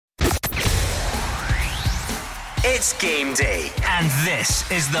It's game day, and this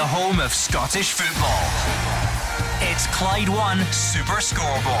is the home of Scottish football. It's Clyde 1 Super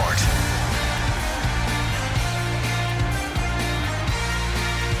Scoreboard.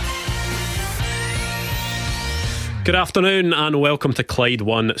 Good afternoon and welcome to Clyde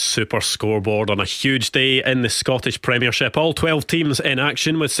 1 Super Scoreboard on a huge day in the Scottish Premiership. All 12 teams in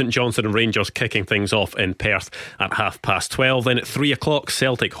action, with St Johnstone and Rangers kicking things off in Perth at 12:30. Then at 3 o'clock,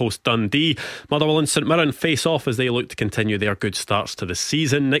 Celtic host Dundee. Motherwell and St Mirren face off as they look to continue their good starts to the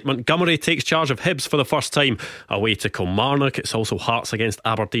season. Nick Montgomery takes charge of Hibs for the first time away to Kilmarnock. It's also Hearts against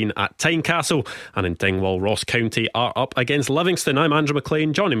Aberdeen at Tynecastle, and in Dingwall, Ross County are up against Livingston. I'm Andrew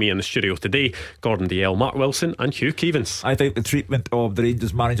Maclean. Joining me in the studio today, Gordon Dalziel, Mark Wilson and Hugh Keevins. I think the treatment of the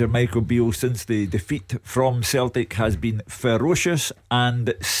Rangers manager Michael Beale since the defeat from Celtic has been ferocious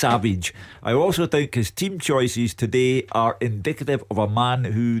and savage. I also think his team choices today are indicative of a man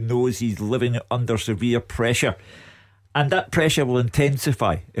who knows he's living under severe pressure, and that pressure will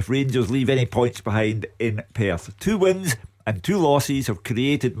intensify if Rangers leave any points behind in Perth. 2 wins and 2 losses have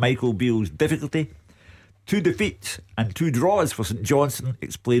created Michael Beale's difficulty. 2 defeats and 2 draws for St Johnstone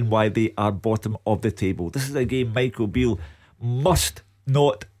explain why they are bottom of the table. This is a game Michael Beale must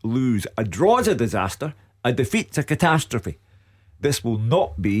not lose. A draw is a disaster, a defeat's a catastrophe. This will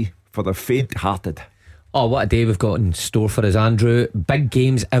not be for the faint-hearted. Oh, what a day we've got in store for us, Andrew. Big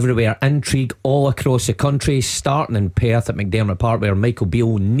games everywhere, intrigue all across the country, starting in Perth at McDermott Park, where Michael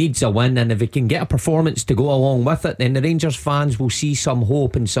Beale needs a win, and if he can get a performance to go along with it, then the Rangers fans will see some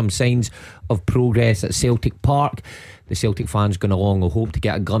hope and some signs of progress at Celtic Park. The Celtic fans going along will hope to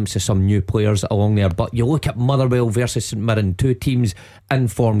get a glimpse of some new players along there. But you look at Motherwell versus St Mirren, 2 teams in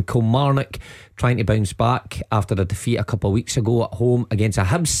form. Kilmarnock trying to bounce back after a defeat a couple of weeks ago at home against a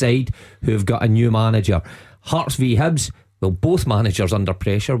Hibs side who have got a new manager. Hearts v Hibs, well, both managers under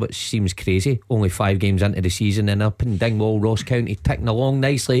pressure, which seems crazy. Only 5 games into the season, and up in Dingwall, Ross County ticking along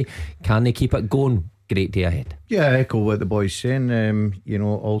nicely. Can they keep it going? Great day ahead. Yeah, I echo what the boys saying.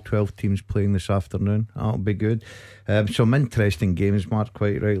 All 12 teams playing this afternoon. That'll be good. Some interesting games. Mark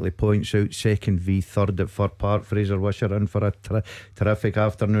quite rightly points out 2nd v 3rd at Fir Park. Fraser Wisher in for a terrific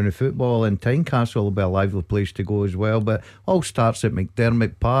afternoon of football, and Tynecastle will be a lively place to go as well. But all starts at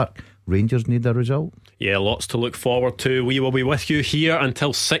McDermott Park. Rangers need a result. Yeah, lots to look forward to. We will be with you here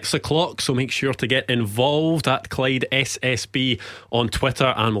until 6 o'clock, so make sure to get involved at Clyde SSB on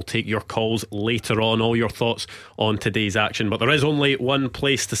Twitter, and we'll take your calls later on, all your thoughts on today's action. But there is only one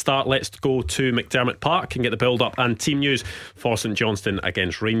place to start. Let's go to McDermott Park and get the build-up and team news for St Johnstone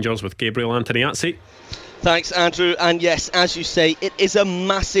against Rangers with Gabriel Antoniazzi. Thanks, Andrew. And yes, as you say, it is a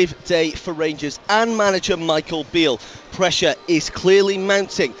massive day for Rangers and manager Michael Beale. Pressure is clearly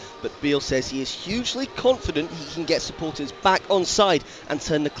mounting, but Beale says he is hugely confident he can get supporters back on side and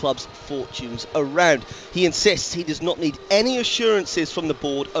turn the club's fortunes around. He insists he does not need any assurances from the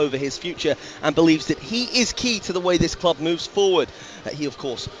board over his future and believes that he is key to the way this club moves forward. He, of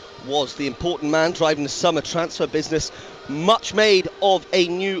course, was the important man driving the summer transfer business. Much made of a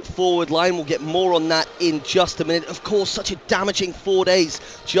new forward line. We'll get more on that in just a minute. Of course, such a damaging 4 days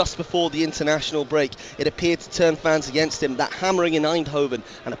just before the international break. It appeared to turn fans against him. That hammering in Eindhoven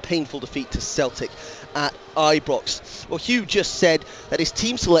and a painful defeat to Celtic at Ibrox. Well, Hugh just said that his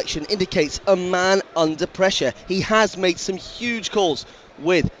team selection indicates a man under pressure. He has made some huge calls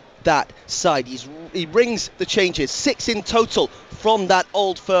with that side. He rings the changes, 6 in total from that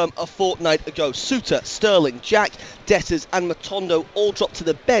old firm a fortnight ago. Souttar, Sterling, Jack, Dessers and Matondo all dropped to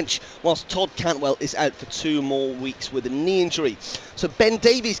the bench, whilst Todd Cantwell is out for 2 more weeks with a knee injury. So Ben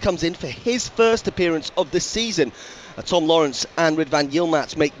Davies comes in for his first appearance of the season. Tom Lawrence and Ridvan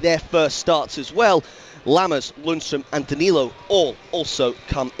Yilmaz make their first starts as well. Lammers, Lundstrom and Danilo all also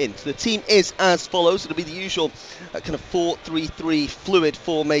come in. So the team is as follows. It'll be the usual kind of 4-3-3 fluid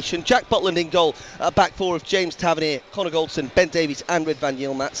formation. Jack Butland in goal, back 4 of James Tavernier, Connor Goldson, Ben Davies and Ridvan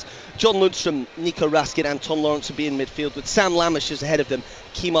Yilmaz. John Lundstrom, Nico Raskin and Tom Lawrence will be in midfield, with Sam Lamish as ahead of them.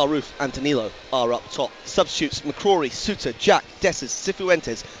 Kemar Roof and Danilo are up top. Substitutes: McCrory, Souttar, Jack, Dessers,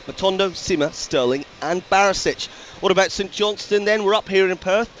 Cifuentes, Matondo, Sima, Sterling and Barisic. What about St Johnstone then? We're up here in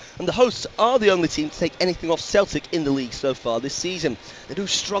Perth, and the hosts are the only team to take anything off Celtic in the league so far this season. They do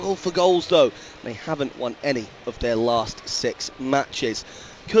struggle for goals though. They haven't won any of their last 6 matches.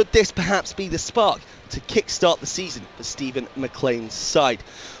 Could this perhaps be the spark to kickstart the season for Stephen McLean's side?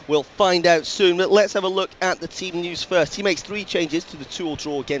 We'll find out soon, but let's have a look at the team news first. He makes 3 changes to the 2-2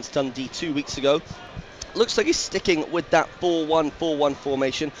 draw against Dundee 2 weeks ago. Looks like he's sticking with that 4-1-4-1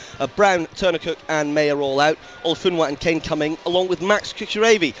 formation. Brown, Turner-Cook and May are all out. Olafunwa and Kane coming, along with Max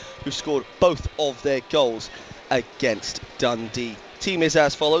Kukurevi, who scored both of their goals against Dundee. team is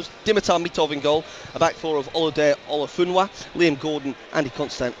as follows: Dimitar Mitov in goal, a back four of Olode Olafunwa, Liam Gordon, Andy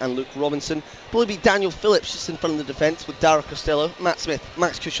Constant and Luke Robinson. Probably be Daniel Phillips just in front of the defence, with Dara Costello, Matt Smith,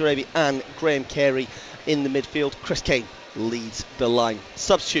 Max Kusharevi and Graham Carey in the midfield. Chris Kane leads the line.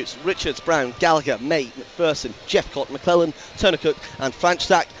 Substitutes: Richards, Brown, Gallagher, May, McPherson, Jeffcott, McClellan, Turner Cook and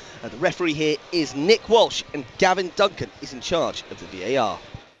Franchsack. The referee here is Nick Walsh, and Gavin Duncan is in charge of the VAR.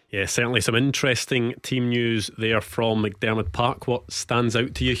 Yeah, certainly some interesting team news there from McDermott Park. What stands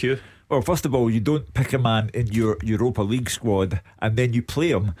out to you, Hugh? Well, first of all, you don't pick a man in your Europa League squad and then you play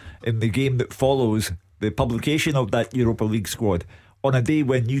him in the game that follows the publication of that Europa League squad on a day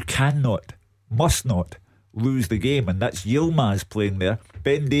when you cannot, must not lose the game, and that's Yilmaz playing there.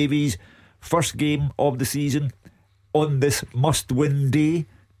 Ben Davies, first game of the season on this must-win day.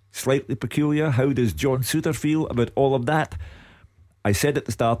 Slightly peculiar. How does John Souttar feel about all of that? I said at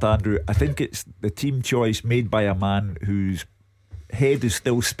the start, Andrew, I think it's the team choice made by a man whose head is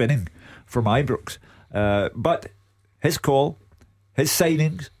still spinning from Ibrox. But his call, his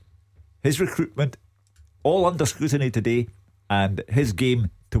signings, his recruitment, all under scrutiny today, and his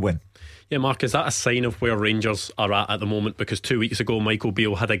game to win. Yeah, Mark, is that a sign of where Rangers are at the moment? Because 2 weeks ago, Michael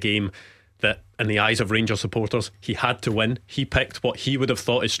Beale had a game that, in the eyes of Rangers supporters, he had to win. He picked what he would have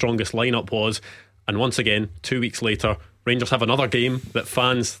thought his strongest lineup was, and once again, 2 weeks later, Rangers have another game that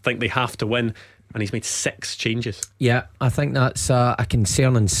fans think they have to win, and he's made 6 changes. Yeah, I think that's a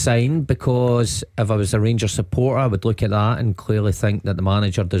concerning sign, because if I was a Rangers supporter, I would look at that and clearly think that the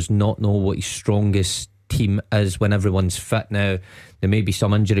manager does not know what his strongest team is when everyone's fit. Now, there may be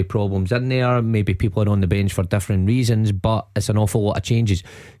some injury problems in there, maybe people are on the bench for different reasons, but it's an awful lot of changes.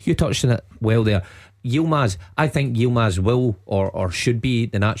 You touched on it well there. Yilmaz, I think Yilmaz will or should be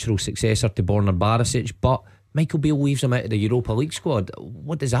the natural successor to Borna Barisic, but Michael Beale leaves him out of the Europa League squad.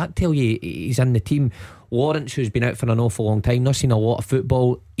 What does that tell you? He's in the team. Lawrence, who's been out for an awful long time, not seen a lot of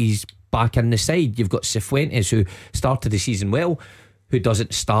football, he's back in the side. You've got Cifuentes, who started the season well, who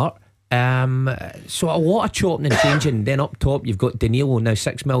doesn't start. So a lot of chopping and changing. Then up top you've got Danilo, now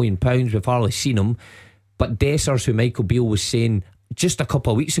 £6 million. We've hardly seen him, but Dessers, who Michael Beale was saying just a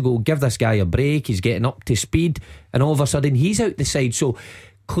couple of weeks ago, give this guy a break, he's getting up to speed, and all of a sudden he's out the side. So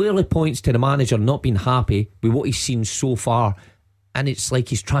clearly points to the manager not being happy with what he's seen so far, and it's like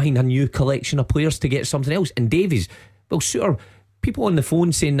he's trying a new collection of players to get something else. And Davies, well, Souttar, people on the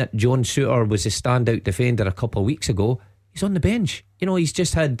phone saying that John Souttar was a standout defender a couple of weeks ago, he's on the bench. You know, he's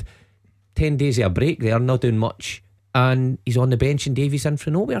just had 10 days of a break there, not doing much, and he's on the bench, and Davies in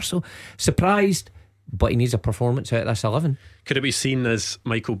for nowhere. So surprised, but he needs a performance out of this 11. Could it be seen as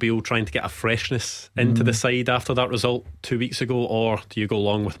Michael Beale trying to get a freshness into the side after that result 2 weeks ago, or do you go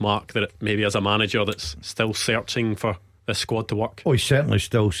along with Mark that maybe as a manager that's still searching for the squad to work? Oh, he's certainly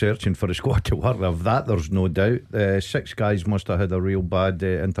still searching for the squad to work. Of that there's no doubt. 6 guys must have had a real bad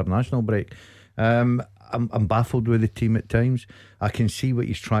international break. I'm baffled with the team at times. I can see what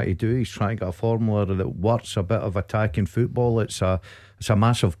he's trying to do. He's trying to get a formula that works, a bit of attacking football. It's a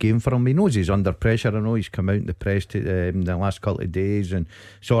massive game for him. He knows he's under pressure. I know he's come out in the press in the last couple of days and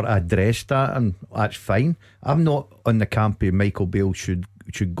sort of addressed that, and that's fine. I'm not on the camp of Michael Beale should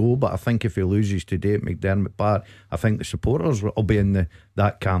go, but I think if he loses today at McDermott Park, I think the supporters will be in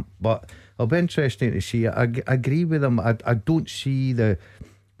that camp. But it'll be interesting to see. I agree with him. I don't see the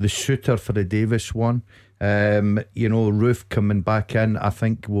Souttar for the Davis one. Roof coming back in, I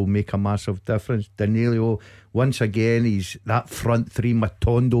think will make a massive difference. Danilo, once again, he's that front three.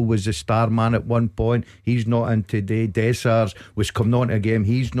 Matondo was the star man at one point, he's not in today. Dessers was coming on to a game,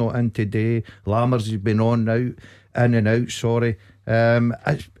 he's not in today. Lammers has been on now, in and out, sorry.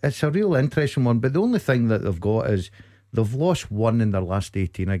 It's a real interesting one, but the only thing that they've got is they've lost 1 in their last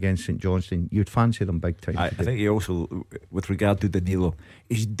 18 against St Johnstone. You'd fancy them big time. I think he also, with regard to Danilo,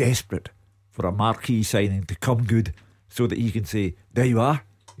 he's desperate for a marquee signing to come good, so that he can say, there you are,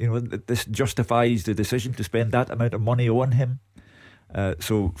 this justifies the decision to spend that amount of money on him.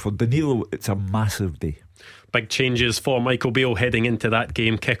 So for Danilo, it's a massive day. Big changes for Michael Beale heading into that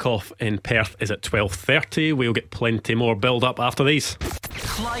game. Kick-off in Perth is at 12:30. We'll get plenty more build-up after these.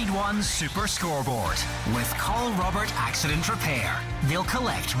 Clyde One Super Scoreboard with Call Robert Accident Repair. They'll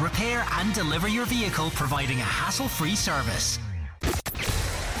collect, repair and deliver your vehicle, providing a hassle-free service.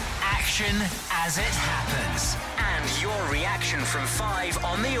 Action as it happens, and your reaction from 5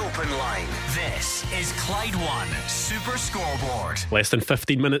 on the open line. This is Clyde One Super Scoreboard. Less than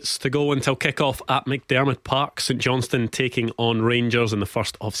 15 minutes to go until kick-off at McDermott Park. St Johnstone taking on Rangers in the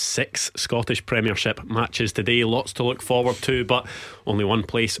first of 6 Scottish Premiership matches today. Lots to look forward to, but only one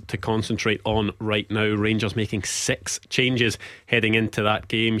place to concentrate on right now. Rangers making 6 changes heading into that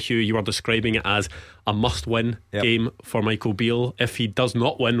game. Hugh, you were describing it as a must-win game for Michael Beale. If he does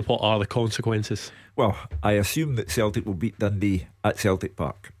not win, what are the consequences? Well, I assume that Celtic will beat Dundee at Celtic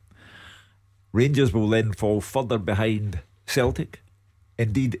Park. Rangers will then fall further behind Celtic.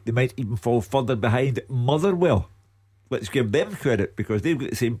 Indeed, they might even fall further behind Motherwell. Let's give them credit, because they've got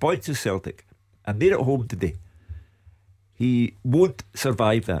the same points as Celtic and they're at home today. He won't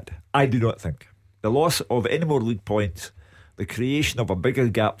survive that, I do not think. The loss of any more league points, the creation of a bigger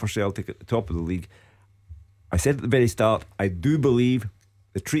gap for Celtic at the top of the league. I said at the very start, I do believe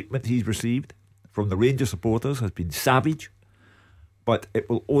the treatment he's received from the Rangers supporters has been savage, but it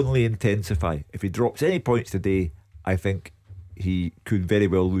will only intensify. If he drops any points today, I think he could very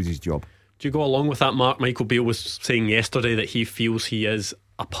well lose his job. Do you go along with that, Mark? Michael Beale was saying yesterday that he feels he is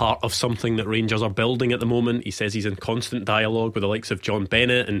a part of something that Rangers are building at the moment. He says he's in constant dialogue with the likes of John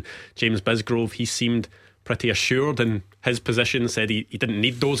Bennett and James Bisgrove. He seemed pretty assured in his position, said he didn't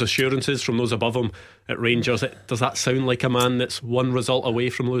need those assurances from those above him at Rangers. Does that sound like a man that's one result away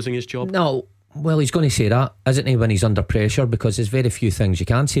from losing his job? No. Well, he's going to say that, isn't he, when he's under pressure, because there's very few things you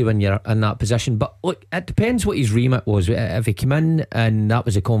can say when you're in that position. But look, it depends what his remit was. If he came in and that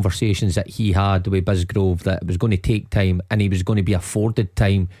was the conversations that he had with Bisgrove, that it was going to take time and he was going to be afforded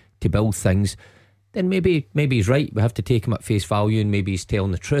time to build things, then maybe he's right. We have to take him at face value, and maybe he's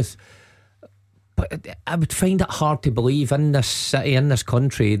telling the truth. But I would find it hard to believe in this city, in this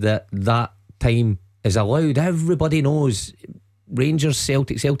country, that time is allowed. Everybody knows, Rangers,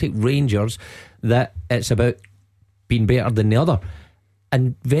 Celtic, Rangers, that it's about being better than the other.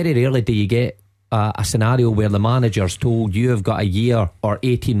 And very rarely do you get a scenario where the manager's told you have got a year or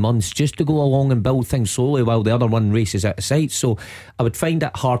 18 months just to go along and build things slowly while the other one races out of sight. So I would find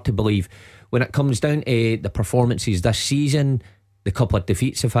it hard to believe. When it comes down to the performances this season, the couple of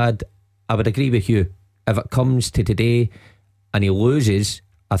defeats they've had, I would agree with you. If it comes to today and he loses,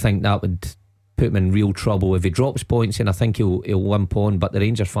 I think that would put him in real trouble. If he drops points, and I think he'll limp on. But the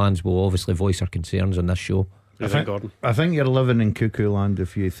Rangers fans will obviously voice their concerns on this show. I think you're living in cuckoo land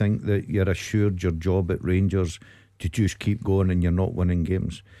if you think that you're assured your job at Rangers to just keep going and you're not winning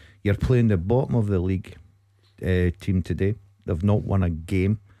games. You're playing the bottom of the league team today. They've not won a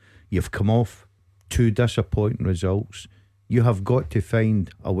game. You've come off 2 disappointing results. You have got to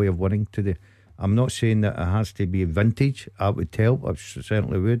find a way of winning today. I'm not saying that it has to be vintage. I would help, I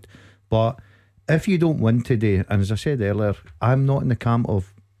certainly would. But if you don't win today, and as I said earlier, I'm not in the camp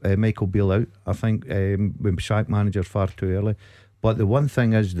of Michael Beale out. I think we sacked managers far too early. But the one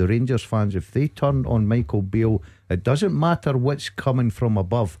thing is, the Rangers fans, if they turn on Michael Beale, it doesn't matter what's coming from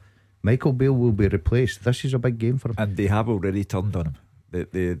above, Michael Beale will be replaced. This is a big game for him. And they have already turned on him.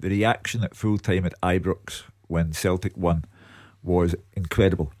 The reaction at full time at Ibrox when Celtic won was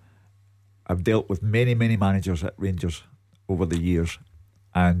incredible. I've dealt with many managers at Rangers over the years,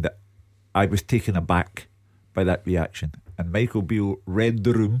 and I was taken aback by that reaction. And Michael Beale read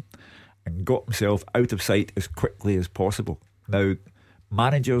the room and got himself out of sight as quickly as possible. Now,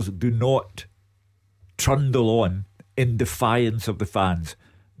 managers do not trundle on in defiance of the fans.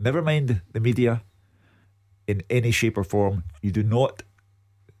 Never mind the media in any shape or form. You do not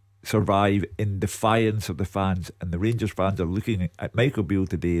survive in defiance of the fans. And the Rangers fans are looking at Michael Beale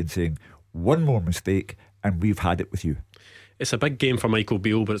today and saying, one more mistake and we've had it with you. It's a big game for Michael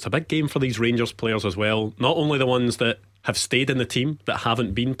Beale, but it's a big game for these Rangers players as well. Not only the ones that have stayed in the team, that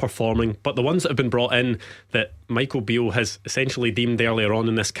haven't been performing, but the ones that have been brought in that Michael Beale has essentially deemed earlier on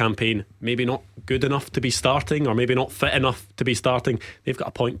in this campaign maybe not good enough to be starting, or maybe not fit enough to be starting. They've got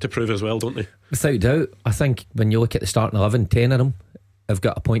a point to prove as well, don't they? Without doubt. I think when you look at the starting 11, 10 of them have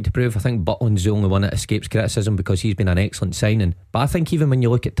got a point to prove. I think Butland's the only one that escapes criticism because he's been an excellent signing. But I think even when you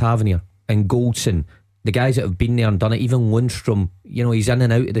look at Tavernier and Goldson, the guys that have been there and done it, even Lundstrom, you know, he's in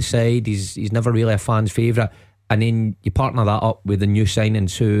and out of the side, he's never really a fan's favourite. And then you partner that up with the new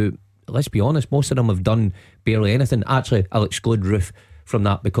signings who, let's be honest, most of them have done barely anything. Actually, I'll exclude Roof from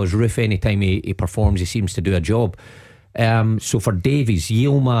that, because Roof, anytime he performs, he seems to do a job. So for Davies,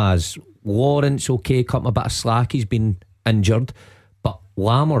 Yilmaz, Lawrence, okay, cut him a bit of slack, he's been injured. But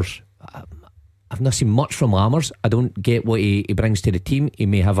Lammers, I've not seen much from Lammers. I don't get what he brings to the team. He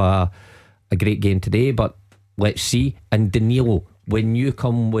may have a great game today, but let's see. And Danilo, when you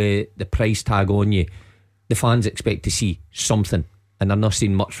come with the price tag on you, the fans expect to see something, and I'm not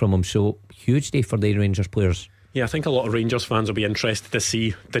seeing much from him. So huge day for the Rangers players. Yeah, I think a lot of Rangers fans will be interested to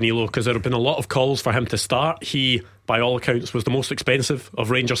see Danilo, because there have been a lot of calls for him to start. He, by all accounts, was the most expensive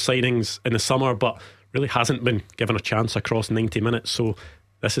of Rangers signings in the summer, but really hasn't been given a chance across 90 minutes. So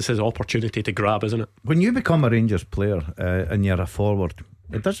this is his opportunity to grab, isn't it? When you become a Rangers player and you're a forward,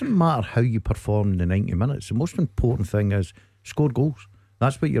 it doesn't matter how you perform in the 90 minutes. The most important thing is score goals.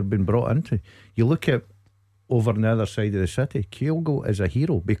 That's what you've been brought into. You look at over on the other side of the city, Kyogo is a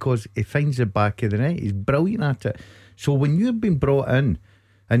hero because he finds the back of the net. He's brilliant at it. So when you've been brought in,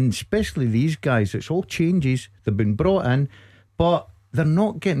 and especially these guys, it's all changes. They've been brought in, but they're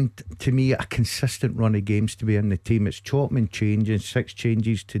not getting, to me, a consistent run of games to be in the team. It's chopping and changing. 6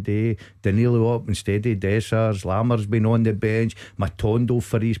 changes today. Danilo up instead of Dessers. Lammer's been on the bench. Matondo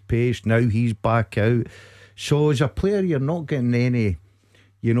for his pace. Now he's back out. So as a player, you're not getting any,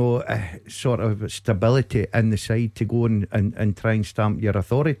 sort of stability in the side to go and try and stamp your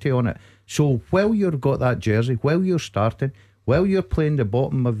authority on it. So while you've got that jersey, while you're starting, while you're playing the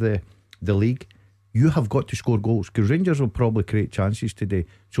bottom of the league, you have got to score goals, because Rangers will probably create chances today.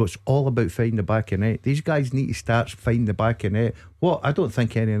 So it's all about finding the back of net. These guys need to start finding the back of net. I don't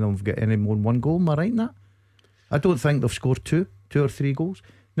think any of them have got any more than 1 goal. Am I right in that? I don't think they've scored 2 or 3 goals.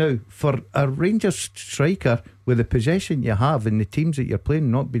 Now, for a Rangers striker, with the possession you have and the teams that you're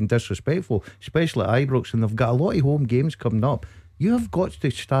playing, not being disrespectful, especially at Ibrox, and they've got a lot of home games coming up, you have got to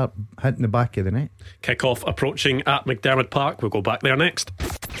start hitting the back of the net. Kick-off approaching at McDermott Park. We'll go back there next.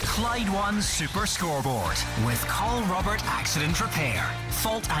 Clyde One Super Scoreboard with Carl Robert Accident Repair.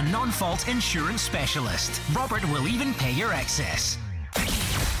 Fault and non-fault insurance specialist. Robert will even pay your excess.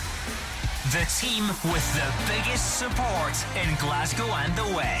 The team with the biggest support in Glasgow and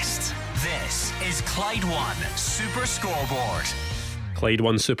the West. This is Clyde One Super Scoreboard. Clyde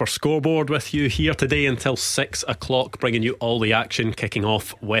One Super Scoreboard with you here today until 6 o'clock, bringing you all the action, kicking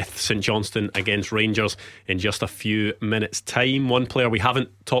off with St Johnstone against Rangers in just a few minutes' time. One player we haven't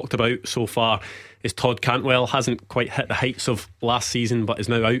talked about so far is Todd Cantwell. Hasn't quite hit the heights of last season, but is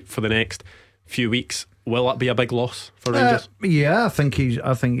now out for the next few weeks. Will that be a big loss for Rangers? Yeah, I think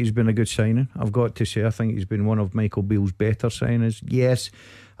he's been a good signing. I've got to say, I think he's been one of Michael Beale's better signings. Yes,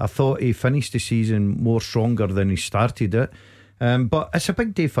 I thought he finished the season more stronger than he started it. But it's a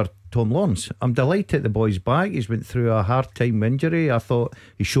big day for Tom Lawrence. I'm delighted the boy's back. He's went through a hard time injury. I thought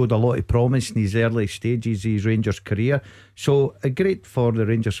he showed a lot of promise in his early stages of his Rangers career. So great for the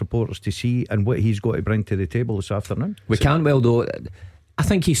Rangers supporters to see and what he's got to bring to the table this afternoon. We can't, well though, I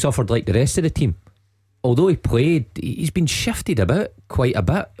think he suffered like the rest of the team. Although he played, he's been shifted about quite a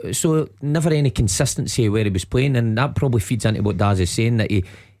bit. So never any consistency where he was playing, and that probably feeds into what Daz is saying, that he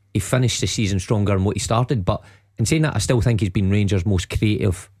finished the season stronger than what he started. But in saying that, I still think he's been Rangers' most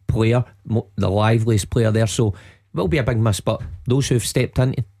creative player, the liveliest player there. So it will be a big miss, but those who've stepped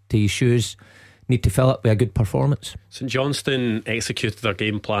into his shoes need to fill it with a good performance. St Johnstone executed their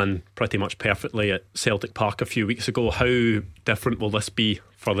game plan pretty much perfectly at Celtic Park a few weeks ago. How different will this be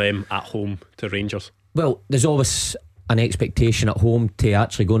for them at home to Rangers? Well, there's always an expectation at home to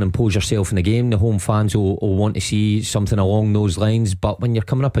actually go and impose yourself in the game. The home fans will want to see something along those lines. But when you're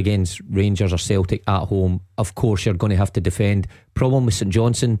coming up against Rangers or Celtic at home, of course you're going to have to defend. Problem with St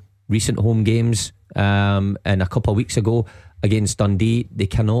Johnstone, recent home games, and a couple of weeks ago against Dundee, they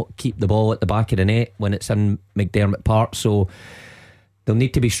cannot keep the ball at the back of the net when it's in McDermott Park. So they'll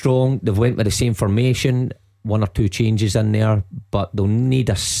need to be strong. They've went with the same formation, 1 or 2 changes in there, but they'll need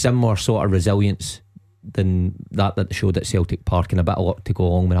a similar sort of resilience than that they showed at Celtic Park, and a bit of luck to go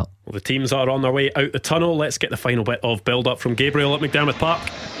along with that. Well, the teams are on their way out the tunnel. Let's get the final bit of build-up from Gabriel at McDermott Park.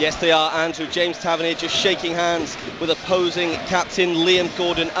 Yes, they are, Andrew. James Tavernier just shaking hands with opposing captain Liam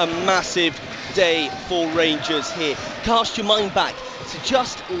Gordon. A massive day for Rangers here. Cast your mind back to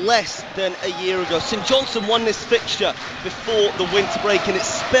just less than a year ago. St Johnstone won this fixture before the winter break, and it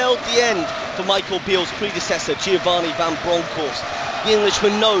spelled the end for Michael Beale's predecessor, Giovanni Van Bronckhorst. The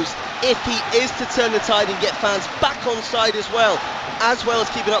Englishman knows if he is to turn the tide and get fans back on side as well as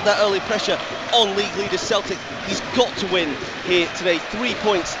keeping up that early pressure on league leader Celtic, he's got to win here today. 3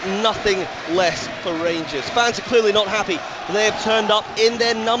 points, nothing less for Rangers. Fans are clearly not happy, but they have turned up in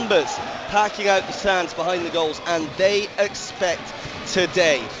their numbers, packing out the stands behind the goals, and they expect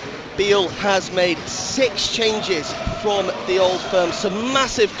today. Beale has made 6 changes from the old firm, some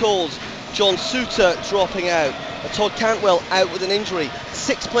massive calls. John Souttar dropping out, Todd Cantwell out with an injury,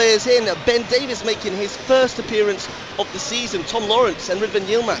 6 players in, Ben Davies making his first appearance of the season, Tom Lawrence and Ridvan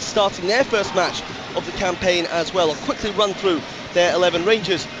Yilmaz starting their first match of the campaign as well. I'll quickly run through their 11.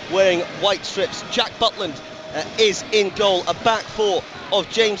 Rangers wearing white strips. Jack Butland is in goal, a back 4 of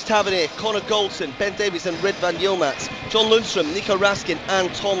James Tavernier, Connor Goldson, Ben Davies and Ridvan Yilmaz. John Lundstrom, Nico Raskin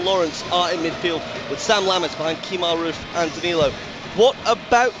and Tom Lawrence are in midfield, with Sam Lammers behind Kemar Roof and Danilo. What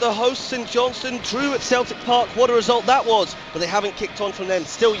about the hosts St Johnstone? Drew at Celtic Park, what a result that was, but they haven't kicked on from them,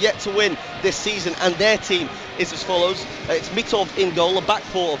 still yet to win this season, and their team is as follows. It's Mitov in goal, a back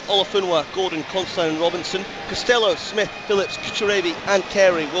 4 of Olafunwa, Gordon, Constantine and Robinson. Costello, Smith, Phillips, Kucherevi and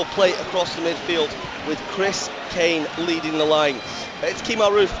Carey will play across the midfield. with Chris Kane leading the line. It's Kemar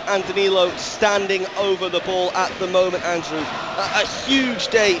Roofe and Danilo standing over the ball at the moment, Andrew. A huge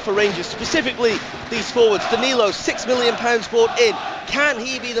day for Rangers, specifically these forwards. Danilo, £6 million brought in. Can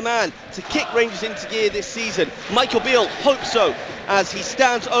he be the man to kick Rangers into gear this season? Michael Beale hopes so, as he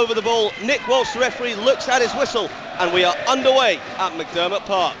stands over the ball. Nick Walsh, the referee, looks at his whistle, and we are underway at McDermott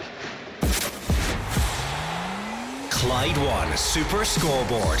Park. Clyde One Super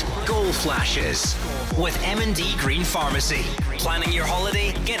Scoreboard. Goal flashes. With M&D Green Pharmacy. Planning your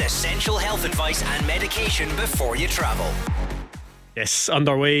holiday? Get essential health advice and medication before you travel. Yes,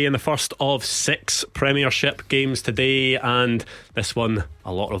 underway in the first of 6 Premiership games today, and this one,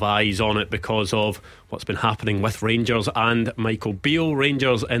 a lot of eyes on it because of what's been happening with Rangers and Michael Beale.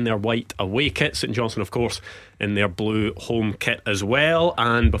 Rangers in their white away kit, St Johnstone of course in their blue home kit as well.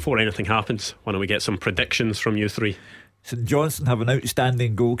 And before anything happens, why don't we get some predictions from you three? St Johnstone have an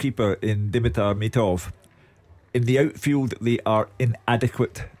outstanding goalkeeper in Dimitar Mitov. In the outfield, they are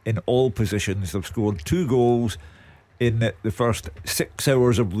inadequate in all positions. They've scored 2 goals in the first 6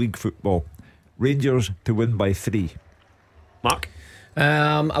 hours of league football. Rangers to win by 3. Mark?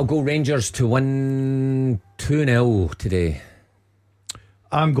 I'll go Rangers to win 2-0 today.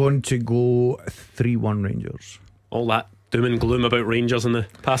 I'm going to go 3-1 Rangers. All that doom and gloom about Rangers in the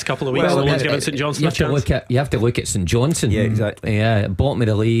past couple of weeks. Well, no one's given St Johnstone a chance. You have to look at St Johnstone. Yeah, exactly. Yeah, bottom of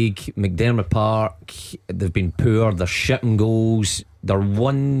the league, McDermott Park. They've been poor. They're shitting goals. They're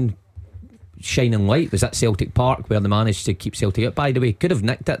one shining light was at Celtic Park, where they managed to keep Celtic up. By the way, could have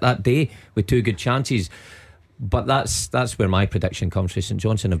nicked it that day with 2 good chances. But that's where my prediction comes from. St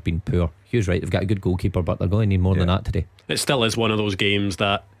Johnstone have been poor. Hugh's right, they've got a good goalkeeper, but they're going to need more than that today. It still is one of those games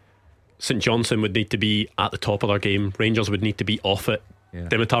that St Johnstone would need to be at the top of their game. Rangers would need to be off it.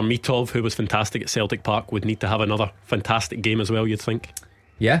 Dimitar Mitov, who was fantastic at Celtic Park, would need to have another fantastic game as well, you'd think.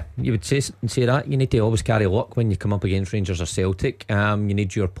 Yeah, you would say that. You need to always carry luck when you come up against Rangers or Celtic. You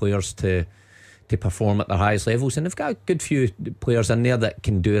need your players to perform at their highest levels, and they've got a good few players in there that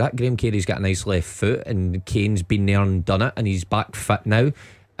can do that. Graham Carey's got a nice left foot, and Kane's been there and done it, and he's back fit now.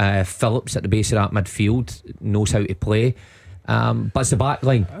 Phillips at the base of that midfield knows how to play, but it's the back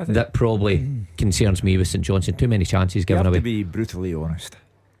line that probably concerns me with St Johnstone. Too many chances given away. To be brutally honest,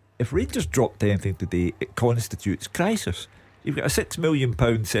 if Rangers dropped anything today, it constitutes crisis. You've got a £6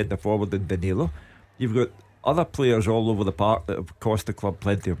 million centre forward in Danilo. You've got other players all over the park that have cost the club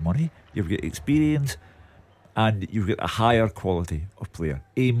plenty of money. You've got experience, and you've got a higher quality of player,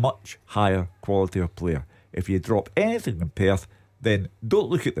 a much higher quality of player. If you drop anything in Perth, then don't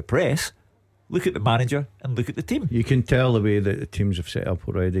look at the press, look at the manager and look at the team. You can tell the way that the teams have set up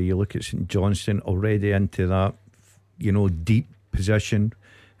already. You look at St Johnstone already into that, deep position,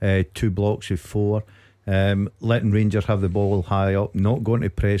 2 blocks of 4. Letting Rangers have the ball high up, not going to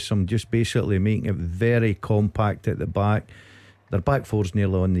press them, just basically making it very compact at the back. Their back four's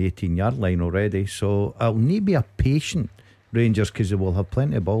nearly on the 18-yard line already, so I'll need to be a patient Rangers, because they will have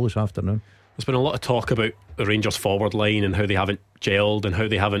plenty of ball this afternoon. There's been a lot of talk about the Rangers forward line and how they haven't gelled and how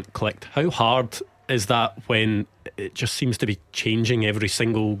they haven't clicked. How hard is that when it just seems to be changing every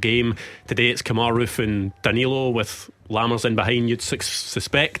single game? Today it's Kemar Roofe and Danilo with Lammers in behind. You'd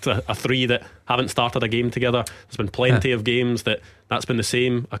suspect a 3 that haven't started a game together. There's been plenty of games that's been the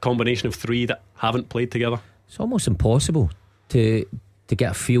same, a combination of 3 that haven't played together. It's almost impossible to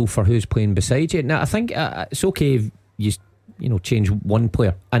get a feel for who's playing beside you. Now I think it's okay if you change one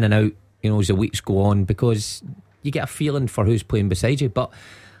player in and out as the weeks go on, because you get a feeling for who's playing beside you. But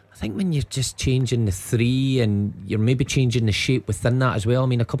I think when you're just changing the 3 and you're maybe changing the shape within that as well. I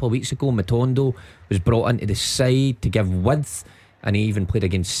mean, a couple of weeks ago Matondo was brought into the side to give width, and he even played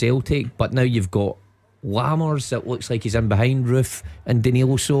against Celtic. But now you've got Lammers that looks like he's in behind Roofe and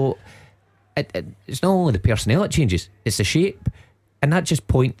Danilo. So it's not only the personnel that changes, it's the shape, and that just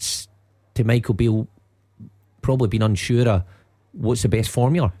points to Michael Beale probably being unsure of what's the best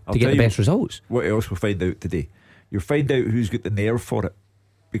formula to get the best results. What else we'll find out today? You'll find out who's got the nerve for it,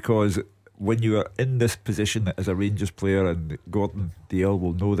 because when you are in this position as a Rangers player, and Gordon Dalziel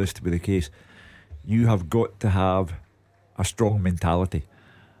will know this to be the case, you have got to have a strong mentality,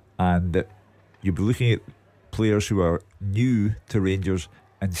 and you'll be looking at players who are new to Rangers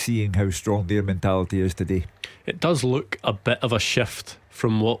and seeing how strong their mentality is today. It does look a bit of a shift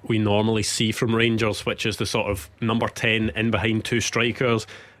from what we normally see from Rangers, which is the sort of number 10 in behind 2 strikers.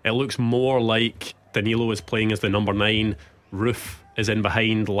 It looks more like Danilo is playing as the number 9, Roofe is in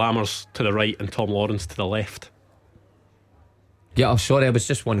behind, Lammers to the right and Tom Lawrence to the left. Yeah, oh, sorry, I was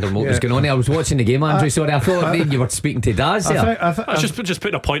just wondering what was going on there. I was watching the game, Andrew. Sorry, I thought you were speaking to Daz there. I was just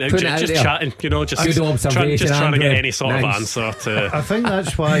putting a point out, just chatting, just good observation, just trying to get Andrew. any sort of answer to. I think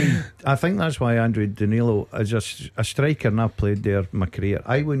that's why Andrew Danilo is a striker, and I've played there my career.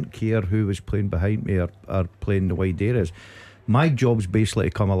 I wouldn't care who was playing behind me or playing the wide areas. My job's basically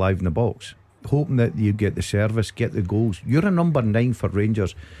to come alive in the box, hoping that you get the service, get the goals. You're a number 9 for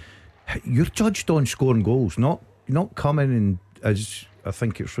Rangers. You're judged on scoring goals, not coming in. As I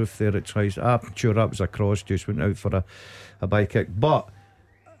think it's Ruth there, it tries. Sure, that was a cross, just went out for a by kick. But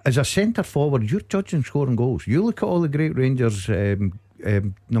as a centre forward, you're judging scoring goals. You look at all the great Rangers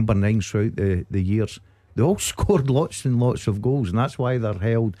number 9s throughout the years. They all scored lots and lots of goals, and that's why they're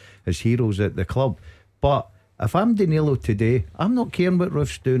held as heroes at the club. But if I'm Danilo today, I'm not caring what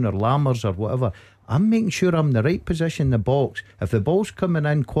Ruth's doing or Lammers or whatever. I'm making sure I'm in the right position in the box. If the ball's coming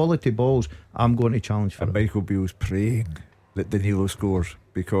in, quality balls, I'm going to challenge for it. Michael Beale's praying that Danilo scores,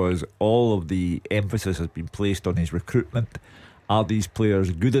 because all of the emphasis has been placed on his recruitment. Are these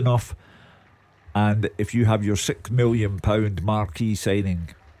players good enough? And if you have your £6 million marquee signing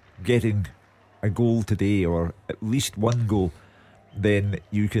getting a goal today, or at least one goal, then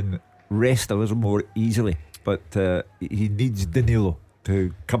you can rest a little more easily. But he needs Danilo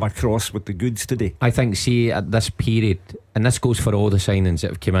to come across with the goods today. I think, see, at this period, and this goes for all the signings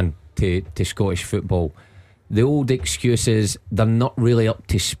that have come in to Scottish football, the old excuses, they're not really up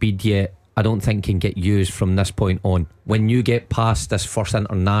to speed yet, I don't think can get used from this point on. When you get past this first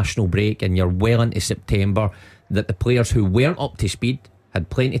international break and you're well into September, that the players who weren't up to speed had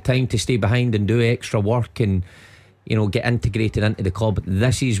plenty of time to stay behind and do extra work and, you know, get integrated into the club.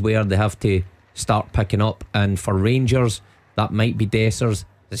 This is where they have to start picking up. And for Rangers, that might be Dessers,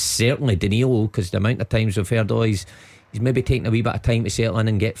 it's certainly Danilo, because the amount of times we've heard, he's maybe taking a wee bit of time to settle in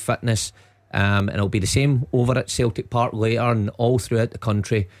and get fitness. And it'll be the same over at Celtic Park later and all throughout the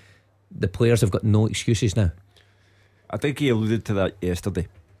country. The players have got no excuses now. I think he alluded to that yesterday,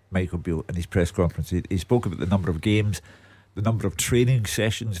 Michael Beale, in his press conference. He spoke about the number of games, the number of training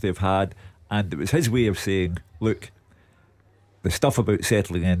sessions they've had, and it was his way of saying, look, the stuff about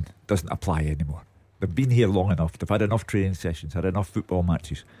settling in doesn't apply anymore. They've been here long enough, they've had enough training sessions, had enough football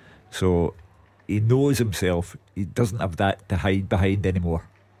matches, so he knows himself. He doesn't have that to hide behind anymore.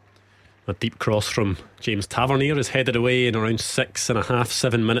 A deep cross from James Tavernier is headed away in around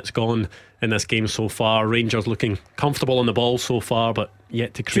 7 minutes gone in this game so far. Rangers looking comfortable on the ball so far, but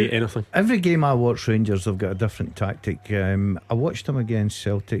yet to create anything. Every game I watch Rangers, they've got a different tactic. I watched them against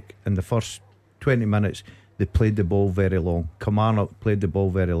Celtic. In the first 20 minutes they played the ball very long. Kilmarnock played the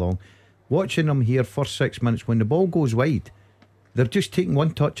ball very long. Watching them here, first 6 minutes, when the ball goes wide, they're just taking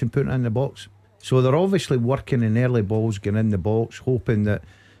one touch and putting it in the box. So they're obviously working in early balls, getting in the box, hoping that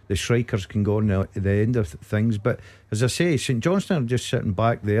the strikers can go on the end of things. But as I say, St Johnstone are just sitting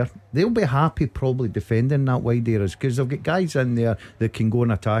back there. They'll be happy probably defending that wide areas, because they've got guys in there that can go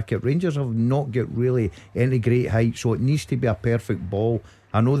and attack it. Rangers have not got really any great height, so it needs to be a perfect ball.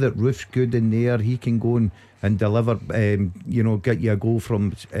 I know that Roof's good in there. He can go and deliver, get you a goal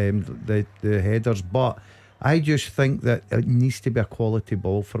from the headers. But I just think that it needs to be a quality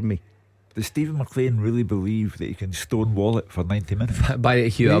ball for me. Does Stephen Maclean really believe that he can stonewall it for 90 minutes? By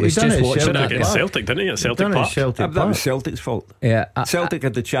Hugh, I was just watching that against Celtic, didn't he? At Celtic Park. That was Celtic's fault. Yeah, Celtic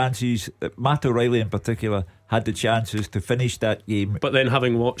had the chances. Matt O'Reilly in particular had the chances to finish that game. But then,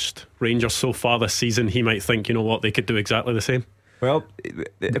 having watched Rangers so far this season, he might think, you know what, they could do exactly the same. Well,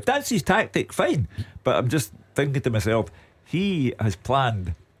 if that's his tactic, fine. But I'm just thinking to myself, he has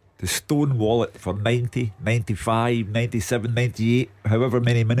planned to stonewall it for 90, 95, 97, 98, however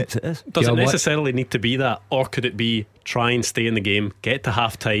many minutes it is. Does it necessarily need to be that? Or could it be try and stay in the game, get to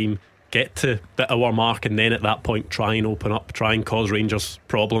half time, get to the hour mark, and then at that point try and open up, try and cause Rangers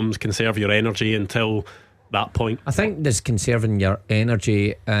problems, conserve your energy until that point? I think there's conserving your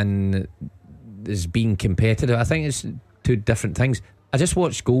energy and there's being competitive. I think it's two different things. I just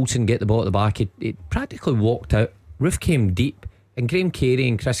watched Goldson get the ball at the back. It practically walked out. Roof came deep, and Graham Carey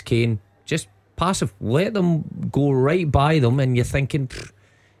and Chris Kane just passive, let them go right by them, and you're thinking,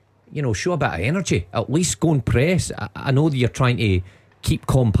 show a bit of energy, at least go and press. I know that you're trying to keep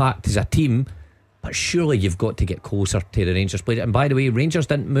compact as a team, but surely you've got to get closer to the Rangers players. And by the way, Rangers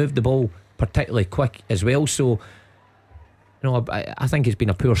didn't move the ball particularly quick as well, so I think it's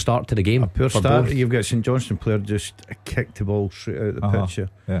been a poor start to the game. A poor start. Both. You've got St Johnstone player just kicked the ball straight out of the pitch.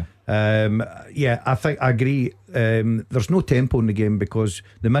 I think I agree. There's no tempo in the game, because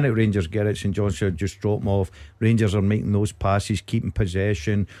the minute Rangers get it, St Johnstone just drop them off. Rangers are making those passes, keeping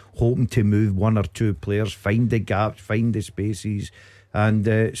possession, hoping to move one or two players, find the gaps, find the spaces,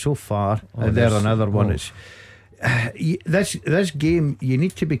 and so far they're another one. this game, you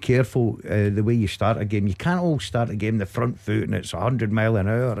need to be careful the way you start a game. You can't all start a game the front foot and it's 100 mile an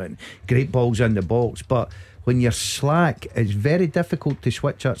hour and great balls in the box. But when you're slack, it's very difficult to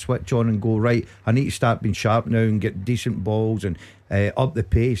switch on and go, right, I need to start being sharp now and get decent balls and up the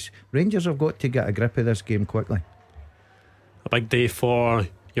pace. Rangers have got to get a grip of this game quickly. A big day for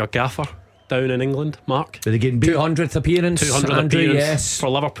your gaffer down in England, Mark. Are they getting beat? 200th appearance. 200th Andrew, appearance yes. for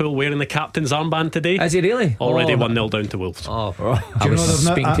Liverpool, wearing the captain's armband today. Is he really? Already 1-0 down to Wolves. I was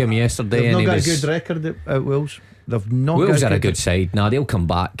speaking to him yesterday, They've and not he got was. a good record at Wolves. They've not. Wolves got are a good side. Nah, they'll come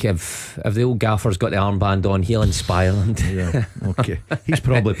back if the old gaffer's got the armband on. He'll inspire them. Yeah, okay. He's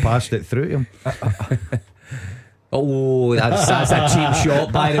probably passed it through to him. Oh, that's a cheap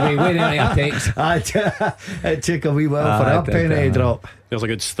shot, by the way. Where are your takes? It took a wee while for that penalty drop. There's a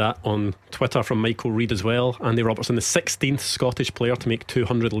good stat on Twitter from Michael Reid as well. Andy Robertson, the 16th Scottish player to make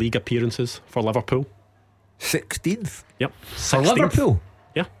 200 league appearances for Liverpool. 16th? Yep. For 16th. Liverpool?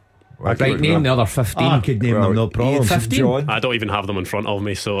 Yeah. Right, name the other 15. I could name them, no problem. 15? John. I don't even have them in front of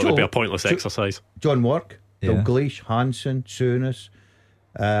me, so it would be a pointless exercise. John Wark, Yeah. Dalglish, Hansen, Souness.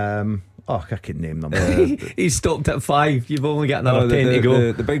 I could name them. He's stopped at 5. You've only got another 10 to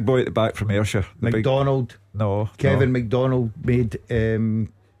go. The big boy at the back from Ayrshire. McDonald. Kevin McDonald made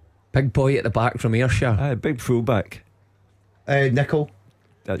Big boy at the back from Ayrshire. Big fullback. Nicol.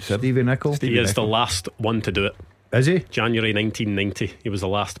 That's him. Stevie Nicol. He is the last one to do it. Is he? January 1990, he was the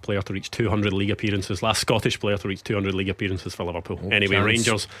last player to reach 200 league appearances, last Scottish player to reach 200 league appearances for Liverpool. Anyway, chance.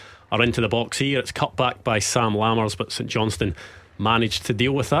 Rangers are into the box here. It's cut back by Sam Lammers, but St Johnstone managed to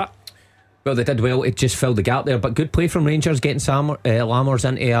deal with that. Well, they did well. It just filled the gap there. But good play from Rangers, getting Lammers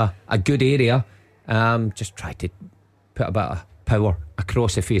into a good area. Just tried to put a bit of power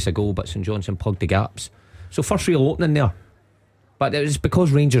across the face of goal, but St Johnstone plugged the gaps. So first real opening there. But it was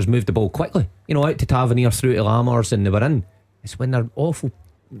because Rangers moved the ball quickly, out to Tavernier, through to Lammers, and they were in. It's when they're awful,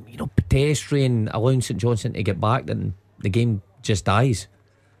 pedestrian, allowing St Johnstone to get back, then the game just dies.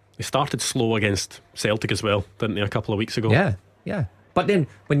 They started slow against Celtic as well, didn't they, a couple of weeks ago? Yeah. But then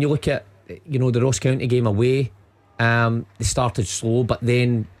when you look at the Ross County game away, they started slow, but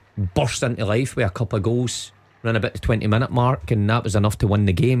then burst into life with a couple of goals, ran about the 20-minute mark, and that was enough to win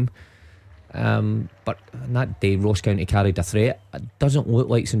the game. But on that day, Ross County carried a threat. It doesn't look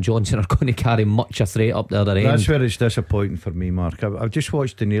like St Johnstone are going to carry much a threat up the other end. That's where it's disappointing for me, Mark. I've just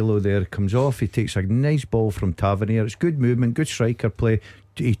watched Danilo there. Comes off, he takes a nice ball from Tavernier. It's good movement, good striker play.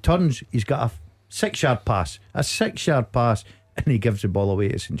 He turns, he's got a 6-yard pass, and he gives the ball away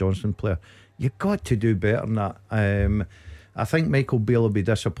to St Johnstone player. You've got to do better than that. I think Michael Beale will be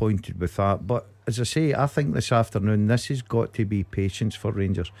disappointed with that. But as I say, I think this afternoon this has got to be patience for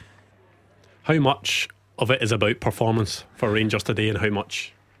Rangers. How much of it is about performance for Rangers today, and how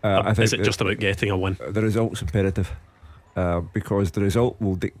much is it just about getting a win? The result's imperative, because the result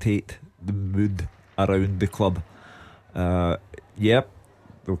will dictate the mood around the club.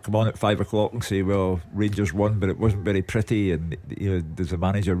 They'll come on at 5 o'clock and say, well, Rangers won, but it wasn't very pretty, and does the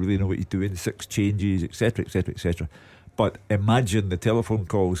manager really know what he's doing? 6 changes, etc, etc, etc. But imagine the telephone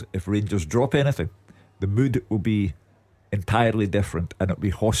calls if Rangers drop anything. The mood will be entirely different, and it'll be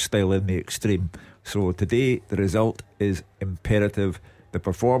hostile in the extreme. So today the result is imperative. The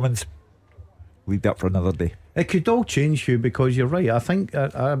performance, leave that for another day. It could all change, Hugh, because you're right. I think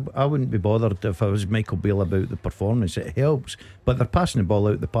I wouldn't be bothered if I was Michael Beale about the performance. It helps, but they're passing the ball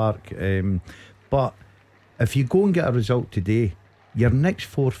out the park. But if you go and get a result today, your next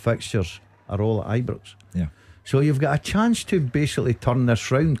 4 fixtures are all at Ibrox. Yeah. So you've got a chance to basically turn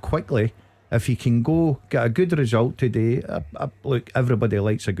this round quickly. If you can go get a good result today, look, everybody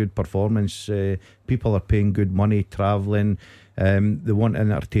likes a good performance. People are paying good money, travelling. They want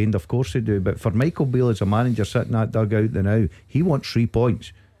entertained, of course they do. But for Michael Beale as a manager sitting at dugout now, he wants 3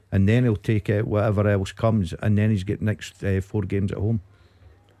 points, and then he'll take out whatever else comes, and then he's got next 4 games at home.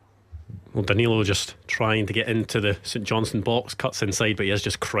 Well, Danilo just trying to get into the St Johnstone box, cuts inside, but he is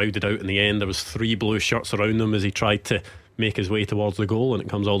just crowded out in the end. There was 3 blue shirts around him as he tried to make his way towards the goal, and it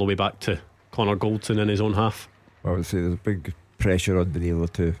comes all the way back to Connor Goldson in his own half. I would say there's big pressure on Danilo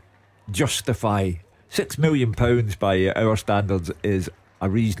to justify £6 million by our standards is a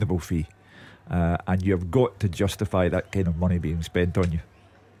reasonable fee, and you've got to justify that kind of money being spent on you.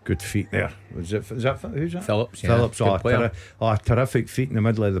 Good feet there. Is that who's that? Phillips. Phillips. Good player. Terrific feet in the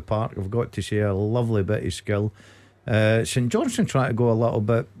middle of the park. I've got to say, a lovely bit of skill. St Johnstone trying to go a little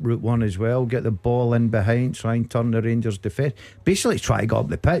bit route one as well, get the ball in behind, try and turn the Rangers defence, basically try to go up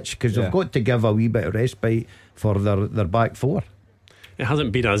the pitch, because they've got to give a wee bit of respite for their back 4. It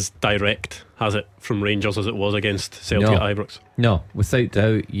hasn't been as direct, has it, from Rangers as it was against Celtic at Ibrox? No, without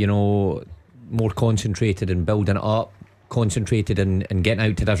doubt. more concentrated in building it up, concentrated in getting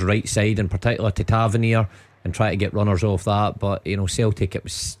out to this right side, in particular to Tavernier, and try to get runners off that. But Celtic, it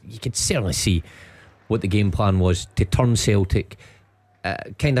was, you could certainly see what the game plan was to turn Celtic.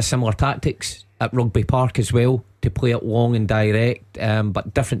 Kind of similar tactics at Rugby Park as well, to play it long and direct,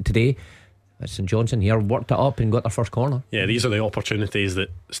 but different today. St Johnstone here worked it up and got their first corner. Yeah, these are the opportunities that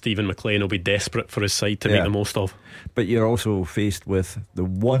Stephen Maclean will be desperate for his side to make the most of. But you're also faced with the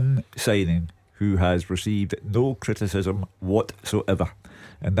one signing who has received no criticism whatsoever,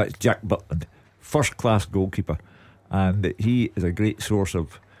 and that's Jack Butland, first class goalkeeper, and he is a great source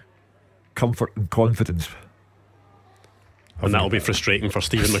of comfort and confidence. And that'll be frustrating for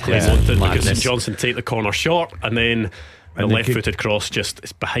Stephen Maclean, won't it? Because St Johnstone take the corner short, and then the left-footed cross just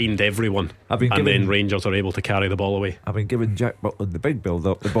is behind everyone, and then Rangers are able to carry the ball away. I've been giving Jack Butland the big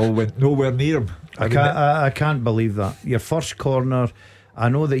build-up. The ball went nowhere near him. I can't believe that. Your first corner, I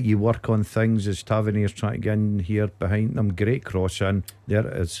know that you work on things as Tavernier's trying to get in here behind them. Great cross in. There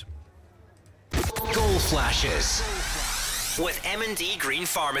it is. Goal flashes with M&D Green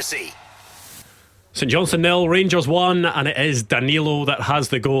Pharmacy. St Johnstone 0, Rangers 1, and it is Danilo that has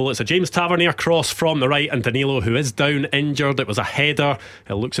the goal. It's a James Tavernier cross from the right, and Danilo, who is down injured. It was a header.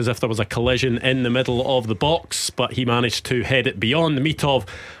 It looks as if there was a collision in the middle of the box, but he managed to head it beyond Mitov,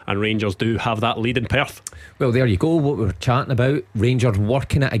 and Rangers do have that lead in Perth. Well, there you go, what we were chatting about. Rangers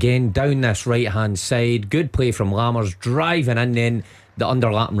working it again down this right hand side. Good play from Lammers, driving in, then the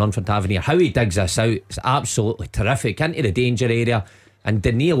underlapping run from Tavernier. How he digs this out, it's absolutely terrific, into the danger area. And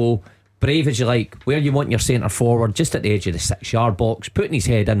Danilo, brave as you like, where you want your centre forward, just at the edge of the 6-yard box, putting his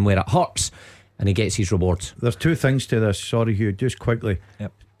head in where it hurts, and he gets his rewards. There's two things to this, sorry Hugh, just quickly.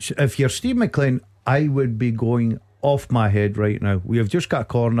 If you're Steve Maclean, I would be going off my head right now. We have just got a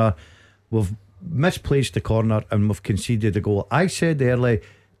corner, we've misplaced the corner, and we've conceded a goal. I said earlier,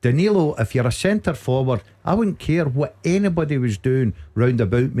 Danilo, if you're a centre forward, I wouldn't care what anybody was doing round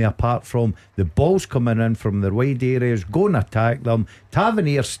about me, apart from the balls coming in from the wide areas, go and attack them.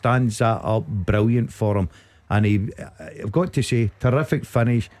 Tavernier stands that up brilliant for him, and I've got to say, terrific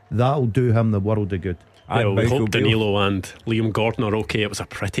finish. That'll do him the world of good. We hope Danilo and Liam Gordon are okay. It was a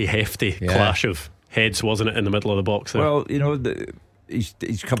pretty hefty clash of heads, wasn't it, in the middle of the box there? Well,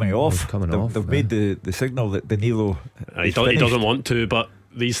 he's coming off. They've made the signal that Danilo he doesn't want to, but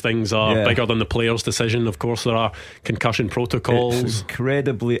these things are bigger than the player's decision. Of course, there are concussion protocols. It's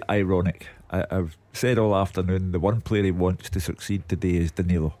incredibly ironic. I've said all afternoon, the one player he wants to succeed today is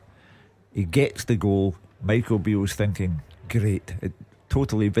Danilo. He gets the goal. Michael Beale's thinking, great, it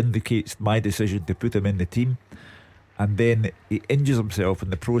totally vindicates my decision to put him in the team, and then he injures himself in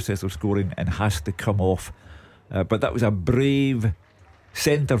the process of scoring and has to come off. But that was a brave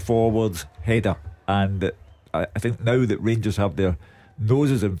centre forwards header, and I think now that Rangers have their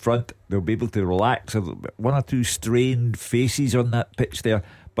noses in front, they'll be able to relax a little bit. One or two strained faces on that pitch there,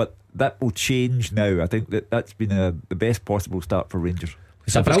 but that will change now. I think that's been the best possible start for Rangers.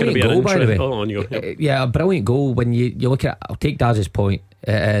 It's a brilliant goal, by the way. Yeah, a brilliant goal. When you look at it, I'll take Daz's point.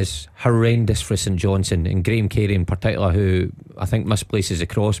 It is horrendous for St Johnstone, and Graham Carey in particular, who I think misplaces the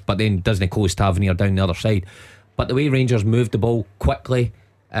cross, but then doesn't close Tavernier down the other side. But the way Rangers moved the ball quickly,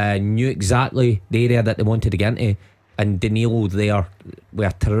 knew exactly the area that they wanted to get into, and Danilo there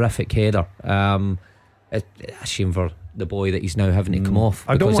with a terrific header. It's a shame for the boy that he's now having to come off,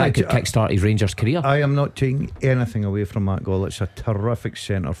 because that could kickstart his Rangers career. I am not taking anything away from that goal. It's a terrific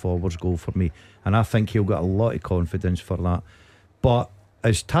centre forwards goal for me, and I think he'll get a lot of confidence for that. But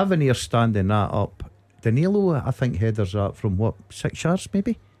as Tavernier standing that up, Danilo, I think, headers that from 6 yards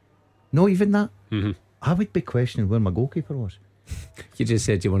maybe? Not even that. I would be questioning where my goalkeeper was. You just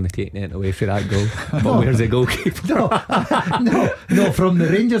said you weren't taking it away for that goal. But where's the goalkeeper? No, from the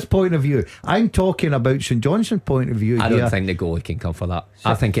Rangers' point of view. I'm talking about St Johnstone's point of view. I don't think the goalie can come for that.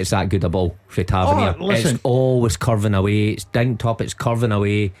 I think it's that good a ball for Tavernier. It's always curving away. It's dinked up, it's curving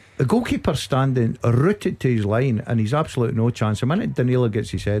away. The goalkeeper standing rooted to his line, and he's absolutely no chance. The minute Danilo gets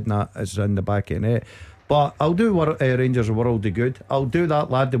his head in that, it's in the back of the net. But I'll do Rangers a world of good. I'll do that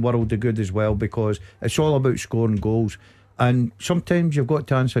lad the world of good as well, because it's all about scoring goals. And sometimes you've got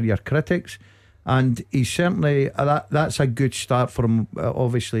to answer your critics, and he's certainly that's a good start for him.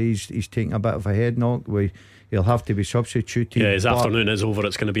 Obviously he's taking a bit of a head knock. He'll have to be substituted. Yeah, his afternoon is over.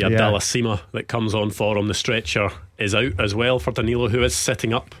 It's going to be Abdallah Sima that comes on for him. The stretcher is out as well for Danilo, who is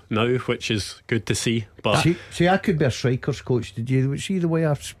sitting up now, which is good to see. But see, I could be a strikers coach. Did you see the way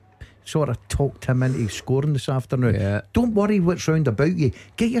I've sort of talked him into scoring this afternoon? Don't worry what's round about you.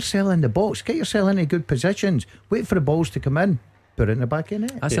 Get yourself in the box, get yourself into good positions, wait for the balls to come in, put it in the back of the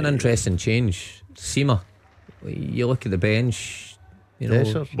net. That's an interesting change. Sima, you look at the bench,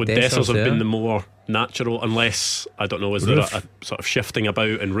 Would Dessers have been the more natural, unless, I don't know, is there a sort of shifting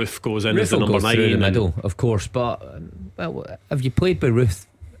about and Ruth goes in as the number 9 in the middle, of course. But if you played with Ruth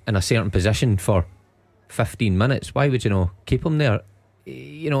in a certain position for 15 minutes, why would you keep him there?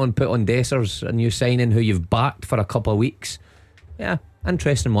 And put on Dessers, a new signing who you've backed for a couple of weeks. Yeah,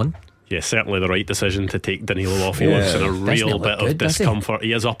 interesting one. Yeah, certainly the right decision to take Danilo off. He looks in a real bit of discomfort.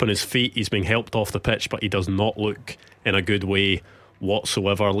 He is up on his feet, he's being helped off the pitch, but he does not look in a good way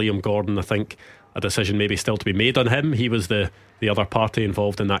whatsoever. Liam Gordon, I think a decision maybe still to be made on him. He was the other party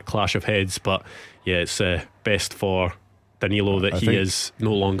involved in that clash of heads. But yeah, it's best for Danilo that he is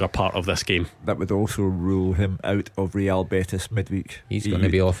no longer part of this game. That would also rule him out of Real Betis midweek. He's going to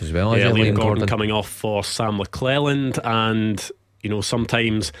be off as well. Yeah, Liam Gordon coming off for Sam McClelland. And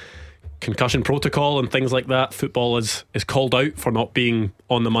sometimes concussion protocol and things like that, football is called out for not being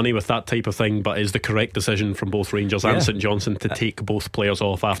on the money with that type of thing, but is the correct decision from both Rangers and St Johnstone to take both players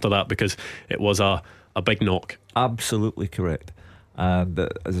off after that, because it was a big knock. Absolutely correct. And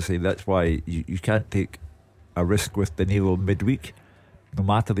as I say, that's why you can't take a risk with Danilo midweek, no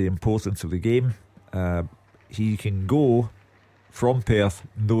matter the importance of the game. He can go from Perth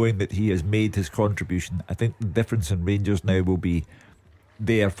knowing that he has made his contribution. I think the difference in Rangers now will be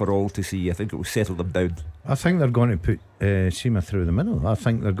there for all to see. I think it will settle them down. I think they're going to put Seema through the middle. I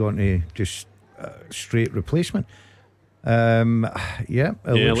think they're going to just straight replacement. It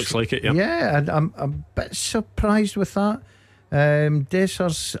looks like it. Yeah, and I'm a bit surprised with that.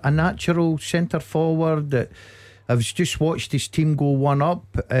 Dessers, a natural centre forward that I've just watched his team go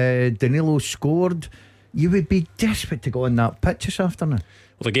 1-up. Danilo scored. You would be desperate to go on that pitch this afternoon.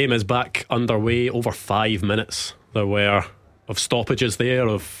 Well, the game is back underway. Over 5 minutes there were of stoppages there,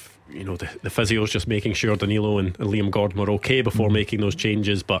 of the physios just making sure Danilo and Liam Gordon were okay before making those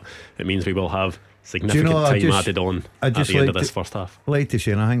changes. But it means we will have significant time added on at the end of this first half. I like to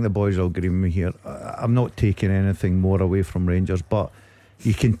say, and I think the boys will agree with me here, I'm not taking anything more away from Rangers, but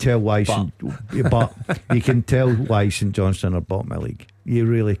you can tell why you can tell why St Johnstone are bottom of the league. You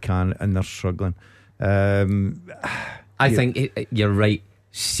really can, and they're struggling. I think you're right.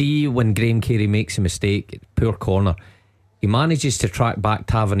 See, when Graham Carey makes a mistake, poor corner, he manages to track back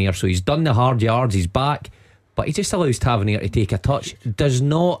Tavernier, so he's done the hard yards, he's back, but he just allows Tavernier to take a touch, does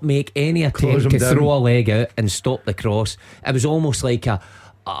not make any attempt to throw a leg out and stop the cross. It was almost like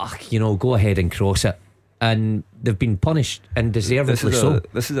go ahead and cross it, and they've been punished, and deservedly so.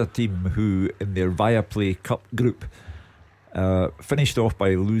 This is a team who, in their Viaplay Cup group, finished off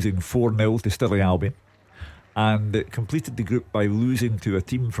by losing 4-0 to Stirling Albion, and completed the group by losing to a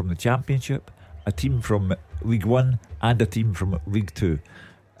team from the Championship, a team from League One, and a team from League Two.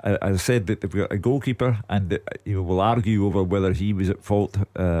 I said that they've got a goalkeeper, and we'll argue over whether he was at fault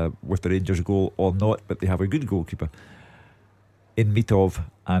with the Rangers goal or not, but they have a good goalkeeper in Mitov,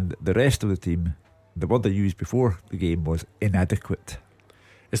 and the rest of the team, the word they used before the game was inadequate.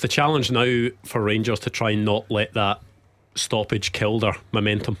 Is the challenge now for Rangers to try and not let that stoppage kill their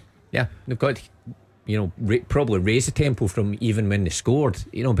momentum? Yeah, they've got to probably raise the tempo from even when they scored,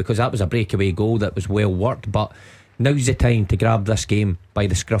 because that was a breakaway goal that was well worked. But now's the time to grab this game by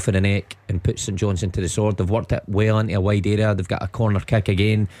the scruff of the neck and put St Johnstone to the sword. They've worked it well into a wide area. They've got a corner kick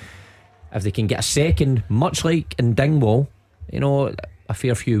again. If they can get a second, much like in Dingwall, a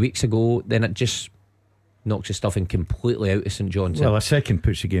fair few weeks ago, then it just knocks the stuffing completely out of St Johnstone. Well, a second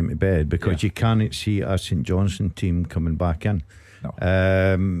puts the game to bed, because you can't see a St Johnstone team coming back in.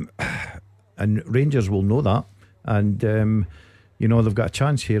 No. And Rangers will know that, and they've got a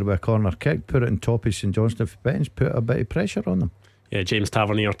chance here with a corner kick. Put it on top of St Johnstone bench, put a bit of pressure on them. Yeah, James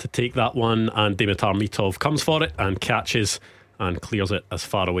Tavernier to take that one, and Dimitar Mitov comes for it and catches and clears it as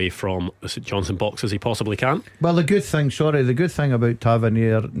far away from the St Johnstone box as he possibly can. Well, the good thing about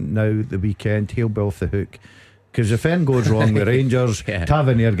Tavernier now the weekend, he'll be off the hook, because if anything goes wrong with Rangers,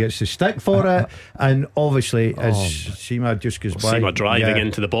 Tavernier gets the stick for it, and obviously as Seema just goes by, Seema driving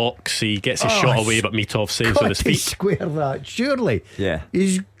into the box, he gets his shot away, but Mitov saves with his feet. Square that, surely. Yeah,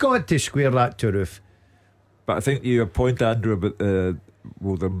 he's got to square that to roof. But I think you point, Andrew, about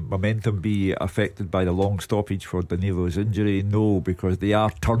will the momentum be affected by the long stoppage for Danilo's injury? No, because they are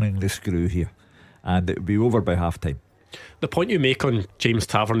turning the screw here, and it will be over by half time. The point you make on James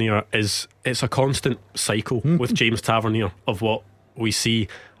Tavernier is it's a constant cycle with James Tavernier of what we see.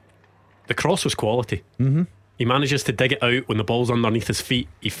 The cross was quality. He manages to dig it out when the ball's underneath his feet.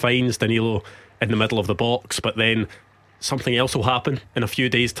 He finds Danilo in the middle of the box, but then something else will happen in a few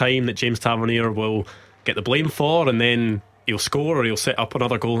days' time that James Tavernier will get the blame for, and then he'll score or he'll set up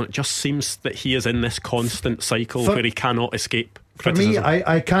another goal. And it just seems that he is in this constant cycle where he cannot escape criticism. For me,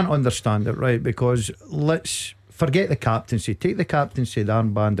 I can't understand it, right? Because let's forget the captaincy, take the captaincy, the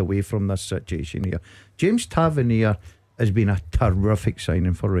armband away from this situation here. James Tavernier has been a terrific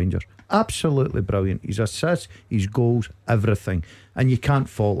signing for Rangers. Absolutely brilliant. His assists, his goals, everything, and you can't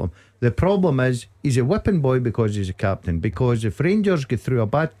fault him. The problem is he's a whipping boy because he's a captain. Because if Rangers get through a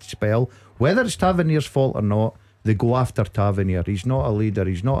bad spell, whether it's Tavernier's fault or not, they go after Tavernier. He's not a leader,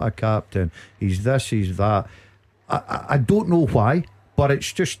 he's not a captain, he's this, he's that. I don't know why, but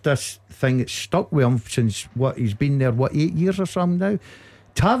it's just this thing that's stuck with him since he's been there 8 years or something now.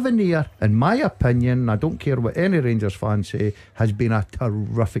 Tavernier, in my opinion, I don't care what any Rangers fans say, has been a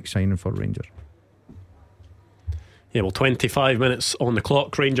terrific signing for Rangers. Yeah, well, 25 minutes on the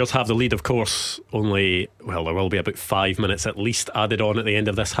clock. Rangers have the lead, of course. There will be about 5 minutes at least added on at the end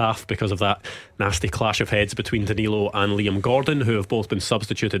of this half because of that nasty clash of heads between Danilo and Liam Gordon, who have both been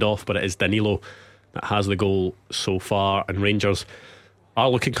substituted off, but it is Danilo that has the goal so far, and Rangers are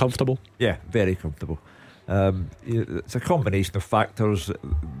looking comfortable. Yeah, very comfortable. It's a combination of factors.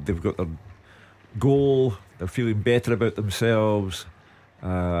 They've got their goal, they're feeling better about themselves,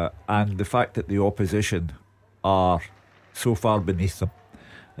 and the fact that the opposition are so far beneath them.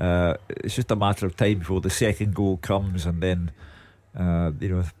 It's just a matter of time before the second goal comes, and then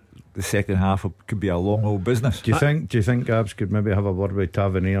the second half could be a long old business. Do you think Gabs could maybe have a word with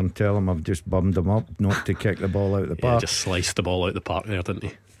Tavernier and tell him I've just bummed him up not to kick the ball out of the park? Just sliced the ball out of the park there, didn't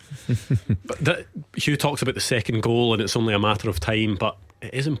he? But Hugh talks about the second goal and it's only a matter of time, but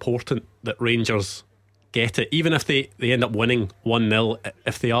it is important that Rangers get it, even if they end up winning 1-0.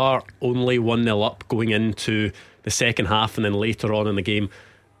 If they are only 1-0 up going into the second half and then later on in the game,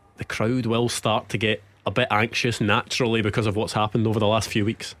 the crowd will start to get a bit anxious naturally because of what's happened over the last few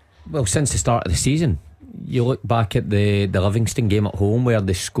weeks. Well, since the start of the season, you look back at the Livingston game at home where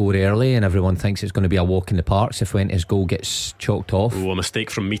they score early and everyone thinks it's going to be a walk in the park. Cifuentes' goal gets chalked off. A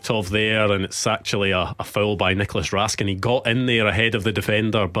mistake from Mitov there, and it's actually a foul by Nicholas Raskin. He got in there ahead of the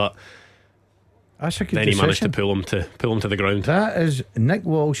defender, but that's a good then decision. He managed to pull him to the ground. That is, Nick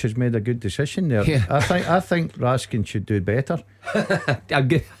Walsh has made a good decision there. Yeah. I think Raskin should do better.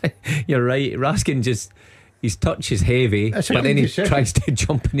 You're right. Raskin his touch is heavy, but then he tries to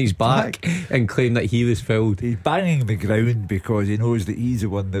jump in his back and claim that he was fouled. He's banging the ground because he knows that he's the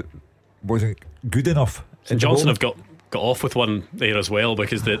one that wasn't good enough. And Johnstone have got off with one there as well,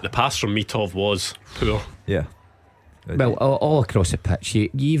 because the pass from Mitov was poor. Yeah. Well, all across the pitch,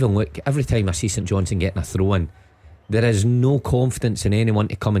 you even look, every time I see St Johnstone getting a throw in, there is no confidence in anyone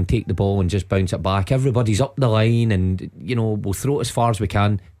to come and take the ball and just bounce it back. Everybody's up the line and we'll throw it as far as we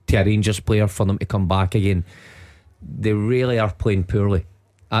can to a Rangers player for them to come back again. They really are playing poorly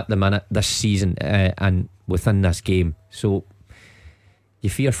at the minute this season, and within this game. So you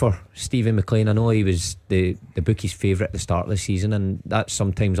fear for Stephen Maclean. I know he was the bookie's favourite at the start of the season, and that's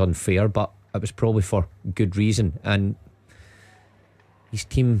sometimes unfair, but it was probably for good reason. And his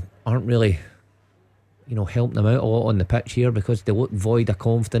team aren't really helping them out a lot on the pitch here because they look void of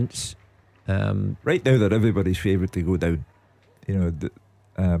confidence. Right now they're everybody's favourite to go down,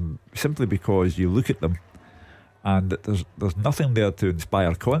 simply because you look at them and there's nothing there to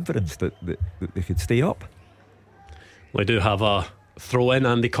inspire confidence that they could stay up. They do have a throw in.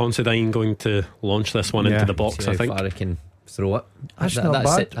 Andy Considine going to launch this one into the box. I think I can throw it. That's not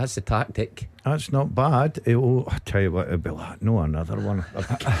bad. That's the tactic. That's not bad. I'll tell you what, it'll be like, no, another one.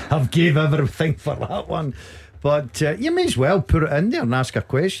 I've gave everything for that one. But you may as well put it in there and ask a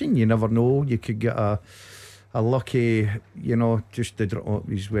question. You never know, you could get a lucky, he's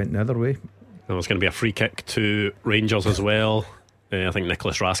went the other way. There's going to be a free kick to Rangers as well. I think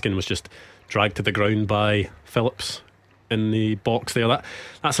Nicholas Raskin was just dragged to the ground by Phillips in the box there.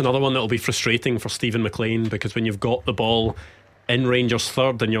 That's another one that will be frustrating for Stephen Maclean, because when you've got the ball in Rangers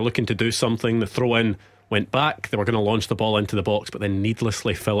third and you're looking to do something, the throw in went back, they were going to launch the ball into the box, but then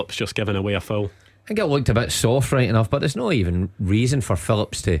needlessly Phillips just giving away a foul. I think it looked a bit soft right enough, but there's no even reason for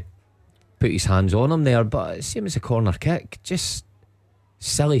Phillips to put his hands on him there. But it seems a corner kick, just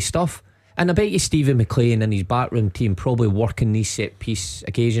silly stuff. And I bet you Stephen Maclean and his backroom team probably working these set piece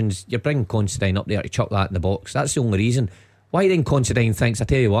occasions. You're bringing Considine up there to chuck that in the box. That's the only reason. Why then Considine thinks, I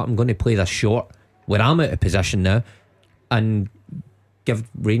tell you what, I'm going to play this short where I'm out of position now and give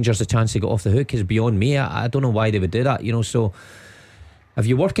Rangers a chance to get off the hook is beyond me. I don't know why they would do that, so if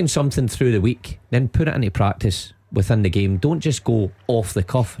you're working something through the week, then put it into practice within the game. Don't just go off the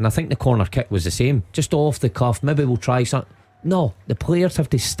cuff. And I think the corner kick was the same, just off the cuff. Maybe we'll try something. No, the players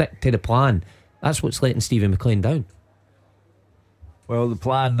have to stick to the plan. That's what's letting Stephen Maclean down. Well, the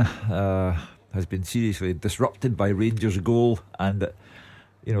plan has been seriously disrupted by Rangers' goal, and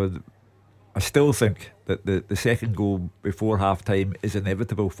I still think that the second goal before half time is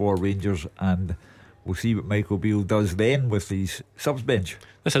inevitable for Rangers, and we'll see what Michael Beale does then with these subs bench.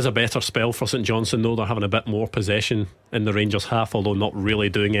 This is a better spell for St Johnstone though. They're having a bit more possession in the Rangers half, although not really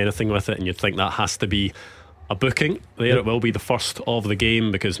doing anything with it, and you'd think that has to be a booking there. It will be the first of the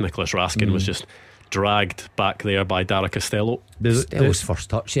game because Nicholas Raskin was just dragged back there by Dara Costello. Costello's first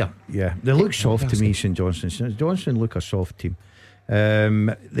touch here. Yeah, they look soft to me, St Johnstone. St Johnstone look a soft team.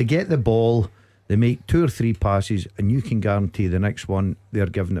 They get the ball, they make 2 or 3 passes, and you can guarantee the next one they're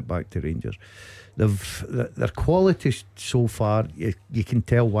giving it back to Rangers. Their quality so far, you can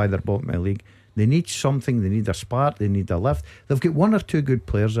tell why they're bottom of the league. They need something, they need a spark, they need a lift. They've got 1 or 2 good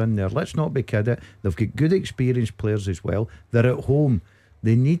players in there, let's not be kidding. They've got good experienced players as well. They're at home.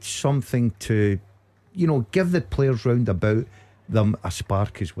 They need something to, give the players round about them a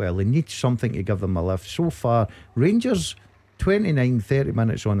spark as well. They need something to give them a lift. So far, Rangers 29-30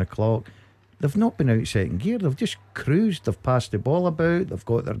 minutes on the clock, they've not been out second gear. They've just cruised, they've passed the ball about, they've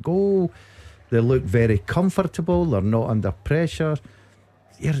got their goal. They look very comfortable. They're not under pressure.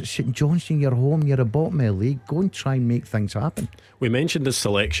 You're at St Johnstone, you're home, you're at bottom of the league. Go and try and make things happen. We mentioned his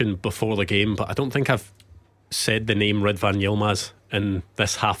selection before the game, but I don't think I've said the name Ridvan Yilmaz in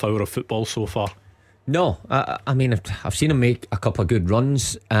this half hour of football so far. No, I mean, I've seen him make a couple of good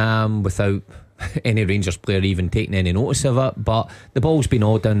runs without any Rangers player even taking any notice of it. But the ball's been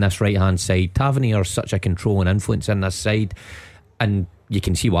all down this right hand side. Tavernier is such a controlling influence in this side, and you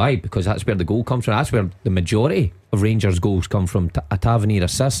can see why, because that's where the goal comes from. That's where the majority of Rangers goals come from, a Tavernier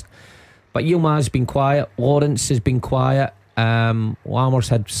assist. But Yilmaz has been quiet, Lawrence has been quiet, Lammers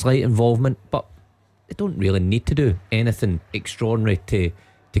had slight involvement, but they don't really need to do anything extraordinary to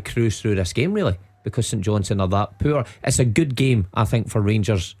cruise through this game, really, because St Johnstone are that poor. It's a good game, I think, for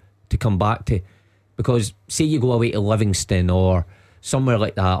Rangers to come back to, because say you go away to Livingston or somewhere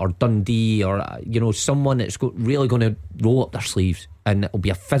like that, or Dundee, or someone that's really going to roll up their sleeves, and it'll be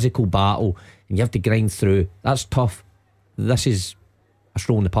a physical battle and you have to grind through. That's tough. This is a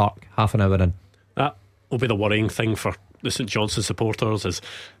stroll in the park, half an hour in. That will be the worrying thing for the St Johnstone supporters, is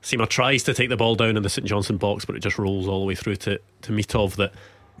Seema tries to take the ball down in the St Johnstone box, but it just rolls all the way through to Mitov. That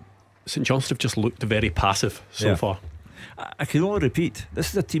St Johnstone have just looked very passive so far. I can only repeat, this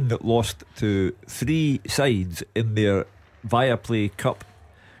is a team that lost to 3 sides in their Viaplay Cup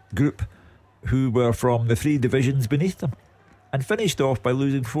group who were from the 3 divisions beneath them, and finished off by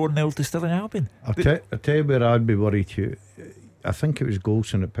losing 4-0 to Stirling Albion. I'll tell you where I'd be worried, Hugh. I think it was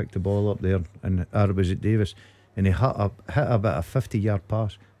Golson that picked the ball up there, or was it Davis, and he hit a bit of 50-yard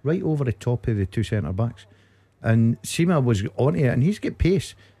pass right over the top of the 2 centre backs, and Seema was onto it, and he's got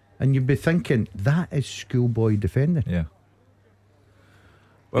pace, and you'd be thinking that is schoolboy defending. Yeah.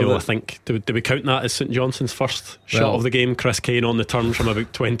 Well, I think, do we count that as St Johnstone's first shot of the game? Chris Kane on the turn from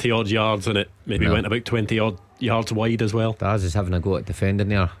about 20 odd yards, and it maybe went about 20 odd yards wide as well. Daz is having a go at defending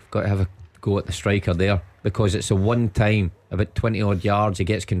there. Got to have a go at the striker there, because it's a one time about 20 odd yards he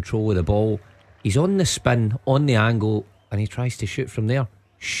gets control of the ball, he's on the spin, on the angle, and he tries to shoot from there.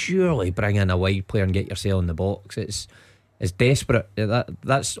 Surely bring in a wide player and get yourself in the box. It's desperate.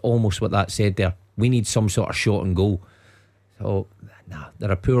 That's almost what that said there. We need some sort of shot and goal. So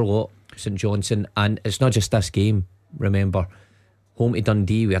they're a poor lot, St Johnstone, and it's not just this game. Remember, home to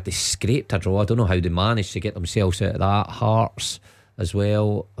Dundee, we had to scrape a draw. I don't know how they managed to get themselves out of that. Hearts as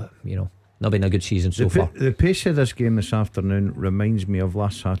well, not been a good season so far. The pace of this game this afternoon reminds me of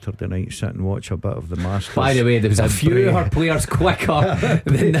last Saturday night. Sit and watch a bit of the Masters. By the way, there was a few of our players quicker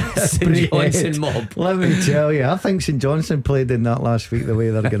than this St Johnstone mob. Let me tell you, I think St Johnstone played in that last week the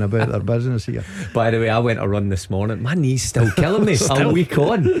way they're going about their business here. By the way, I went a run this morning. My knee's still killing me. A week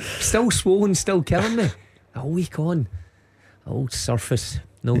on, still swollen, still killing me. A week on, old surface.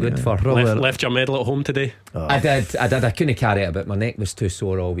 No good for left your medal at home today. I did. I couldn't carry it a bit. My neck was too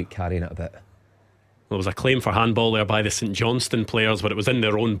sore all week carrying it a bit. Well, there was a claim for handball there by the St Johnstone players, but it was in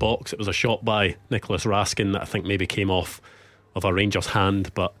their own box. It was a shot by Nicholas Raskin that I think maybe came off of a Rangers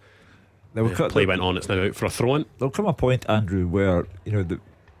hand, but the play went on. It's now out for a throw-in. There'll come a point, Andrew, where the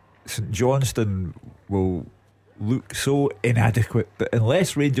St Johnstone will look so inadequate that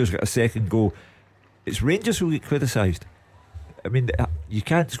unless Rangers get a second goal, it's Rangers who get criticised. I mean, you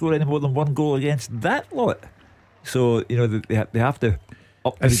can't score any more than 1 goal against that lot. So, they have to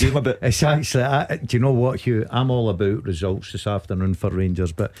up the game a bit. It's actually, do you know what, Hugh? I'm all about results this afternoon for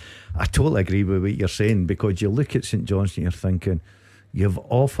Rangers, but I totally agree with what you're saying, because you look at St Johnstone, you're thinking, you've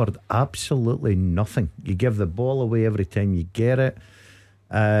offered absolutely nothing. You give the ball away every time you get it,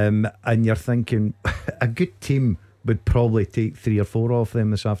 and you're thinking a good team would probably take 3 or 4 off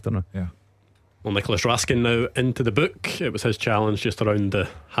them this afternoon. Yeah. Well, Nicholas Raskin now into the book. It was his challenge just around the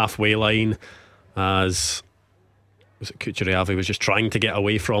halfway line, as was it Kucheriavi was just trying to get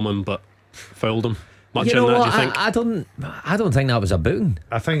away from him, but fouled him much You in know that, what? do you think? I don't think that was a booting.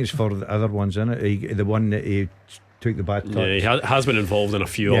 I think it's for the other ones, isn't it? The one that he took the bad touch. Yeah, he has been involved in a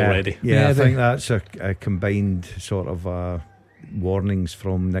few already. Yeah, I think that's a combined sort of warnings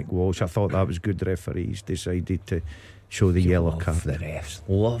from Nick Walsh. I thought that was good. The referees decided to show the yellow card.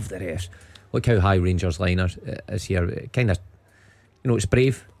 Love the refs. Look how high Rangers liner is here. It kind of, it's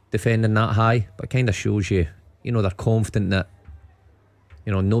brave defending that high, but it kind of shows you, they're confident that,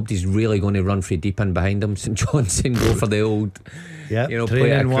 nobody's really going to run for deep in behind them. St Johnstone go for the old,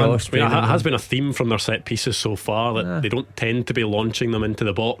 play it across. It has been a theme from their set pieces so far that they don't tend to be launching them into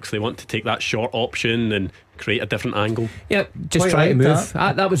the box. They want to take that short option and create a different angle. Yeah, just Quite try to like move.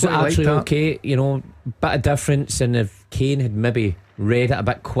 That was actually okay. Bit of difference. And if Kane had maybe read it a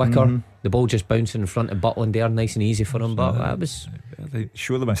bit quicker, the ball just bouncing in front of Butland there, nice and easy for him. But that was. They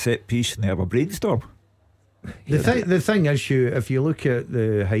show them a set piece and they have a brainstorm. The thing is, if you look at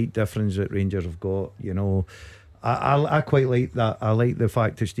the height difference that Rangers have got, I quite like that. I like the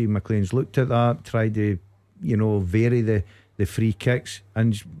fact that Steve McLean's looked at that, tried to, vary the free kicks.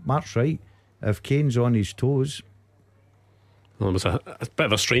 And Mark's right. If Kane's on his toes. Well, it was a bit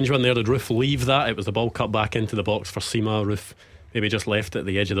of a strange one there. Did Roof leave that? It was the ball cut back into the box for Sima. Roof maybe just left it at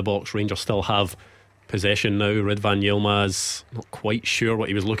the edge of the box. Rangers still have possession now. Ridvan Yilmaz not quite sure what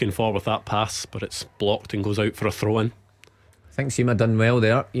he was looking for with that pass, but it's blocked and goes out for a throw in. I think Sima done well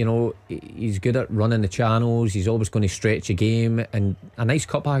there. He's good at running the channels. He's always going to stretch a game, and a nice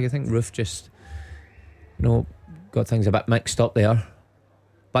cutback. I think Roof just got things a bit mixed up there.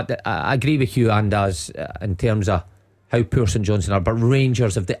 But I agree with Hugh and Daz in terms of how poor St Johnstone are. But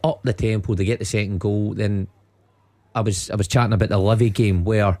Rangers, if they up the tempo, they get the second goal. Then I was chatting about the Livy game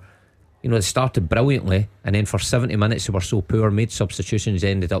where they started brilliantly, and then for 70 minutes they were so poor, made substitutions,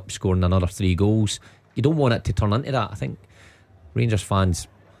 ended up scoring another 3 goals. You don't want it to turn into that. I think Rangers fans,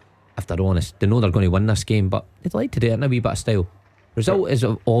 if they're honest, they know they're going to win this game, but they'd like to do it in a wee bit of style. Result is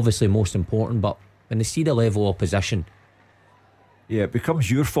obviously most important, but when they see the level of opposition, it becomes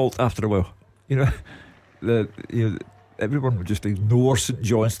your fault after a while. Everyone would just ignore St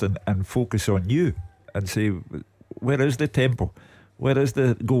Johnstone and focus on you and say, where is the tempo? Where is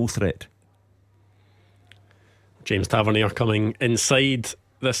the goal threat? James Tavernier coming inside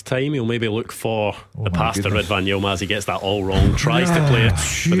this time. He'll maybe look for the pass to Ridvan Yilmaz. He gets that all wrong, tries to play it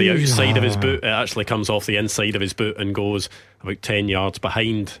with the outside of his boot. It actually comes off the inside of his boot and goes about 10 yards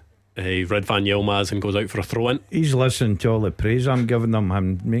behind Ridvan Yilmaz and goes out for a throw in. He's listening to all the praise I'm giving him.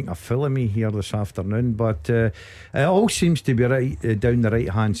 I'm making a fool of me here this afternoon, but it all seems to be right down the right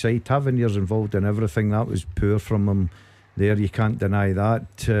hand side. Tavernier's involved in everything. That was poor from him there, you can't deny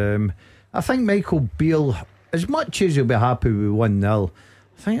that. I think Michael Beale, as much as he'll be happy with 1-0,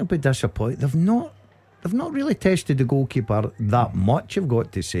 I think he'll be disappointed. They've not really tested the goalkeeper that much, I've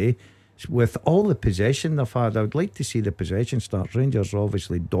got to say. With all the possession they've had, I would like to see the possession start. Rangers are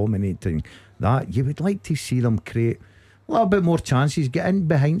obviously dominating that. You would like to see them create a little bit more chances, get in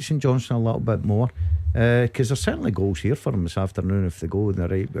behind St Johnstone a little bit more, because there's certainly goals here for them this afternoon if they go in the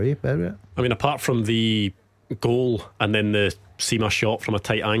right way. I mean, apart from the goal and then the Sima shot from a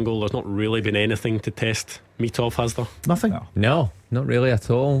tight angle, there's not really been anything to test Mitov, has there? Nothing. No, not really at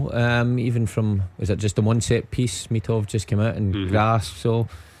all. Even from, was it just the one set piece? Mitov just came out and grasped. So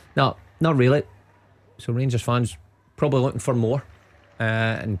no, not really. So Rangers fans probably looking for more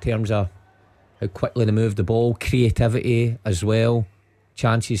in terms of how quickly they move the ball, creativity as well,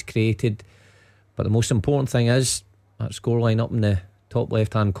 chances created. But the most important thing is that scoreline up in the top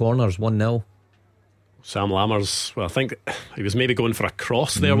left hand corner is 1-0. Sam Lammers, I think he was maybe going for a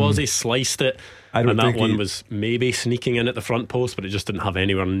cross there, was he? Sliced it, and that one was maybe sneaking in at the front post, but it just didn't have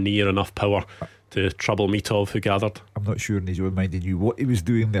anywhere near enough power to trouble Mitov, who gathered. I'm not sure in his own mind he knew what he was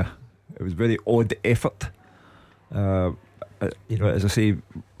doing there. It was very odd effort. As I say,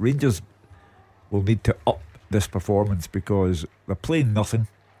 Rangers will need to up this performance because they're playing nothing,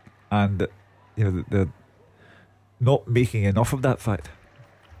 and they're not making enough of that fact.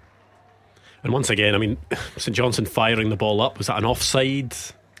 And once again, I mean, St Johnstone firing the ball up, was that an offside?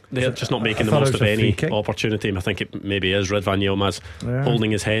 They're just not making the most of any opportunity. I think it maybe is Ridvan Yilmaz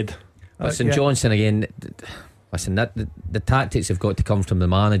holding his head. St Johnstone again, listen, the tactics have got to come from the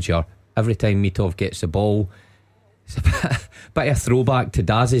manager. Every time Mitov gets the ball, it's a bit of a throwback to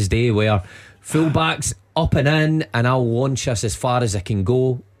Daz's day where fullbacks up and in, and I'll launch us as far as I can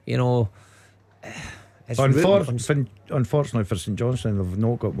go. Unfortunately for St Johnstone, they've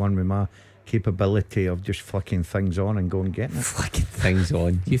not got one with my capability of just flicking things on and going getting it. Flicking things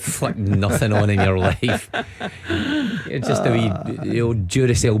on? You flick nothing on in your life. You're just a wee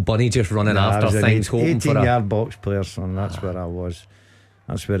Duracell bunny just running after things, hoping for 18-yard box player, son. That's where I was.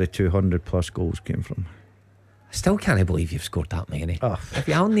 That's where the 200 plus goals came from. I still can't believe you've scored that many. Oh.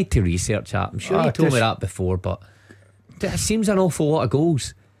 I'll need to research that. I'm sure you told me that before, but it seems an awful lot of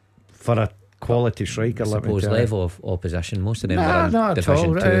goals for a quality striker. I suppose level of opposition. Most of them were in not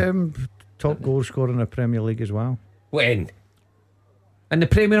Division at all. 2. Top goal scorer in the Premier League as well. When? In the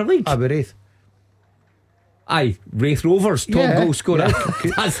Premier League? Wraith. Aye, Wraith Rovers top goal scorer.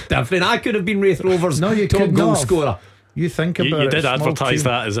 That's different. I could have been Wraith Rovers top goal scorer. You think about it. You did advertise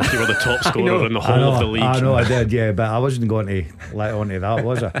that as if you were the top scorer in the whole of the league. I know I did, yeah, but I wasn't going to let on to that,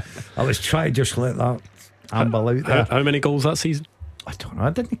 was I? I was trying to just let that amble out there. How many goals that season? I don't know. I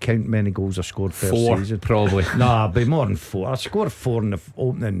didn't count many goals I scored per 4 season. probably. Nah, it'd be more than 4. I scored 4 in the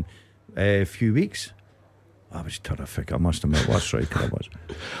opening few weeks. I was terrific, I must admit. What a striker I was.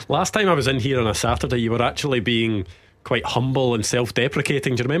 Last time I was in here on a Saturday, you were actually being quite humble and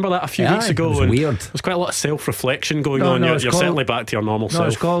self-deprecating. Do you remember that a few weeks ago? It was weird. There's quite a lot of self-reflection going on. You're certainly back to your normal self.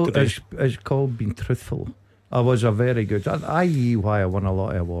 It's called being truthful. I was a very good, i.e. why I won a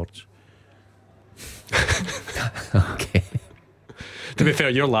lot of awards. Okay. To be fair,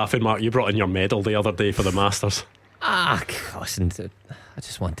 you're laughing, Mark. You brought in your medal the other day for the Masters. Listen, I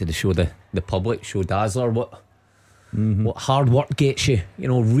just wanted to show the public, show Dazzler what hard work gets you. You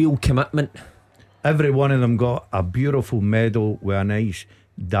know, real commitment. Every one of them got a beautiful medal with a nice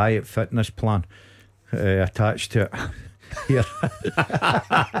diet fitness plan attached to it. Here.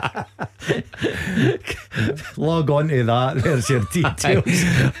 Log on to that. There's your details.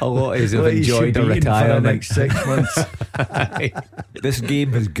 A lot of us have enjoyed a retirement for the next 6 months. This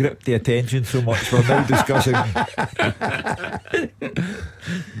game has gripped the attention so much we're now discussing.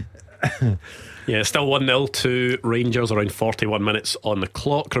 Yeah, still 1-0 to Rangers, around 41 minutes on the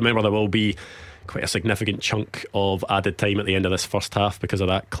clock. Remember, there will be quite a significant chunk of added time at the end of this first half because of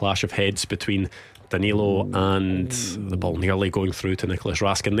that clash of heads between Danilo and the ball nearly going through to Nicholas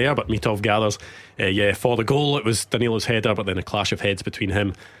Raskin there, but Mitov gathers for the goal it was Danilo's header, but then a clash of heads between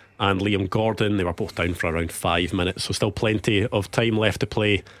him and Liam Gordon. They were both down for around 5 minutes, so still plenty of time left to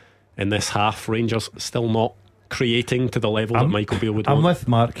play in this half. Rangers still not creating to the level that Michael Beale would want. I'm with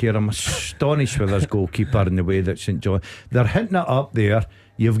Mark here. I'm astonished with this goalkeeper in the way that St John, they're hitting it up there.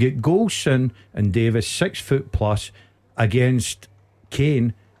 You've got Golson and Davis 6 foot plus against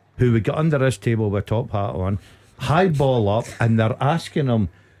Kane, who would get under his table with a top hat on, high ball up, and they're asking him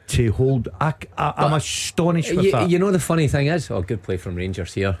to hold. I'm astonished with that. You know, the funny thing is, good play from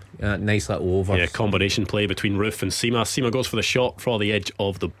Rangers here. Nice little over. Yeah, combination play between Roof and Sima. Sima goes for the shot for the edge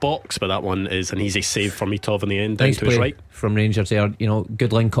of the box, but that one is an easy save for Mitov in the end, down nice to his right. From Rangers there. You know,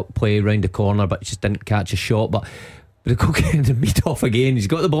 good link up play round the corner, but just didn't catch a shot. But the goalkeeper Mitov again, he's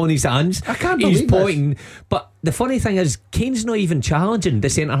got the ball in his hands. I can't believe he's pointing this. But the funny thing is, Kane's not even challenging the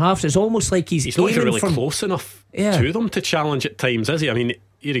centre halves. It's almost like he's not even really close enough to them to challenge at times, is he? I mean,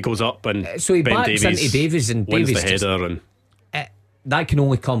 here he goes up and so he Ben backs Davies into Davies, and wins Davies the header, and that can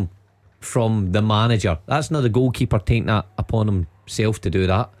only come from the manager. That's not the goalkeeper taking that upon himself to do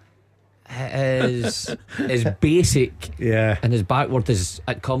that. It is as basic and as backward as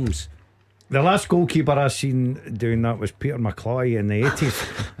it comes. The last goalkeeper I seen doing that was Peter McCloy in the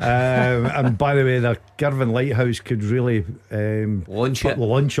 80s. And by the way, the Girvan Lighthouse could really launch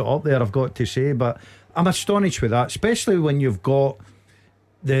it up there, I've got to say. But I'm astonished with that, especially when you've got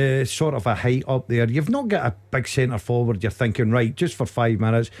the sort of a height up there. You've not got a big centre forward. You're thinking, right, just for 5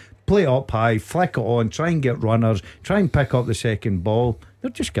 minutes, play up high, flick it on, try and get runners, try and pick up the second ball.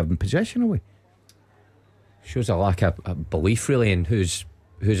 They're just giving possession away. Shows a lack of belief really in who's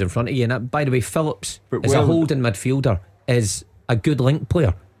in front of you. And by the way, Phillips as a holding midfielder is a good link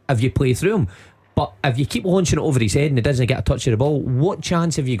player if you play through him. But if you keep launching it over his head and he doesn't get a touch of the ball, what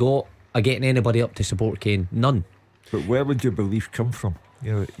chance have you got of getting anybody up to support Kane? None. But where would your belief come from?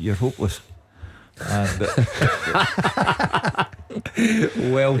 You know, you're hopeless. And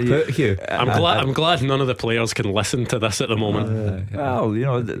well put, Hugh. I'm glad none of the players can listen to this at the moment. Well, you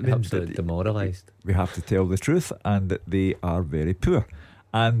know, absolutely demoralised. We have to tell the truth, and they are very poor.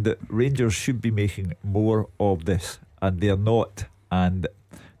 And Rangers should be making more of this, and they're not. And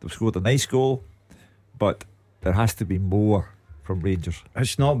they've scored a nice goal, but there has to be more from Rangers.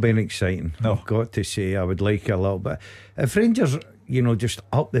 It's not been exciting. No. I've got to say, I would like a little bit. If Rangers, you know, just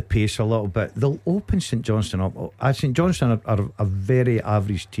up the pace a little bit, they'll open St Johnstone up. St Johnstone are a very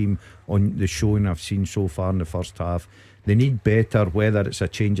average team on the showing I've seen so far in the first half. They need better, whether it's a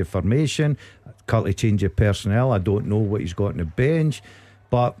change of formation, a change of personnel. I don't know what he's got on the bench,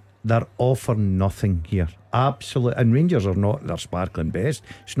 but they're offering nothing here. Absolutely. And Rangers are not their sparkling best.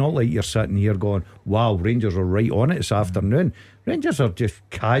 It's not like you're sitting here going, wow, Rangers are right on it this afternoon. Rangers are just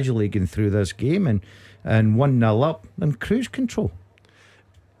casually going through this game and 1-0 up and cruise control.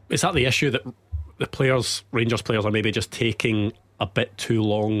 Is that the issue, that the players, Rangers players, are maybe just taking a bit too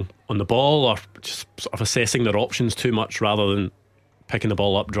long on the ball, or just sort of assessing their options too much rather than picking the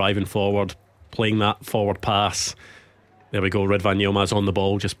ball up, driving forward, playing that forward pass? There we go, Ridvan Yilmaz on the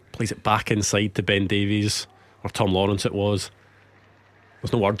ball, just plays it back inside to Ben Davies, or Tom Lawrence it was.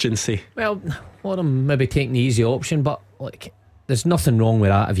 There's no urgency. Well, a lot of them maybe taking the easy option, but like, there's nothing wrong with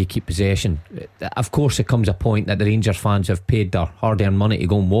that if you keep possession. Of course, it comes a point that the Rangers fans have paid their hard-earned money to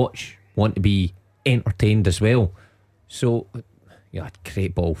go and watch, want to be entertained as well. So, yeah,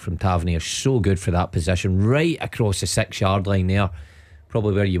 great ball from Tavernier, so good for that position, right across the 6-yard line there,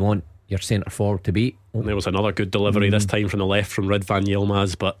 probably where you want your centre forward to be. And there was another good delivery this time from the left from Ridvan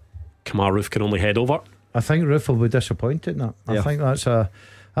Yilmaz, but Kamar Roof can only head over. I think Roof will be disappointed in that. I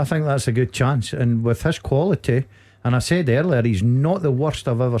think that's a good chance, and with his quality, and I said earlier, he's not the worst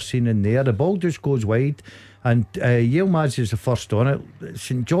I've ever seen in there. The ball just goes wide, and Yilmaz is the first on it.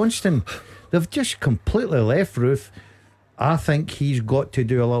 St Johnstone, they've just completely left Roof. I think he's got to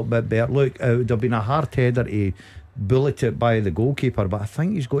do a little bit better. Look, it would have been a hard header to bullet it by the goalkeeper, but I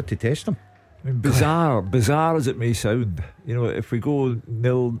think he's got to test him. I mean, bizarre as it may sound, you know, if we go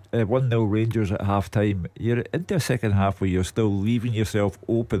 1-0 Rangers at half time, you're into a second half where you're still leaving yourself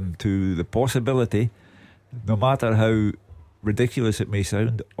open to the possibility, no matter how ridiculous it may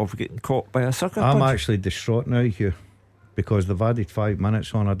sound, of getting caught by a sucker punch. I'm actually distraught now, Hugh, because they've added 5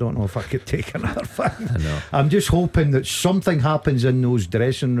 minutes on. I don't know if I could take another 5. I know. I'm just hoping that something happens in those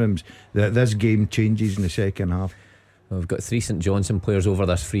dressing rooms, that this game changes in the second half. We've got 3 St Johnstone players over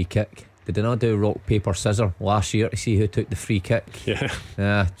this free kick. Did they not do rock, paper, scissors last year to see who took the free kick? Yeah.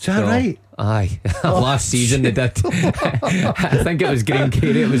 Is that right? Aye. Last season they did. I think it was Graham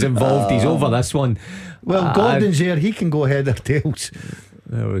Carey that was involved. He's over this one. Well, Gordon's here, he can go head or tails.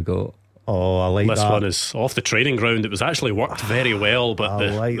 There we go. Oh, I like this that. one is off the training ground. It was actually worked very well, but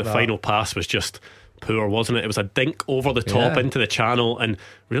the that. final pass was just poor, wasn't it? It was a dink over the top into the channel, and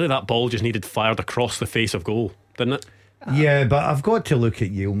really that ball just needed fired across the face of goal, didn't it? Yeah, but I've got to look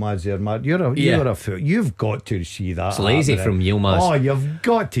at Yilmaz there, Matt. You're a fool. You've got to see that. It's lazy from Yilmaz. Oh, you've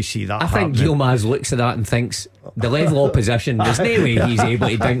got to see that. I think Yilmaz looks at that and thinks, the level of opposition, there's no way he's able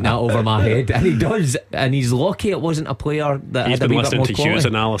to dink that over my head, and he does. And he's lucky it wasn't a player that he's had been a wee bit listening more to quality. Hugh's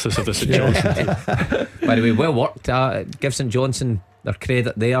analysis of the St Johnstone team. By the way, well worked. Give St Johnstone their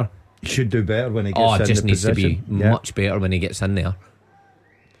credit there. Should do better when he gets in it just the needs position. to be much better when he gets in there.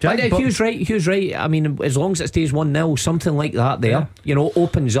 But Hugh's right. I mean, as long as it stays 1-0, something like that there, you know,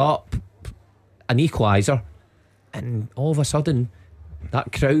 opens up an equaliser, and all of a sudden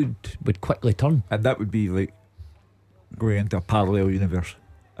that crowd would quickly turn. And that would be like going into a parallel universe.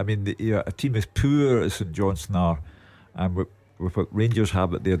 I mean, a team as poor as St Johnstone are, and with what Rangers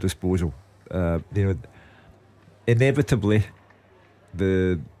have at their disposal, inevitably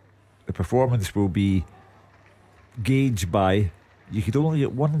the performance will be gauged by, you could only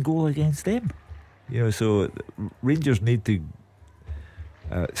get 1 goal against them, you know. So Rangers need to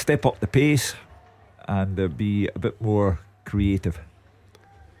step up the pace and be a bit more creative.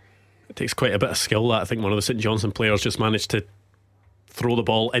 It takes quite a bit of skill, that. I think one of the St Johnstone players just managed to throw the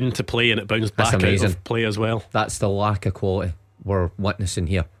ball into play, and it bounced back out of play as well. That's the lack of quality we're witnessing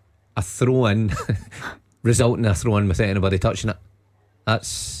here. A throw in resulting in a throw in without anybody touching it.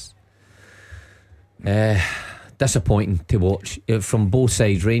 That's disappointing to watch from both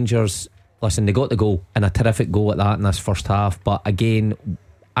sides. Rangers, listen, they got the goal, and a terrific goal at that in this first half, but again,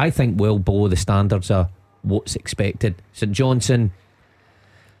 I think well below the standards of what's expected. St Johnstone,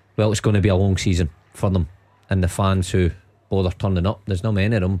 well, it's going to be a long season for them, and the fans who bother turning up, there's not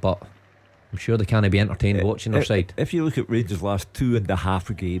many of them, but I'm sure they can't be entertained watching their side. If you look at Rangers' last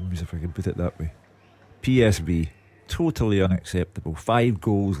 2.5 games, if I can put it that way, PSV, totally unacceptable. 5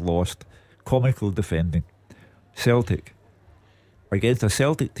 goals lost, comical defending. Celtic, against a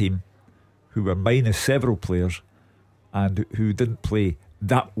Celtic team who were minus several players and who didn't play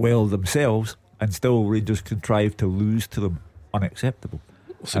that well themselves, and still Rangers contrived to lose to them. Unacceptable.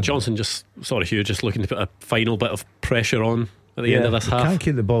 St Johnstone just looking to put a final bit of pressure on at the end of this half. Can't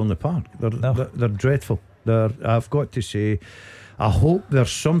keep the ball in the park. They're dreadful. I've got to say, I hope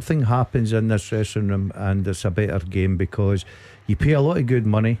there's something happens in this dressing room and it's a better game, because you pay a lot of good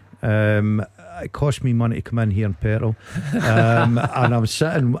money. It cost me money to come in here in petrol, and I'm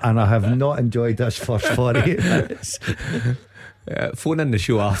sitting and I have not enjoyed this first 48 minutes. Phone in the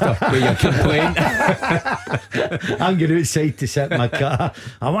show after with your complaint. I'm going outside to sit in my car.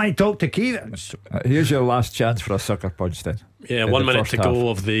 I want to talk to Keevins. Here's your last chance for a sucker punch then. Yeah, 1 minute to go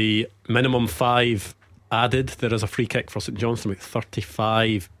of the minimum 5 added. There is a free kick for St Johnstone, about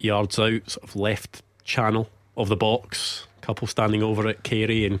 35 yards out, sort of left channel of the box. couple standing over it,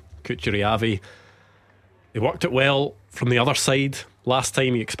 Carey and Kucheriavi. They worked it well from the other side last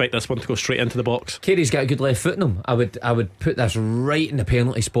time. You expect this one to go straight into the box. Carey's got a good left foot in him. I would put this right in the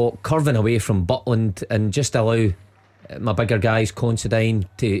penalty spot, curving away from Butland, and just allow my bigger guys, Considine,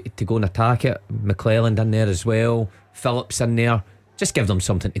 to go and attack it. McClelland in there as well, Phillips in there. Just give them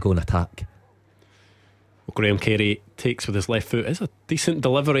something to go and attack. Well, Graham Carey takes with his left foot. It's a decent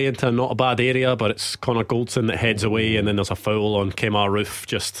delivery into not a bad area, but it's Connor Goldson that heads away, and then there's a foul on Kemar Roof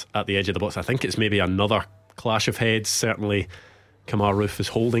just at the edge of the box. I think it's maybe another clash of heads. Certainly Kemar Roof is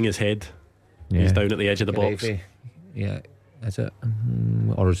holding his head. He's down at the edge of the box. Yeah, is it?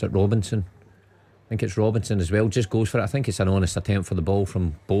 Or is it Robinson? I think it's Robinson as well. Just goes for it. I think it's an honest attempt for the ball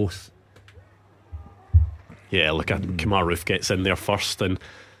from both. Yeah, look at Kemar Roof gets in there first, and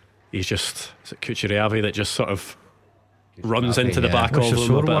he's just, is it Kucheriavi that just sort of runs into the back of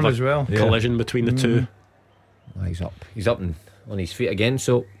him? A bit of a as well. collision between the two. He's up and on his feet again,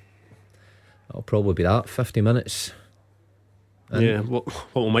 so that'll probably be that 50 minutes. Yeah, what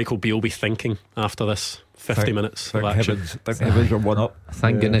will Michael Beale be thinking after this 50 minutes of action? Heavens are one up.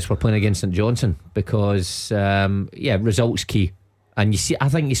 Thank goodness we're playing against St Johnstone, because results key. And I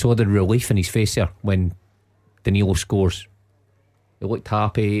think you saw the relief in his face there when Danilo scores. He looked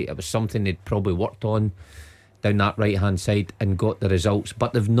happy. It was something they'd probably worked on down that right hand side and got the results,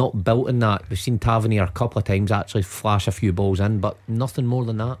 but they've not built on that. We've seen Tavernier a couple of times actually flash a few balls in, but nothing more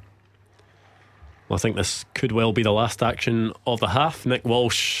than that. Well, I think this could well be the last action of the half. Nick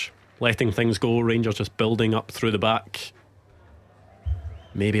Walsh letting things go, Rangers just building up through the back,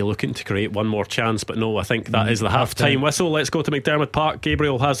 maybe looking to create one more chance, but no, I think that is the half-time whistle. Let's go to McDermott Park.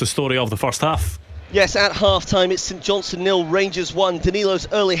 Gabriel has the story of the first half. Yes, at half-time it's St Johnstone 0, Rangers 1.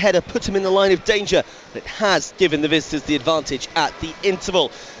 Danilo's early header put him in the line of danger. It has given the visitors the advantage at the interval.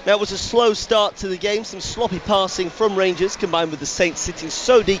 Now, it was a slow start to the game. Some sloppy passing from Rangers, combined with the Saints sitting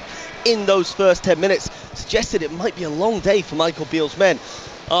so deep in those first 10 minutes, suggested it might be a long day for Michael Beale's men.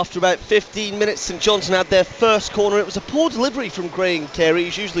 After about 15 minutes, St Johnstone had their first corner. It was a poor delivery from Graham Carey,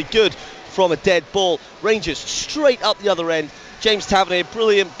 who's usually good from a dead ball. Rangers straight up the other end. James Tavernier,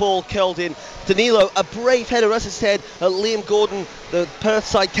 brilliant ball curled in. Danilo, a brave header, as I said. Liam Gordon, the Perth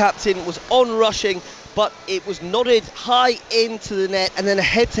side captain, was on rushing, but it was nodded high into the net, and then a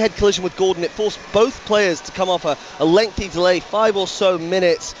head-to-head collision with Gordon. It forced both players to come off a lengthy delay, 5 or so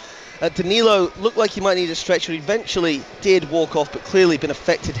minutes. Danilo looked like he might need a stretcher. He eventually did walk off, but clearly been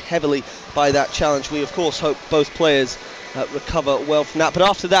affected heavily by that challenge. We, of course, hope both players recover well from that. But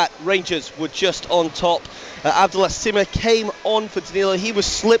after that, Rangers were just on top. Abdullah Sima came on for Danilo. He was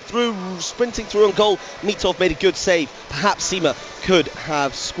slipped through, sprinting through on goal. Mitov made a good save. Perhaps Sima could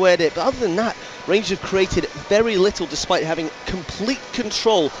have squared it. But other than that, Rangers created very little despite having complete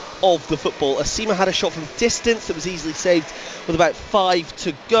control of the football. Sima had a shot from distance that was easily saved with about 5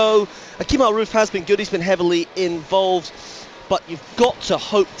 to go. Kemar Roof has been good. He's been heavily involved. But you've got to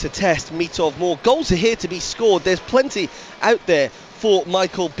hope to test Mitov more. Goals are here to be scored. There's plenty out there for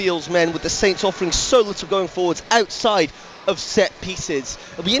Michael Beale's men, with the Saints offering so little going forwards outside of set pieces.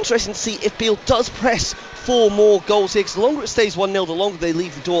 It'll be interesting to see if Beale does press for more goals here, because the longer it stays 1-0, the longer they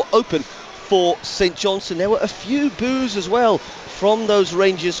leave the door open for St Johnstone. There were a few boos as well from those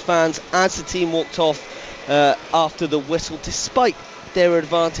Rangers fans as the team walked off after the whistle, despite their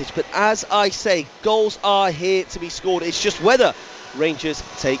advantage. But as I say, goals are here to be scored. It's just whether Rangers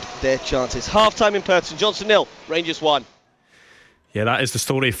take their chances. Half-time in Perth, St Johnstone 0, Rangers 1. Yeah, that is the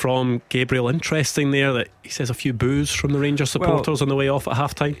story from Gabriel. Interesting there that he says a few boos from the Rangers supporters on the way off at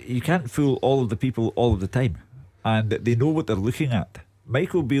half-time. You can't fool all of the people all of the time, and they know what they're looking at.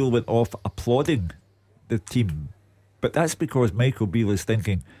 Michael Beale went off applauding the team, but that's because Michael Beale is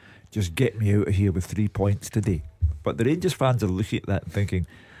thinking, just get me out of here with 3 points today. But the Rangers fans are looking at that and thinking,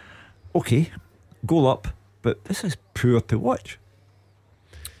 okay, goal up, but this is poor to watch.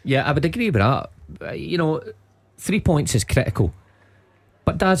 Yeah, I would agree with that. 3 points is critical,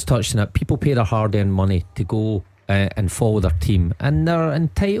 but Dad's touched on it. People pay their hard-earned money to go and follow their team, and they're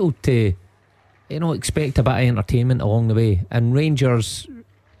entitled to expect a bit of entertainment along the way. And Rangers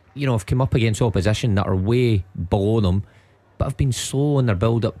have come up against opposition that are way below them, but have been slow in their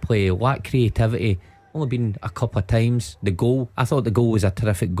build-up play, lack creativity. Only been a couple of times. The goal, I thought the goal was a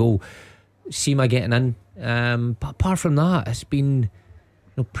terrific goal. Sima getting in, but apart from that, it's been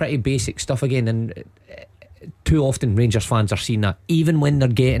pretty basic stuff again. And too often Rangers fans are seeing that, even when they're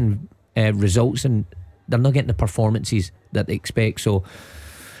getting results, and they're not getting the performances that they expect. So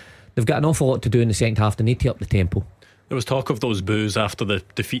they've got an awful lot to do in the second half. They need to up the tempo. There was talk of those boos after the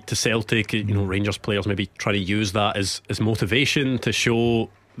defeat to Celtic. Rangers players maybe trying to use that as motivation to show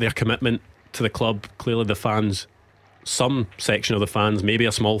their commitment to the club. Clearly the fans some section of the fans, maybe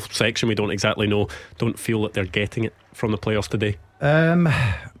a small section, we don't exactly know, don't feel that they're getting it from the players today?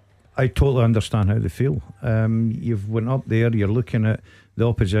 I totally understand how they feel. You've went up there, you're looking at the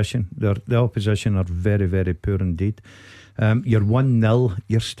opposition. The opposition are very, very poor indeed. You're 1-0.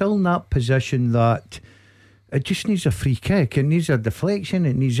 You're still in that position that it just needs a free kick, it needs a deflection,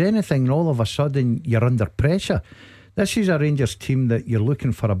 it needs anything, and all of a sudden you're under pressure. This is a Rangers team that you're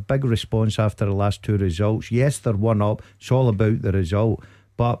looking for a big response after the last two results. Yes, they're 1 up, it's all about the result,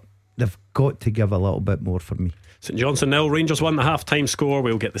 but they've got to give a little bit more for me. St Johnstone 0, Rangers 1, the half-time score.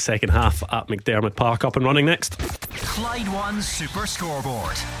 We'll get the second half at McDermott Park up and running next. Clyde 1 Super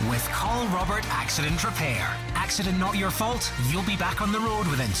Scoreboard with Carl Robert Accident Repair. Accident not your fault? You'll be back on the road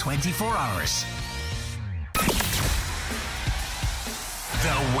within 24 hours.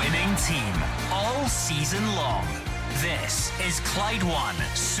 The winning team all season long. This is Clyde 1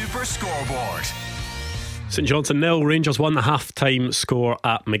 Super Scoreboard. St Johnstone 0, Rangers 1, the half-time score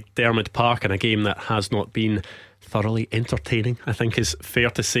at McDermott Park, in a game that has not been thoroughly entertaining, I think is fair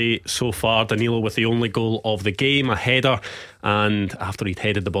to say so far. Danilo with the only goal of the game, a header, and after he'd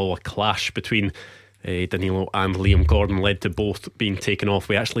headed the ball, a clash between Danilo and Liam Gordon led to both being taken off.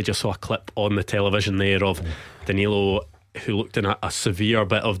 We actually just saw a clip on the television there of Danilo, who looked in a severe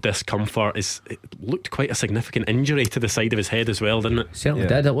bit of discomfort. It looked quite a significant injury to the side of his head as well, didn't it? Certainly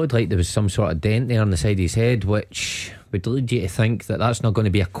did. It looked like there was some sort of dent there on the side of his head, which would lead you to think that that's not going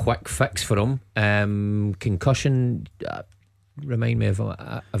to be a quick fix for him. Concussion, remind me if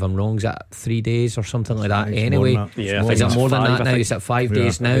I'm wrong, is that 3 days or something like that? Anyway, is it more than that now? Is it 5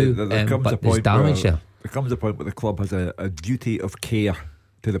 days now? But there's damage there. There comes a point where the club has a duty of care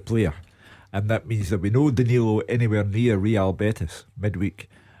to the player, and that means that we know Danilo anywhere near Real Betis midweek,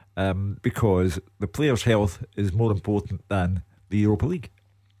 because the player's health is more important than the Europa League.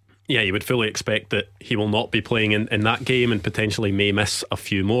 Yeah, you would fully expect that he will not be playing in that game and potentially may miss a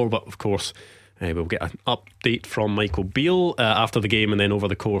few more. But of course, we'll get an update from Michael Beale after the game and then over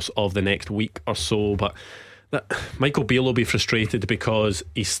the course of the next week or so. But Michael Beale will be frustrated because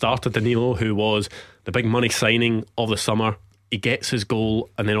he started Danilo, who was the big money signing of the summer. He gets his goal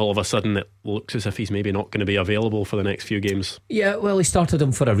and then all of a sudden it looks as if he's maybe not going to be available for the next few games. Yeah, well, he started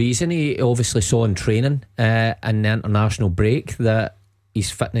him for a reason. He obviously saw in training in the international break that his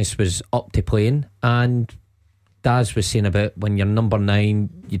fitness was up to playing, and Daz was saying about when you're number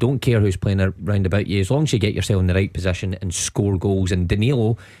 9, you don't care who's playing around about you, as long as you get yourself in the right position and score goals. And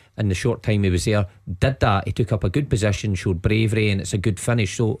Danilo, in the short time he was there, did that. He took up a good position, showed bravery, and it's a good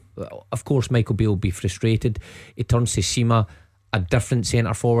finish. So of course Michael Beale will be frustrated. He turns to Sima, a different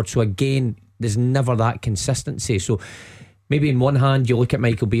centre forward. So again, there's never that consistency. So maybe in one hand you look at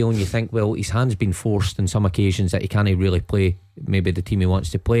Michael Beale and you think, well, his hand's been forced on some occasions that he can't really play maybe the team he wants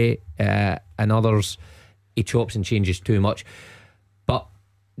to play, and others he chops and changes too much. But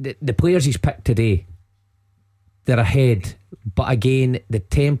the players he's picked today, they're ahead, but again the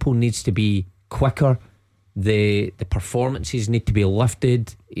tempo needs to be quicker. The performances need to be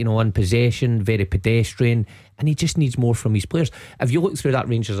lifted, in possession, very pedestrian, and he just needs more from his players. If you look through that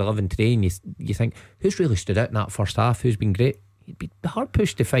Rangers 11 today and you think, who's really stood out in that first half, who's been great, you'd be hard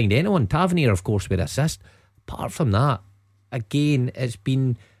pushed to find anyone. Tavernier, of course, with assist. Apart from that, again, it's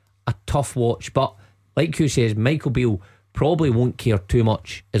been a tough watch. But like you says, Michael Beale probably won't care too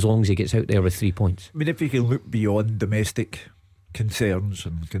much as long as he gets out there with 3 points. I mean, if you can look beyond domestic concerns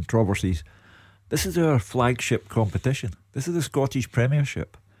and controversies, this is our flagship competition. This is the Scottish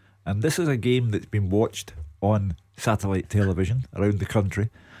Premiership, and this is a game that's been watched on satellite television around the country.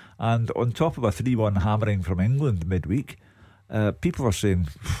 And on top of a 3-1 hammering from England midweek, people are saying,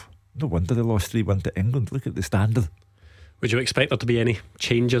 no wonder they lost 3-1 to England. Look at the standard. Would you expect there to be any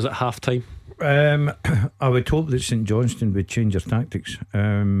changes at half time? I would hope that St Johnstone would change their tactics,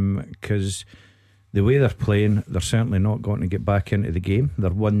 because the way they're playing, they're certainly not going to get back into the game.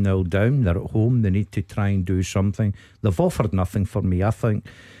 They're 1-0 down, they're at home, they need to try and do something. They've offered nothing for me. I think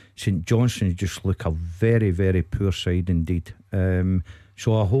St Johnstone just look a very, very poor side indeed.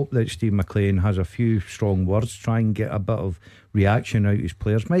 So I hope that Steve Maclean has a few strong words, try and get a bit of reaction out of his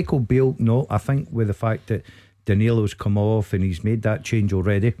players. Michael Beale, no, I think with the fact that Danilo's come off and he's made that change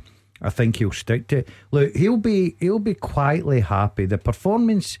already, I think he'll stick to it. Look, he'll be quietly happy. The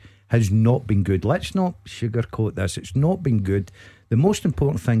performance has not been good. Let's not sugarcoat this. It's not been good. The most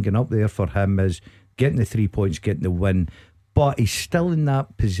important thing going up there for him is getting the 3 points, getting the win. But he's still in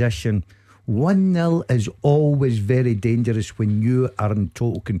that position. 1-0 is always very dangerous when you are in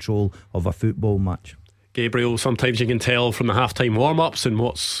total control of a football match. Gabriel, sometimes you can tell from the half-time warm-ups and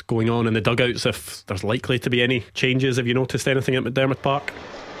what's going on in the dugouts if there's likely to be any changes. Have you noticed anything at McDermott Park?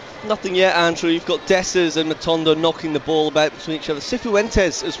 Nothing yet, Andrew. You've got Dessers and Matondo knocking the ball about between each other.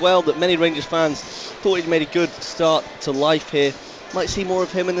 Cifuentes as well, that many Rangers fans thought he'd made a good start to life here. Might see more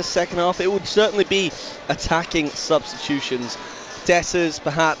of him in the second half. It would certainly be attacking substitutions. Dessers,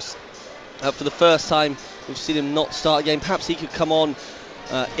 perhaps, for the first time, we've seen him not start a game. Perhaps he could come on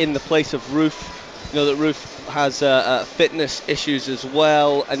in the place of Roof. You know that Roof has fitness issues as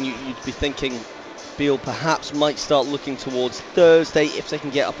well, and you'd be thinking Beale perhaps might start looking towards Thursday if they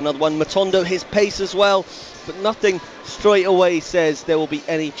can get up another one. Matondo, his pace as well, but nothing straight away says there will be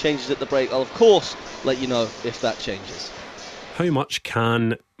any changes at the break. I'll of course let you know if that changes. How much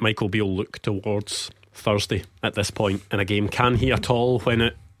can Michael Beale look towards Thursday at this point in a game? Can he at all when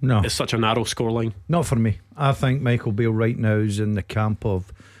it is such a narrow scoreline? Not for me. I think Michael Beale right now is in the camp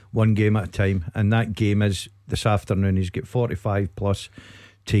of one game at a time, and that game is this afternoon. He's got 45 plus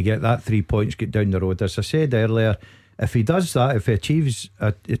to get that 3 points, get down the road. As I said earlier, if he does that, if he achieves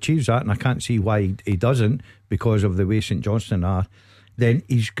that, and I can't see why he doesn't because of the way St Johnstone are, then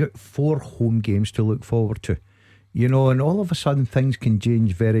he's got 4 home games to look forward to. You know, and all of a sudden things can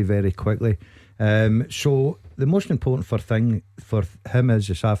change very, very quickly. So the most important thing for him is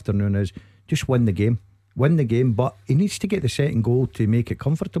this afternoon is just win the game. Win the game, but he needs to get the second goal to make it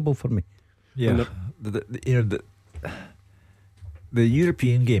comfortable for me. Yeah, the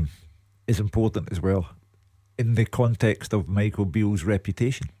European game is important as well in the context of Michael Beale's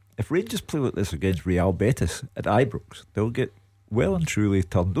reputation. If Rangers play like this against Real Betis at Ibrox, they'll get well and truly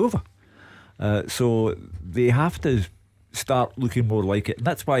turned over. So they have to start looking more like it, and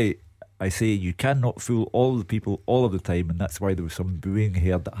that's why I say you cannot fool all the people all of the time, and that's why there was some booing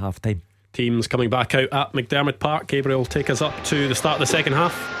heard at half time. Teams coming back out at McDermott Park. Gabriel, take us up to the start of the second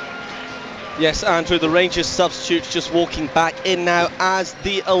half. Yes, Andrew, the Rangers substitutes just walking back in now as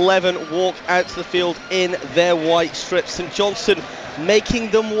the 11 walk out to the field in their white strips. St Johnstone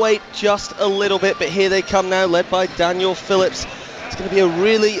making them wait just a little bit, but here they come now, led by Daniel Phillips. It's going to be a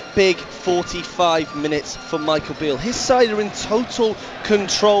really big 45 minutes for Michael Beale. His side are in total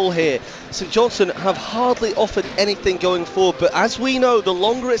control here. St Johnstone have hardly offered anything going forward, but as we know, the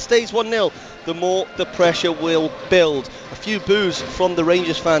longer it stays 1-0, the more the pressure will build. A few boos from the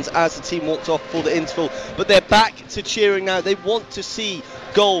Rangers fans as the team walked off for the interval, but they're back to cheering now. They want to see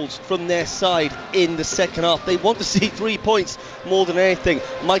goals from their side in the second half. They want to see 3 points more than anything.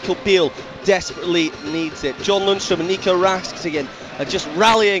 Michael Beale desperately needs it. John Lundstrom and Nico Raskinen are just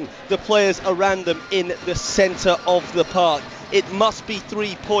rallying the players around them in the centre of the park. It must be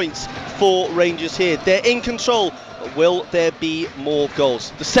 3 points for Rangers here. They're in control, but will there be more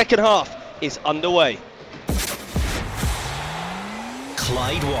goals? The second half is underway.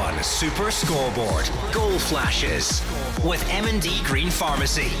 Clyde One Super Scoreboard Goal Flashes with M&D Green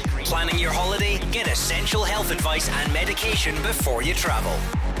Pharmacy. Planning your holiday? Get essential health advice and medication before you travel.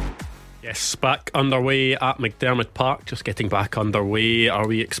 Yes, back underway at McDermott Park. Just getting back underway. Are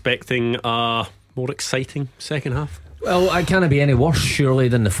we expecting a more exciting second half? Well, it can't be any worse surely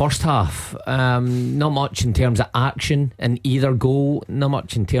than the first half. Not much in terms of action in either goal, not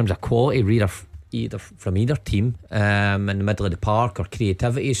much in terms of quality either from either team in the middle of the park or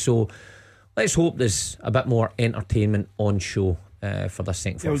creativity. So let's hope there's a bit more entertainment on show for this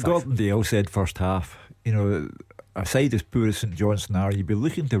second 45. Gordon Dalziel said first half, you know, a side as poor as St Johnstone are, you'd be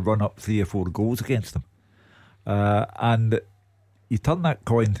looking to run up 3 or 4 goals against them, and you turn that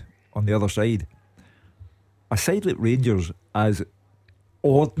coin on the other side. A side like Rangers, as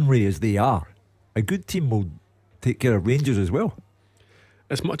ordinary as they are, a good team will take care of Rangers as well.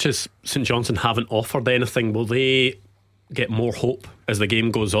 As much as St Johnstone haven't offered anything, will they get more hope as the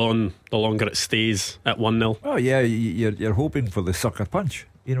game goes on, the longer it stays at 1-0? Oh yeah, you're hoping for the sucker punch.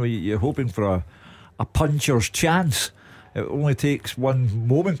 You know, you're hoping for a puncher's chance. It only takes one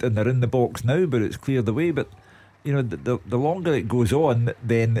moment and they're in the box now, but it's cleared away. But you know, the longer it goes on,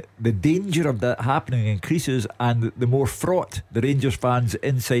 then the danger of that happening increases, and the more fraught the Rangers fans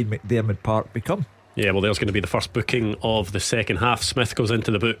inside McDermott Park become. Yeah, well, there's going to be the first booking of the second half. Smith goes into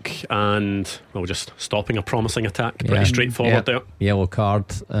the book and, well, just stopping a promising attack. Pretty straightforward there. Yellow card.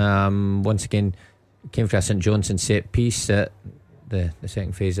 Once again, came for a St Johnstone set piece at the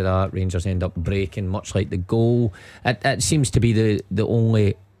second phase of that. Rangers end up breaking, much like the goal. It seems to be the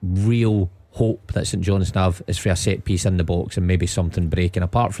only real hope that St Johnstone have is for a set piece in the box and maybe something breaking.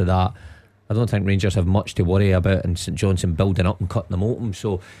 Apart from that, I don't think Rangers have much to worry about, and St Johnstone building up and cutting them open.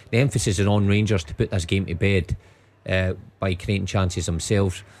 So the emphasis is on Rangers to put this game to bed by creating chances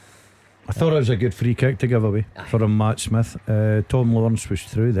themselves. I thought it was a good free kick to give away from Matt Smith. Tom Lawrence was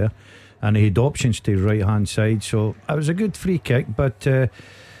through there and he had options to his right hand side, so it was a good free kick. But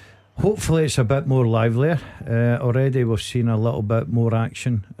Hopefully it's a bit more livelier. Already we've seen a little bit more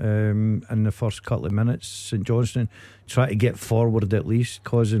action in the first couple of minutes. St Johnstone try to get forward at least,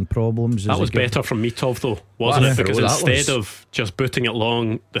 causing problems. That was better from Mitov though, wasn't it? Because instead of just booting it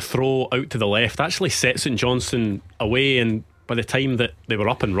long, the throw out to the left actually set St Johnstone away, and by the time that they were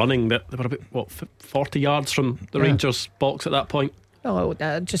up and running, they were about 40 yards from the Rangers box at that point. No,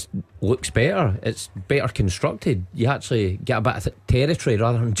 it just looks better. It's better constructed. You actually get a bit of territory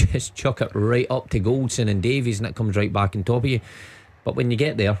rather than just chuck it right up to Goldson and Davies and it comes right back on top of you. But when you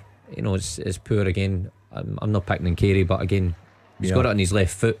get there, it's poor again. I'm not picking on Carey, but again, he's got it on his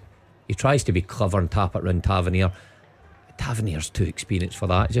left foot. He tries to be clever and tap it round Tavernier. Tavernier's too experienced for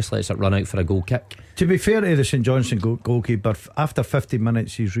that. He just lets it run out for a goal kick. To be fair to the St Johnstone goalkeeper, after 50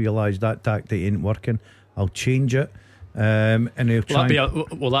 minutes he's realised that tactic ain't working. I'll change it. And he'll try.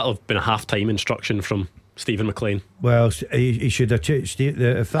 That'll have been a half-time instruction from Stephen Maclean. Well, he should have changed.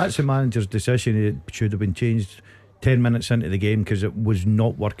 If that's the manager's decision, it should have been changed 10 minutes into the game, because it was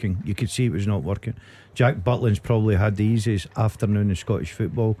not working. You could see it was not working. Jack Butland's probably had the easiest afternoon in Scottish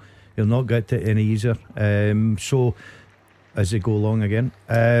football. He'll not get to any easier. So as they go along again,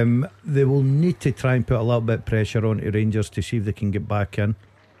 they will need to try and put a little bit of pressure on to Rangers to see if they can get back in.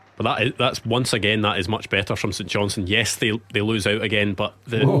 But that's once again, that is much better from St Johnstone. Yes, they lose out again, but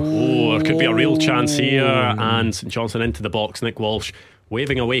there could be a real chance here. And St Johnstone into the box. Nick Walsh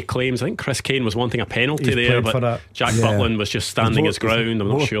waving away claims. I think Chris Kane was wanting a penalty there, but Jack Butland was just standing his ground. I'm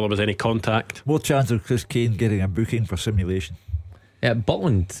not sure there was any contact. More chance of Chris Kane getting a booking for simulation.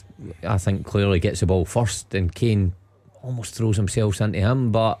 Butland, I think, clearly gets the ball first, and Kane almost throws himself into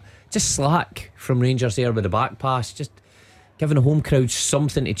him. But just slack from Rangers there with the back pass, just giving the home crowd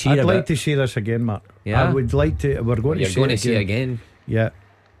something to cheer about. I'd like to see this again, Mark. Yeah, I would like to. We're going to see it again. Yeah,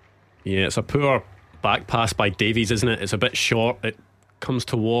 it's a poor back pass by Davies, isn't it? It's a bit short. It comes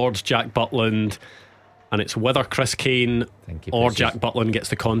towards Jack Butland, and it's whether Chris Kane or Jack Butland gets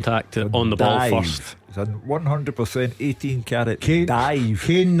the contact on the ball first. It's a 100% 18 carat dive.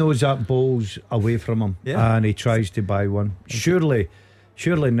 Kane knows that ball's away from him, and he tries to buy one. Surely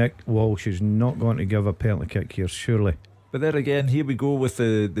Nick Walsh is not going to give a penalty kick here, surely. But there again, here we go with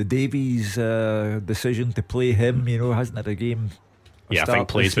the Davies decision to play him. Hasn't had a game. I think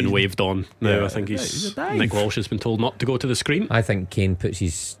play's been waved on now. I think Nick Walsh has been told not to go to the screen. I think Kane puts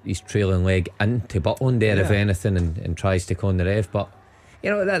his trailing leg into Butland there, if anything, and tries to con the ref. But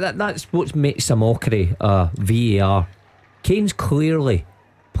that's what makes a mockery VAR. Kane's clearly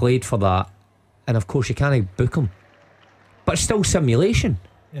played for that, and of course you can't book him, but it's still simulation.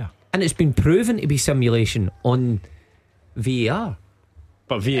 And it's been proven to be simulation on VAR.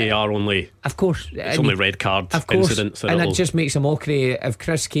 But VAR only, of course, it's only red card incidents, and it just makes a mockery. If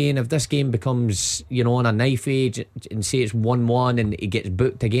Chris Kane, if this game becomes on a knife edge and say it's 1-1 and he gets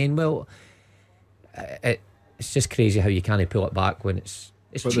booked again, well, it's just crazy how you can't pull it back when it's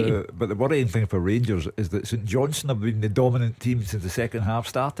cheating. But the worrying thing for Rangers is that St Johnstone have been the dominant team since the second half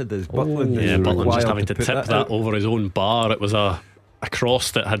started. As Butland just having to tip that over his own bar. It was a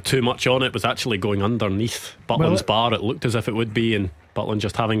cross that had too much on it, was actually going underneath Butland's bar. It looked as if it would be, and Butland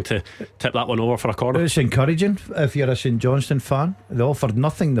just having to tip that one over for a corner. It's encouraging if you're a St Johnstone fan. They offered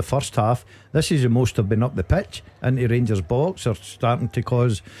nothing the first half. This is the most have been up the pitch into Rangers box, or starting to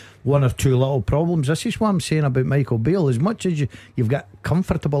cause one or two little problems. This is what I'm saying about Michael Beale. As much as you've got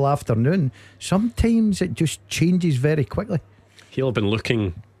comfortable afternoon, sometimes it just changes very quickly. He'll have been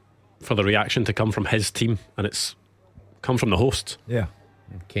looking for the reaction to come from his team, and it's come from the hosts.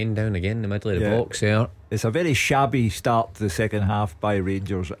 Kane down again in the middle of the box there. It's a very shabby start to the second half by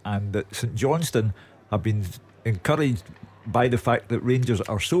Rangers, and St Johnstone have been encouraged by the fact that Rangers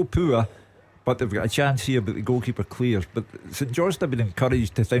are so poor, but they've got a chance here, but the goalkeeper clears. But St Johnstone have been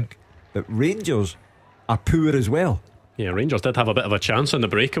encouraged to think that Rangers are poor as well. Rangers did have a bit of a chance on the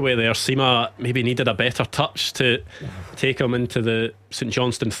breakaway there. Sima maybe needed a better touch to take him into the St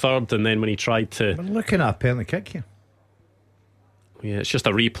Johnstone third, and then when he tried to... We're looking at a penalty kick here. It's just a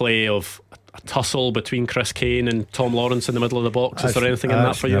replay of a tussle between Chris Kane and Tom Lawrence in the middle of the box. Is there anything in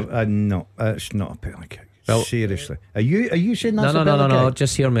that for you? No, it's not a penalty kick. Well, seriously, are you saying that's a penalty kick? No,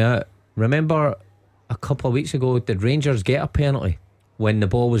 just hear me out. Remember a couple of weeks ago, did Rangers get a penalty when the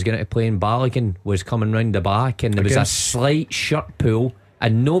ball was going to play and Balogun was coming round the back and there was a slight shirt pull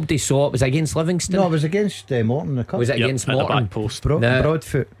and nobody saw it? Was it against Livingston? No, it was against Morton. The cup. Was it against Morton? At the back post.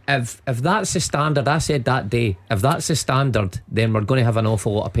 Broadfoot. If that's the standard, I said that day, if that's the standard, then we're going to have an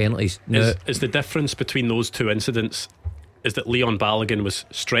awful lot of penalties. Is the difference between those two incidents is that Leon Balogun was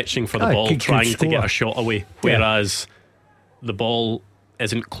stretching for the ball, trying to get a shot away, whereas the ball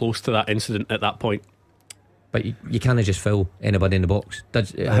isn't close to that incident at that point? But you can't just fill anybody in the box.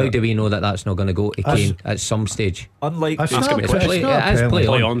 How do we know that that's not going to go to Kane at some stage? Unlike Ask him a question.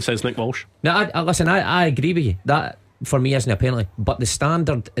 Play on, says Nick Walsh. No, listen, I agree with you. That for me isn't a penalty, but the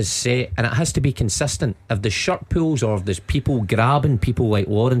standard is set and it has to be consistent. If there's shirt pulls or if there's people grabbing people like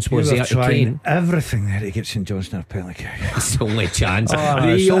Lawrence was there to Kane, everything there to get St Johnstone a penalty kick. It's the only chance. The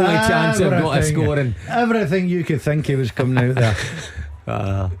only chance I've got of scoring. Everything you could think he was coming out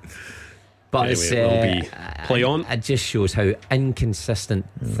there. But anyway, it's, it will be play on. It just shows how inconsistent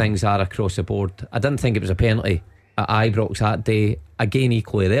things are across the board. I didn't think it was a penalty at Ibrox that day. Again,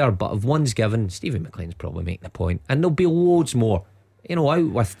 equally there. But if one's given, Stephen McLean's probably making the point. And there'll be loads more. Out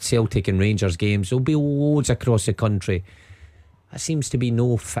with Celtic and Rangers games, there'll be loads across the country. There seems to be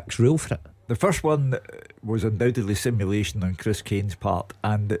no fixed rule for it. The first one was undoubtedly simulation on Chris Kane's part,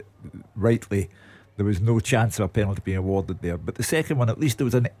 and rightly there was no chance of a penalty being awarded there. But the second one, at least there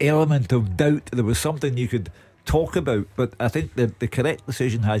was an element of doubt. There was something you could talk about. But I think the correct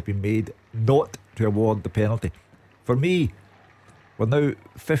decision has been made not to award the penalty. For me, we're now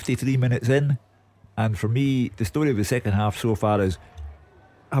 53 minutes in, and for me the story of the second half so far is,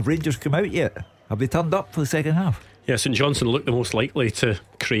 have Rangers come out yet? Have they turned up for the second half? Yeah, St Johnstone looked the most likely to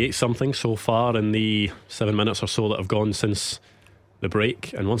create something so far in the 7 minutes or so that have gone since the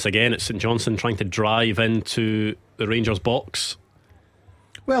break. And once again, it's St Johnstone trying to drive into the Rangers box.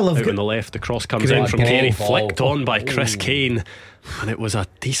 Well, out on the left, the cross comes in from Carey, flicked on by Chris Kane, and it was a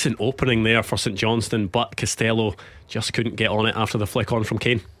decent opening there for St Johnstone, but Costello just couldn't get on it after the flick on from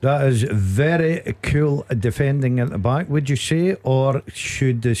Kane. That is very cool defending at the back, would you say? Or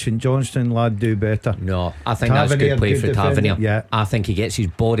should the St Johnstone lad do better? No, I think that's good play for Tavernier. Yeah. I think he gets his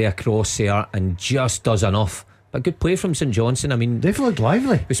body across there and just does enough. But good play from St Johnstone. I mean, they've looked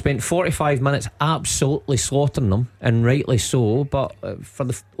lively. We spent 45 minutes absolutely slaughtering them, and rightly so. But for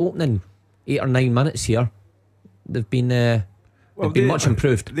the opening 8 or 9 minutes here, they've been much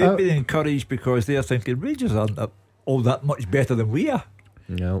improved. They've been encouraged because they're thinking Rangers aren't all that much better than we are.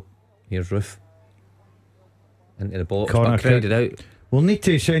 No, here's Roof into the box, Corner but crowded out. We'll need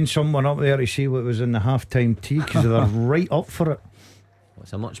to send someone up there to see what was in the half-time tea, because they're right up for it.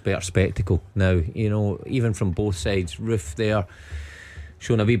 It's a much better spectacle now, even from both sides. Roof there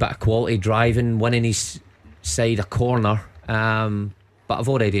showing a wee bit of quality, driving, winning his side a corner. But I've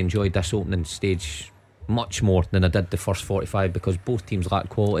already enjoyed this opening stage much more than I did the first 45, because both teams lack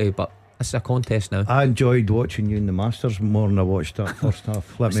quality. But it's a contest now. I enjoyed watching you in the Masters more than I watched that first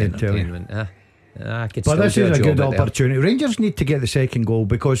half. Let me tell you. But this is a good opportunity. Rangers need to get the second goal,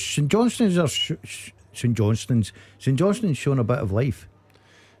 because St Johnstone's shown a bit of life.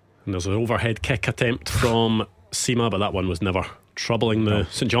 And there's an overhead kick attempt from Sima, but that one was never troubling the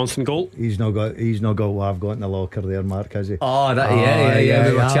St Johnstone goal. He's not got what I've got in the locker there, Mark, has he? Oh, yeah.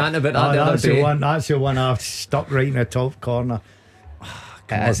 We were chatting about that the other day. That's the one I've stuck right in the top corner.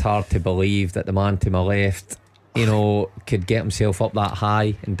 It is hard to believe that the man to my left, could get himself up that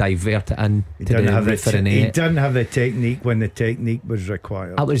high and divert it in to the roof of the net. He didn't have the technique when the technique was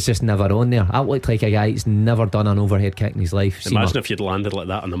required. That was just never on there. That looked like a guy who's never done an overhead kick in his life. Imagine if you'd landed like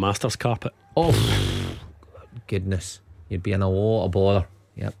that on the Masters carpet. Oh goodness, you'd be in a lot of bother.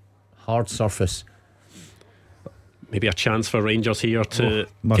 Yep, hard surface. Maybe a chance for Rangers here to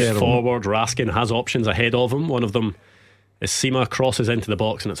get forward. Raskin has options ahead of him. One of them is Sima, crosses into the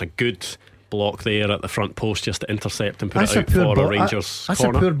box, and it's a good block there at the front post just to intercept and put it out for a Rangers that's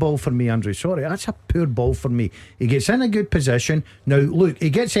corner. A poor ball for me, Andrew. Sorry, that's a poor ball for me. He gets in a good position. Now look, he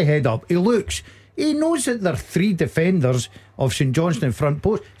gets a head up. He looks. He knows that there are 3 defenders of St Johnstone in front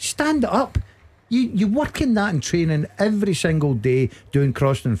post. Stand up. You work in that in training every single day, doing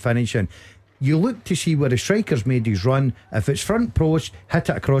crossing and finishing. You look to see where the striker's made his run. If it's front post, hit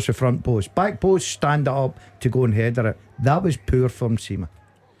it across the front post. Back post, stand it up to go and header it. That was poor from Sima.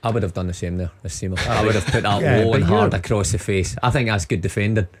 I would have done the same there as Seymour. I would have put that low and hard across the face. I think that's good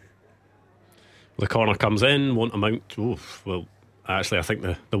defending. The corner comes in, won't amount. Well, actually, I think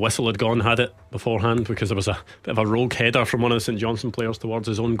the whistle had gone, had it beforehand, because there was a bit of a rogue header from one of the St Johnstone players towards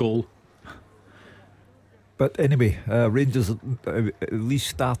his own goal. But anyway, Rangers at least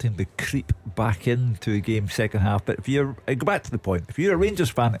starting to creep back into the game second half. But if you're, I go back to the point, if you're a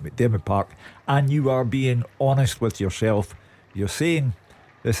Rangers fan at McDiarmid Park and you are being honest with yourself, you're saying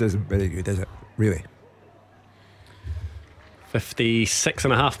this isn't very good, is it? Really? 56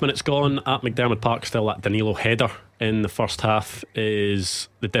 and a half minutes gone at McDiarmid Park. Still that Danilo header in the first half is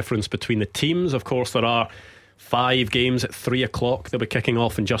the difference between the teams. Of course, there are 5 games at 3 o'clock. They'll be kicking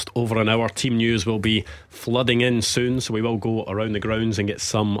off in just over an hour. Team news will be flooding in soon, so we will go around the grounds and get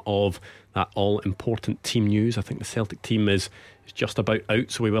some of that all important team news. I think the Celtic team is just about out,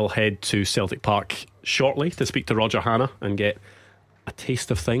 so we will head to Celtic Park shortly to speak to Roger Hannah and get a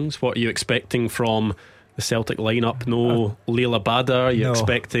taste of things. What are you expecting from the Celtic lineup? No Leila Bada. Are you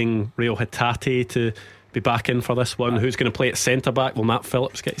expecting Rio Hatate to be back in for this one? Who's going to play at centre back? Will Matt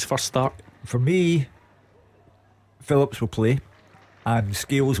Phillips get his first start? For me, Phillips will play and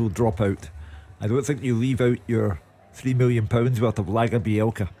Scales will drop out. I don't think you leave out your £3 million worth of Lager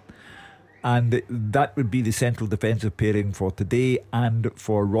Bielka, and that would be the central defensive pairing for today and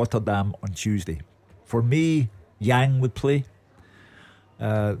for Rotterdam on Tuesday. For me, Yang would play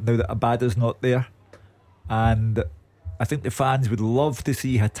now that Abada's not there, and I think the fans would love to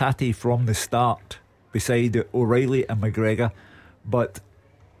see Hatate from the start beside O'Reilly and McGregor. But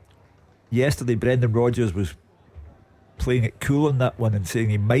yesterday Brendan Rodgers was playing it cool on that one and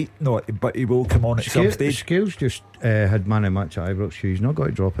saying he might not, but he will come on at some stage. Scales just had man of match at Ibrox. He's not got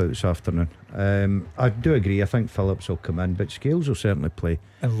to drop out this afternoon. I do agree. I think Phillips will come in, but Scales will certainly play.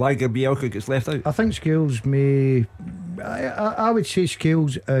 And Lager Bielka gets left out. I think Scales may. I would say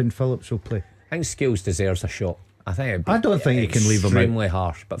Scales and Phillips will play. I think Scales deserves a shot. I think. I don't think you can leave him out. Extremely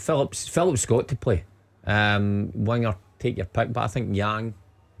harsh, but Phillips got to play. Winger, take your pick, but I think Yang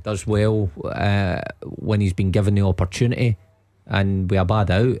does well when he's been given the opportunity, and with a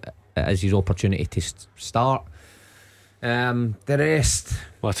bad out as his opportunity to start. The rest,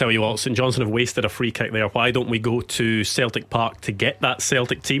 well, I tell you what, St Johnstone have wasted a free kick there. Why don't we go to Celtic Park to get that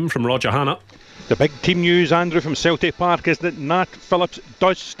Celtic team from Roger Hannah? The big team news, Andrew, from Celtic Park is that Nat Phillips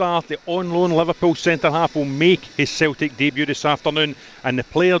does start. The on loan Liverpool centre half will make his Celtic debut this afternoon, and the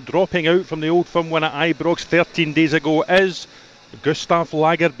player dropping out from the Old Firm win at Ibrox 13 days ago is Gustav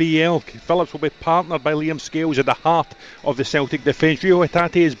Lagerbielke. Phillips will be partnered by Liam Scales at the heart of the Celtic defence. Rio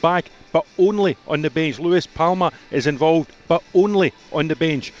Hatate is back, but only on the bench. Lewis Palma is involved, but only on the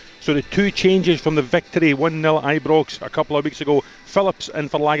bench. So the two changes from the victory 1-0 Ibrox a couple of weeks ago: Phillips in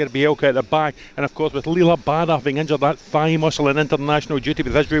for Lagerbielke at the back, and of course with Leila Bada having injured that thigh muscle in international duty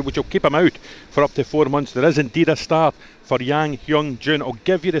with Israel, which will keep him out for up to 4 months, there is indeed a start for Yang Hyung-jun. I'll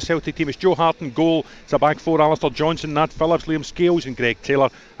give you the Celtic team. It's Joe Hart in goal. It's a back four: Alistair Johnson, Nat Phillips, Liam Scales and Greg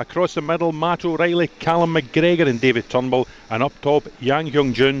Taylor. Across the middle, Matt O'Reilly, Callum McGregor and David Turnbull. And up top, Yang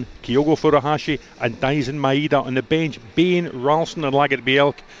Hyung-jun, Kyogo Furuhashi and Daisen Maeda. On the bench, Bain, Ralston and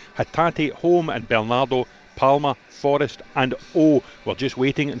Lagerbielke, Hatate, Home and Bernardo, Palma, Forrest and O. We're just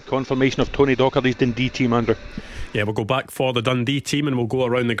waiting on confirmation of Tony Docherty's Dundee team, Andrew. Yeah, we'll go back for the Dundee team and we'll go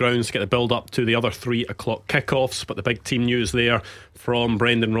around the grounds to get the build up to the other 3 o'clock kickoffs. But the big team news there from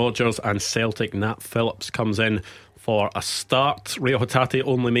Brendan Rodgers and Celtic: Nat Phillips comes in for a start. Rio Hatate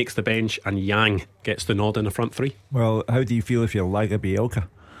only makes the bench and Yang gets the nod in the front 3. Well, how do you feel if you're Lager Bielka?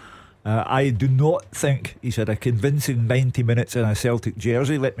 I do not think he's had a convincing 90 minutes in a Celtic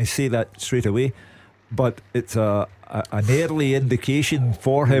jersey, let me say that straight away. But it's an early indication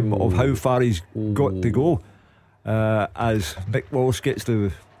for him of how far he's got to go, as Mick Walsh gets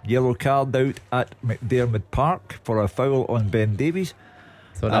the yellow card out at McDermott Park for a foul on Ben Davies.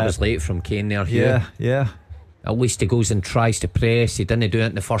 Thought that was late from Kane there, Hugh. Yeah. At least he goes and tries to press. He didn't do it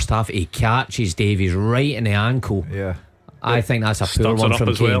in the first half. He catches Davies right in the ankle. Yeah, I think that's a poor one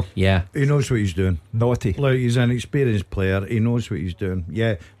from Kane. Well. Yeah, he knows what he's doing. Naughty. Like, he's an experienced player. He knows what he's doing.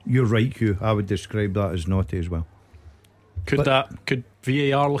 Yeah, you're right, Hugh. I would describe that as naughty as well. Could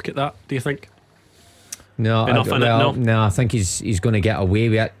VAR look at that, do you think? No, Enough in it? No, I think he's going to get away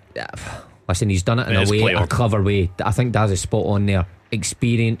with it. Listen, he's done it in a clever way. I think Daz is spot on there.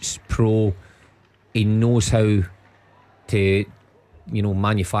 Experience, pro. He knows how to,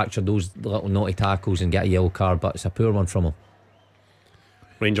 manufacture those little naughty tackles and get a yellow card, but it's a poor one from him.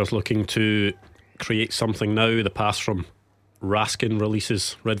 Rangers looking to create something now. The pass from Raskin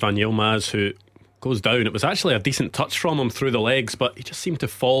releases Ridvan Yilmaz, who goes down. It was actually a decent touch from him through the legs, but he just seemed to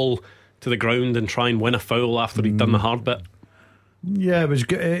fall to the ground and try and win a foul after he'd done the hard bit. Yeah, it was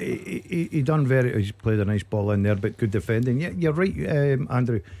good. He played a nice ball in there, but good defending. Yeah, you're right,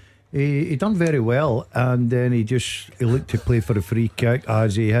 Andrew. He done very well, and then he looked to play for a free kick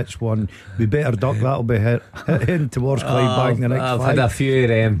as he hits one. We better duck, that'll be hit in towards Clyde back in the next I've 5. had a few of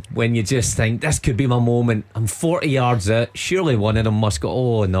them when you just think this could be my moment. I'm 40 yards out, surely one of them must go,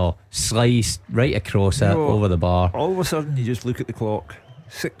 oh no, slice right across it, over the bar. All of a sudden you just look at the clock,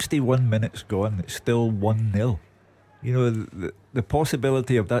 61 minutes gone, it's still 1-0. The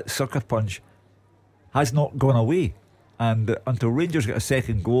possibility of that sucker punch has not gone away. And until Rangers get a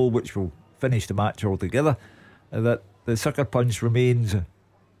second goal, which will finish the match altogether, that the sucker punch remains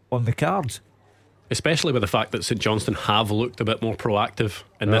on the cards. especially with the fact that St Johnstone have looked a bit more proactive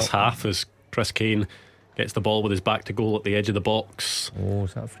in this half, as Chris Kane gets the ball with his back to goal at the edge of the box. Oh,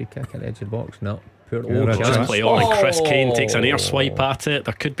 is that a free kick at the edge of the box? No. Just play on, and Chris Kane takes an air swipe at it.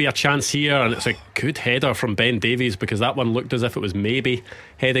 There could be a chance here, and it's a good header from Ben Davies, because that one looked as if it was maybe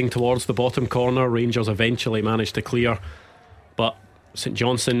heading towards the bottom corner. Rangers eventually managed to clear, but St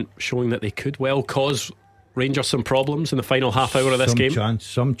Johnstone showing that they could well cause Rangers some problems in the final half hour of this game.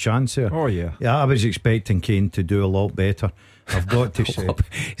 Some chance here. Oh yeah. I was expecting Kane to do a lot better, I've got to say.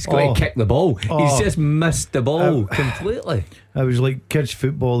 He's got to kick the ball. He's just missed the ball completely. It was like kids'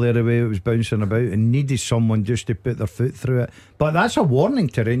 football there, the way it was bouncing about, and needed someone just to put their foot through it. But that's a warning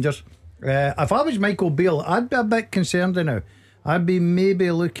to Rangers. If I was Michael Beale, I'd be a bit concerned now. I'd be maybe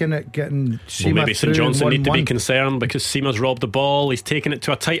looking at getting Seema. Maybe St Johnstone need to be concerned, because Seema's robbed the ball. He's taken it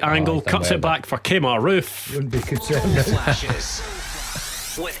to a tight angle, cuts it back for Kemar Roof. Wouldn't be concerned. Flashes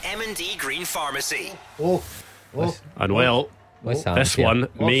with M&D Green Pharmacy. And well, this one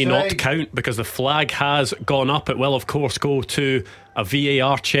may not count, because the flag has gone up. It will of course go to a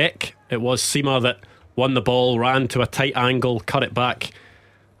VAR check. It was Seema that won the ball, ran to a tight angle, cut it back,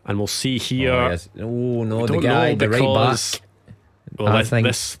 and we'll see here. The guy, the right back. Well,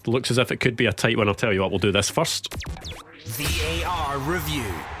 this looks as if it could be a tight one. I'll tell you what, we'll do this first. VAR review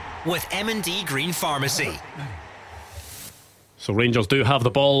with M&D Green Pharmacy. So Rangers do have the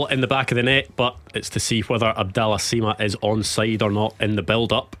ball in the back of the net, but it's to see whether Abdallah Seema is onside or not in the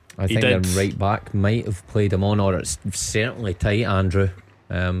build-up. I think the right back might have played him on, or it's certainly tight, Andrew.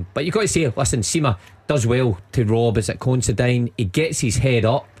 But you've got to say, listen, Seema does well to rob. Is it Considine? He gets his head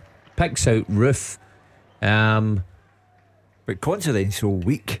up, picks out Roof. But Considine's so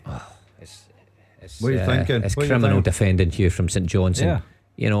weak. What are you thinking? It's criminal defending Hugh from St Johnstone. Yeah.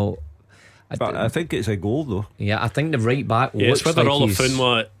 You know, But I think it's a goal though. Yeah, I think the right back looks it's whether like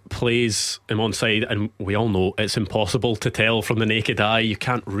Olafunwa plays him onside, and we all know it's impossible to tell from the naked eye. You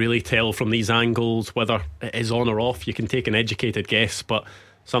can't really tell from these angles whether it is on or off. You can take an educated guess, but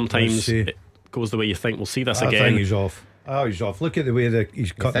sometimes it goes the way you think. We'll see this again. I think he's off. Oh, he's off. Look at the way that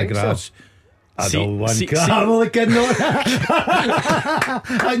he's cut the grass. So?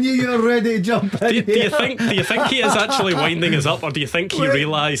 I knew you were ready to jump in. Do you think he is actually winding us up, or do you think he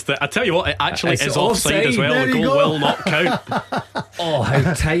realised that? I tell you what, it actually is offside as well. The goal will not count. Oh,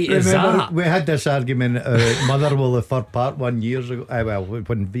 how tight is that? We had this argument at Motherwell, the third part, 1 year ago. Well,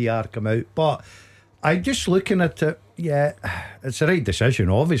 when VR came out, but I just looking at it. Yeah, it's the right decision.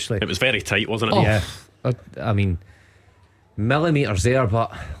 Obviously, it was very tight, wasn't it? Yeah, I mean, millimetres there,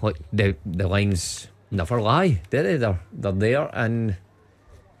 but like the lines never lie, do they? They're there, and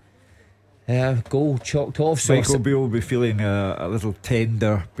goal chalked off. So Michael Beale will be feeling a little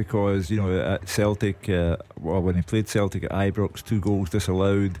tender, because at Celtic, when he played Celtic at Ibrox, 2 goals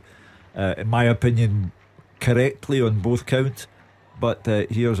disallowed, in my opinion correctly on both counts, but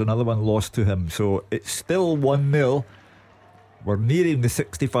here's another one lost to him. So it's still 1-0. We're nearing the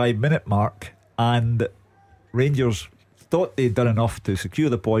 65-minute mark, and Rangers thought they'd done enough to secure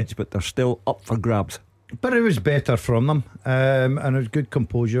the points, but they're still up for grabs. But it was better from them, and it was good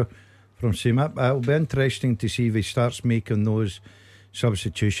composure from Seema. It'll be interesting to see if he starts making those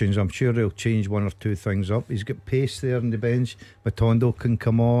substitutions. I'm sure he'll change 1 or 2 things up. He's got pace there on the bench. Matondo can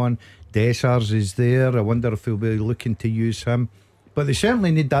come on. Dessars is there. I wonder if he'll be looking to use him. But they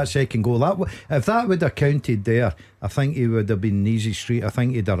certainly need that second goal. If that would have counted there, I think he would have been an easy street. I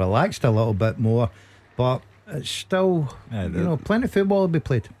think he'd have relaxed a little bit more. But it's still, plenty of football will be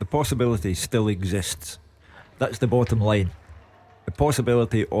played. The possibility still exists. That's the bottom line. The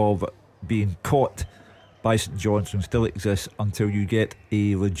possibility of being caught by St Johnstone still exists until you get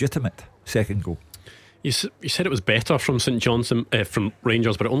a legitimate second goal. You said it was better from St Johnstone, from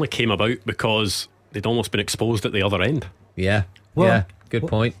Rangers, but it only came about because they'd almost been exposed at the other end. Yeah, good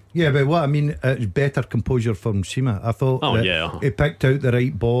point. Yeah, but what I mean, it's better composure from Seema. I thought he picked out the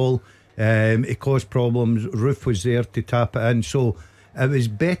right ball. It caused problems. Roof was there to tap it in, so it was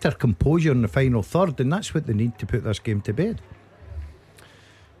better composure in the final third, and that's what they need to put this game to bed.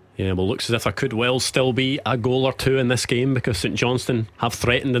 Yeah, well, looks as if there could well still be a goal or 2 in this game, because St Johnstone have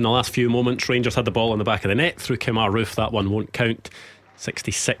threatened in the last few moments. Rangers had the ball in the back of the net through Kemar Roof. That one won't count.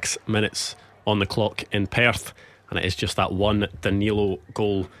 66 minutes on the clock in Perth, and it is just that one Danilo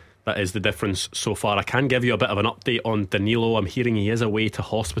goal that is the difference so far. I can give you a bit of an update on Danilo. I'm hearing he is away to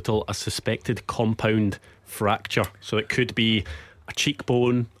hospital, a suspected compound fracture, so it could be a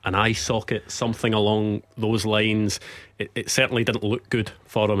cheekbone, an eye socket, something along those lines. It certainly didn't look good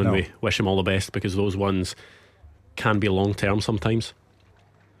for him, and we wish him all the best, because those ones can be long term sometimes.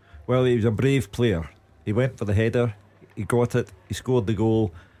 Well, he was a brave player. He went for the header, he got it, he scored the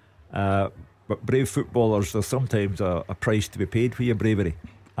goal. but brave footballers, there's sometimes a price to be paid for your bravery,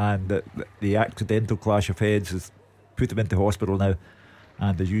 and the accidental clash of heads has put him into hospital now.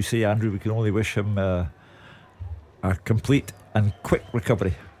 And as you say, Andrew, we can only wish him a complete and quick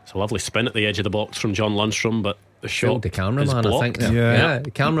recovery. It's a lovely spin at the edge of the box from John Lundstrom, but the shot, the cameraman, is I think. Yeah. The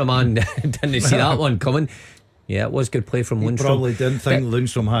cameraman didn't see that one coming. Yeah, it was good play from Lundstrom. Probably didn't think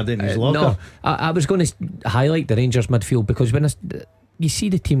Lundstrom had it in his locker. No, I was going to highlight the Rangers midfield, because when you see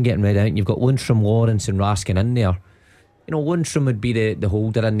the team getting read out and you've got Lundstrom, Lawrence and Raskin in there, you know, Lundstrom would be the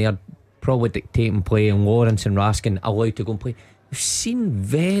holder in there, probably dictating play, and Lawrence and Raskin allowed to go and play. We've seen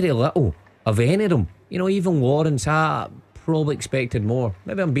very little of any of them. You know, even Lawrence, I probably expected more.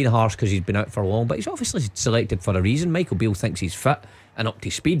 Maybe I'm being harsh because he's been out for long, but he's obviously selected for a reason. Michael Beale thinks he's fit and up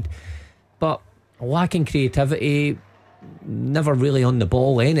to speed, but lacking creativity, never really on the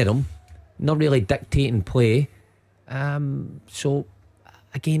ball, any of them, not really dictating play. So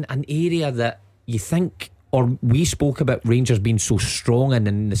again, an area that you think, or we spoke about Rangers being so strong in,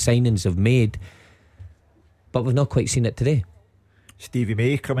 and the signings have made, but we've not quite seen it today. Stevie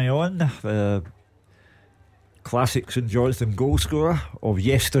May coming on, classic St Johnstone goal scorer of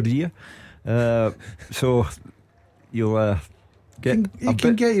yesteryear. So you'll he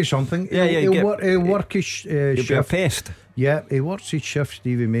can get you something. Yeah, He'll work his he'll shift. be a pest. Yeah, he works his shift,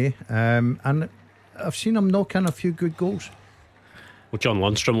 Stevie May. And I've seen him knock in a few good goals. Well, John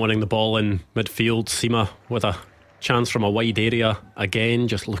Lundstrom winning the ball in midfield. Sima with a chance from a wide area again,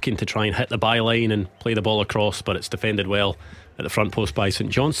 just looking to try and hit the byline and play the ball across, but it's defended well at the front post by St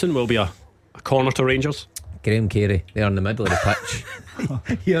Johnstone. Will be a corner to Rangers. Graham Carey there in the middle of the pitch.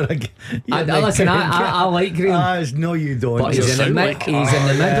 Listen, I like Graham. No, you don't. But he's in the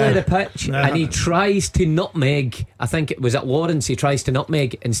middle of the pitch, and he tries to nutmeg. I think it was at Lawrence. He tries to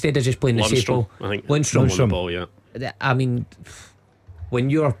nutmeg instead of just playing the safe ball. I think Lundstrom won the ball, yeah. I mean,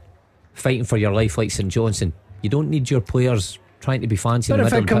 when you're fighting for your life like St Johnstone, you don't need your players trying to be fancy. But in the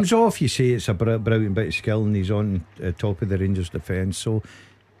if middle it comes pitch. off, you say it's a brilliant bit of skill, and he's on top of the Rangers defence. So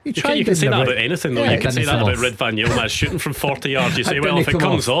you can say that about anything, though. Yeah, you can say that about off. Red Van Yilmaz shooting from 40 yards. You say, well, if it come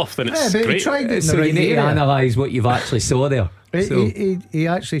comes off. off, then it's but he great. tried it in So the right you need area. to analyse what you've actually saw there. He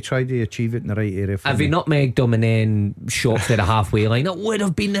actually tried to achieve it in the right area. If he nutmegged him and then shot to the halfway line, it would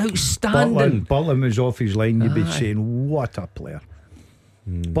have been outstanding. Butland was off his line, you'd be saying, what a player.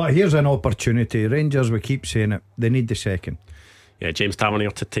 But here's an opportunity. Rangers, we keep saying it, they need the second. Yeah, James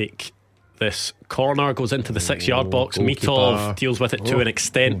Tavernier to take this corner, goes into the 6-yard box. goalkeeper. Mitov deals with it to an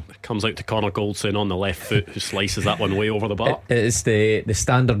extent, comes out to Connor Goldson on the left foot, who slices that one way over the bar. It's the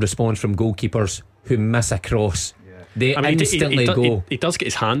standard response from goalkeepers who miss a cross. They instantly go. He does get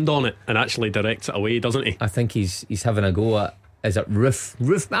his hand on it and actually directs it away, doesn't he? I think he's having a go at, is it Roof?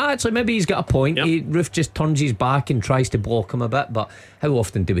 Actually, maybe he's got a point. Yep. Roof just turns his back and tries to block him a bit, but how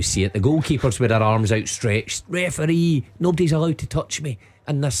often do we see it? The goalkeepers with their arms outstretched. Referee, nobody's allowed to touch me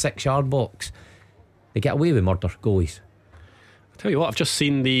in this 6-yard box. They get away with murder, goalies. I'll tell you what, I've just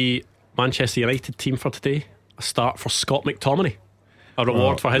seen the Manchester United team for today. A start for Scott McTominay. A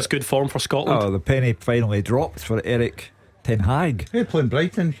reward for his good form for Scotland. Oh, the penny finally dropped for Eric Ten Hag. Hey, playing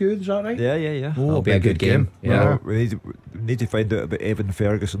Brighton, Hugh, is that right? Yeah. That'll be a good game. Yeah. Well, we need to find out about Evan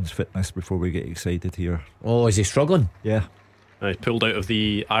Ferguson's fitness before we get excited here. Oh, is he struggling? Yeah. He pulled out of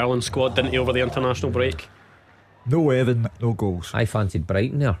the Ireland squad, didn't he, over the international break? No Evan, no goals. I fancied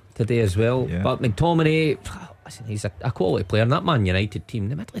Brighton there today as well. Yeah. But McTominay, listen, he's a quality player. And that Man United team,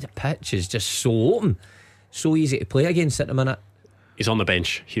 the middle of the pitch is just so open, so easy to play against at the minute. He's on the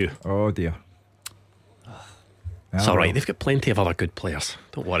bench, Hugh. Oh dear. It's alright, they've got plenty of other good players.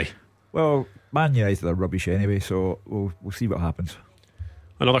 Don't worry. Well, Man United are rubbish anyway, so we'll see what happens.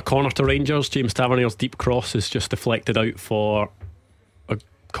 Another corner to Rangers. James Tavernier's deep cross is just deflected out for a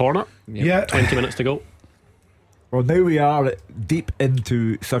corner. Yeah. 20 minutes to go. Well, now we are deep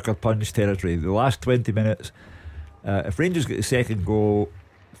into sucker punch territory. The last 20 minutes, if Rangers get the second goal,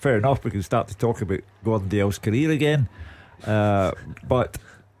 fair enough, we can start to talk about Gordon Dalziel's career again. But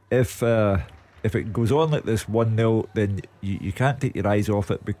if it goes on like this 1-0, then you can't take your eyes off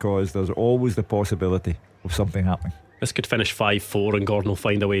it, because there's always the possibility of something happening. This could finish 5-4 and Gordon will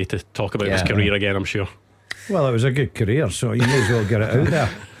find a way to talk about his career again, I'm sure. Well, it was a good career, so you may as well get it out there.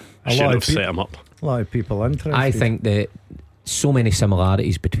 Shouldn't have set him up. A lot of people interested. I think that so many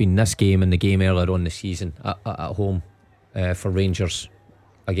similarities between this game and the game earlier on the season at home for Rangers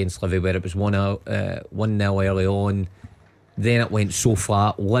against Livy, where it was 1-0 early on, then it went so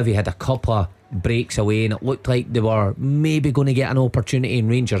flat. Livy had a couple of breaks away and it looked like they were maybe going to get an opportunity, and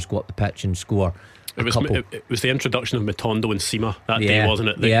Rangers go up the pitch and score. It was the introduction of Matondo and Sima that day, wasn't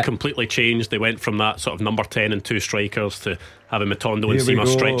it? They completely changed. They went from that sort of number 10 and two strikers to having Matondo and Seamer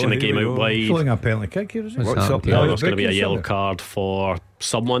stretching the game out wide. Showing a penalty kick here, is it? What's up? No, there's going to be a yellow card for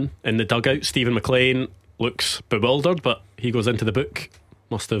someone in the dugout. Stephen Maclean looks bewildered, but he goes into the book.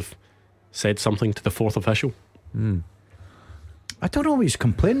 Must have said something to the fourth official. I don't know what he's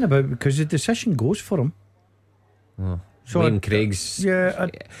complaining about, because the decision goes for him. So Liam Craig's now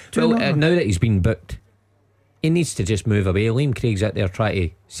that he's been booked, he needs to just move away. Liam Craig's out there trying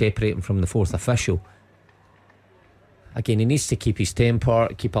to separate him from the fourth official. Again, he needs to keep his temper,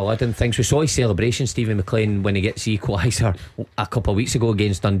 keep a lid on things. We saw his celebration, Stephen Maclean, when he gets the equaliser a couple of weeks ago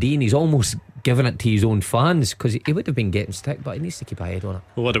against Dundee, and he's almost given it to his own fans, because he would have been getting stick, but he needs to keep a head on it.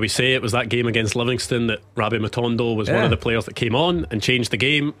 Well, what do we say? It was that game against Livingston that Rabbi Matondo was one of the players that came on and changed the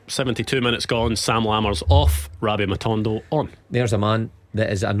game. 72 minutes gone, Sam Lammers off, Rabbi Matondo on. There's a man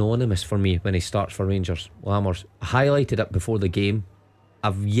that is anonymous for me when he starts for Rangers. Lammers, I highlighted it before the game.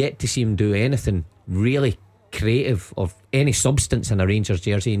 I've yet to see him do anything really creative of any substance in a Rangers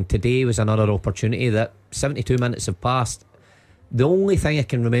jersey, and today was another opportunity that 72 minutes have passed. The only thing I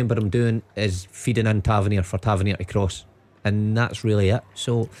can remember him doing is feeding in Tavernier for Tavernier to cross, and that's really it.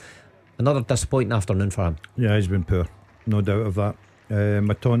 So another disappointing afternoon for him. Yeah, he's been poor, no doubt of that.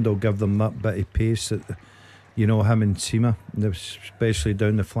 Matondo give them that bit of pace that, him and Seamer, especially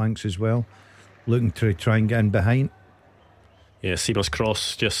down the flanks as well, looking to try and get in behind. Yeah, Seamer's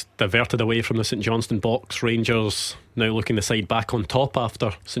cross just diverted away from the St Johnstone box. Rangers now looking the side back on top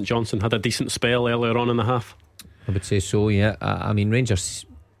after St Johnstone had a decent spell earlier on in the half. I would say so, yeah. I mean, Rangers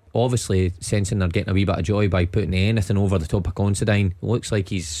obviously sensing they're getting a wee bit of joy by putting anything over the top of Considine. It looks like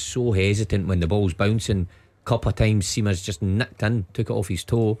he's so hesitant when the ball's bouncing. A couple of times Seamer's just nicked in, took it off his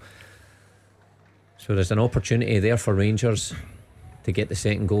toe. So there's an opportunity there for Rangers to get the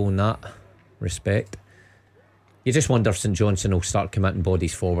second goal in that respect. You just wonder if St Johnstone will start committing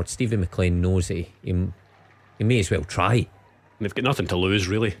bodies forward. Stephen Maclean knows that he may as well try. They've got nothing to lose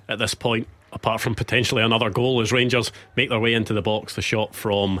really at this point, apart from potentially another goal as Rangers make their way into the box. The shot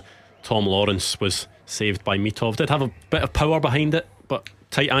from Tom Lawrence was saved by Mitov. Did have a bit of power behind it, but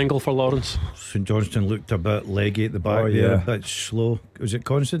tight angle for Lawrence. St Johnstone looked a bit leggy at the back there, a bit slow. Was it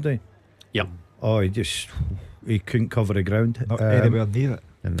Considine? Yep. Oh, he couldn't cover the ground. Not anywhere near it.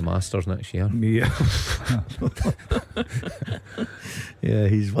 In the Masters next year. Yeah. Yeah,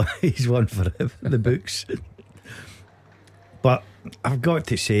 he's one for the books. But I've got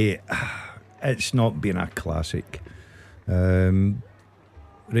to say, it's not been a classic. Rangers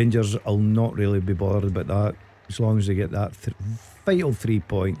will not really be bothered about that as long as they get that vital 3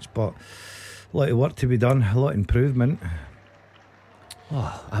 points. But a lot of work to be done, a lot of improvement.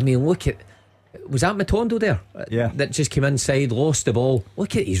 Oh, I mean, look at, was that Matondo there? Yeah. That just came inside, lost the ball.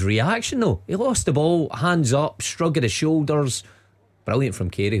 Look at his reaction though. He lost the ball, hands up, shrug of his shoulders. Brilliant from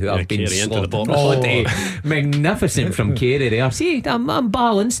Carey, who I've been Carey into the box. all day. Magnificent from Carey there. See, I'm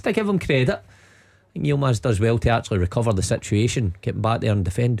balanced, I give him credit. Yilmaz does well to actually recover the situation, get back there and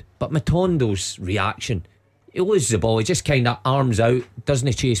defend. But Matondo's reaction, he loses the ball, he just kind of arms out,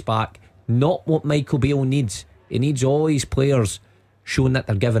 doesn't chase back. Not what Michael Beale needs. He needs all his players showing that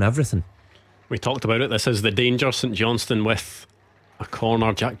they're giving everything. We talked about it. This is the danger. St Johnstone with a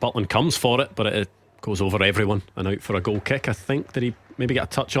corner. Jack Butland comes for it, but it goes over everyone and out for a goal kick. I think, did he maybe get a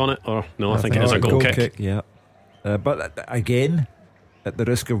touch on it? Or no, I think it is a goal kick. Yeah. But again, at the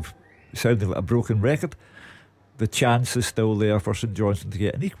risk of sounding like a broken record, the chance is still there for St Johnstone to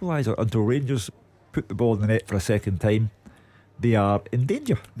get an equaliser. Until Rangers put the ball in the net for a second time, they are in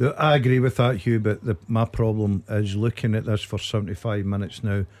danger. I agree with that, Hugh, but my problem is looking at this for 75 minutes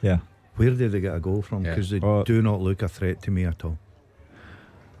now. Yeah. Where did they get a goal from? Because they do not look a threat to me at all.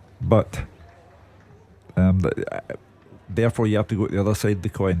 But therefore you have to go to the other side of the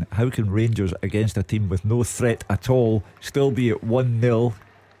coin. How can Rangers, against a team with no threat at all, still be at 1-0,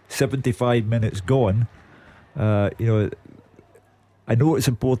 75 minutes gone? I know it's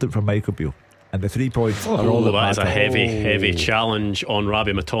important for Michael Beale, and the 3 points are all that is a matter. heavy challenge on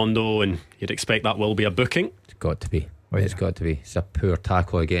Rabbi Matondo, and you'd expect that will be a booking. It's got to be. It's got to be. It's a poor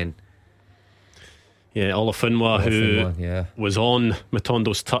tackle again. Yeah, Olafunwa, who was on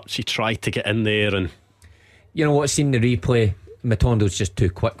Matondo's touch, he tried to get in there, and you know what, seeing the replay, Matondo's just too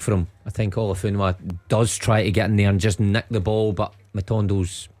quick for him. I think Olafunwa does try to get in there and just nick the ball, but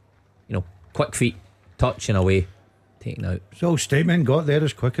Matondo's quick feet, touch and away, taken out. So statement, got there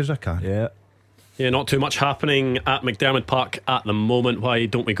as quick as I can. Yeah, Yeah, not too much happening at McDermott Park at the moment. Why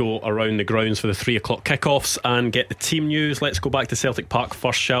don't we go around the grounds for the 3 o'clock kickoffs and get the team news? Let's go back to Celtic Park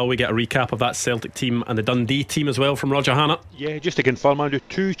first, shall we? Get a recap of that Celtic team and the Dundee team as well from Roger Hannah. Yeah, just to confirm, Andrew,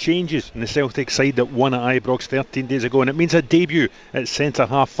 2 changes in the Celtic side that won at Ibrox 13 days ago, and it means a debut at centre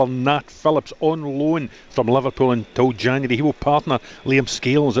half for Nat Phillips on loan from Liverpool until January. He will partner Liam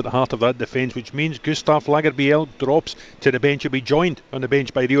Scales at the heart of that defence, which means Gustav Lagerbielke drops to the bench. He'll be joined on the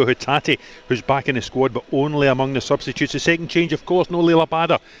bench by Rio Hatate, who's back in the squad but only among the substitutes. The second change, of course, no Leila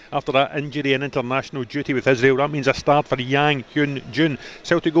Bada after that injury and international duty with Israel. That means a start for Yang Hyun Jun.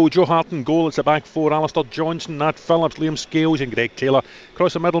 Celtic goal, Joe Hart in goal. It's a back 4: Alistair Johnston, Nat Phillips, Liam Scales and Greg Taylor.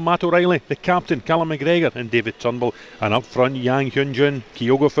 Across the middle, Matt O'Reilly, the captain, Callum McGregor and David Turnbull. And up front, Yang Hyun Jun,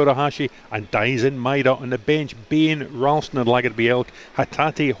 Kyogo Furuhashi and Daisen Maida. On the bench, Bain, Ralston and Lagerbielke,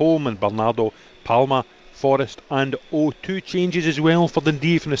 Hatate, Holm and Bernardo, Palma, Forrest and O2 changes as well for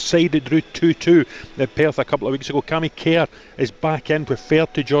Dundee from the side that drew 2-2 at Perth a couple of weeks ago. Cammy Kerr is back in,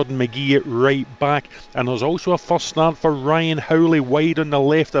 preferred to Jordan McGee at right back, and there's also a first start for Ryan Howley wide on the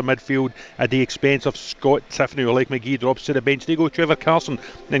left of midfield at the expense of Scott Tiffany, who, like McGee, drops to the bench. They go Trevor Carson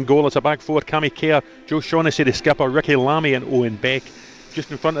in goal. It's a back 4: Cammy Kerr, Joe Shaughnessy the skipper, Ricky Lamy and Owen Beck.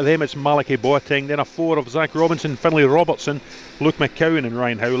 Just in front of them it's Malachi Boateng, then a 4 of Zach Robinson, Finlay Robertson, Luke McCowan and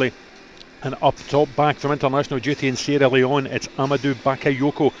Ryan Howley. And up top, back from international duty in Sierra Leone, it's Amadou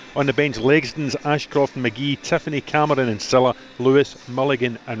Bakayoko. On the bench, Legston's, Ashcroft and McGee, Tiffany, Cameron and Silla, Lewis,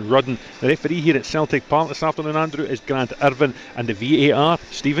 Mulligan and Rudden. The referee here at Celtic Park this afternoon, Andrew, is Grant Irvin, and the VAR,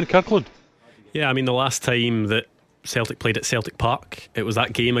 Stephen Kirkland. Yeah, I mean, the last time that Celtic played at Celtic Park, it was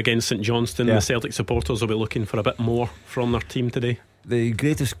that game against St Johnstone. The Celtic supporters will be looking for a bit more from their team today. The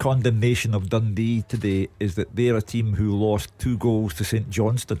greatest condemnation of Dundee today is that they're a team who lost 2 goals to St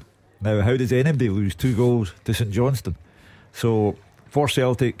Johnstone. Now, how does anybody lose 2 goals to St Johnstone? So for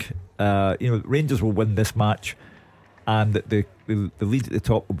Celtic, Rangers will win this match, and the lead at the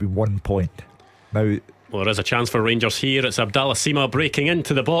top will be 1 point. Now, well, there is a chance for Rangers here. It's Abdallah Sima breaking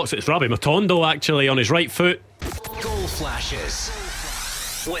into the box. It's Rabbi Matondo actually on his right foot. Goal flashes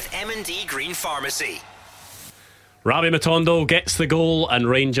with M&D Green Pharmacy. Rabbi Matondo gets the goal and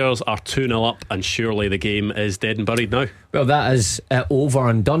Rangers are 2-0 up, and surely the game is dead and buried now. Well, that is over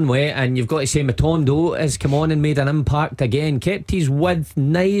and done with, and you've got to say Matondo has come on and made an impact again. Kept his width,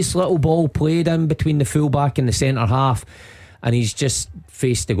 nice little ball played in between the fullback and the centre half, and he's just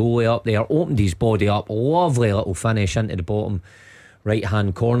faced the goalie up there, opened his body up, lovely little finish into the bottom right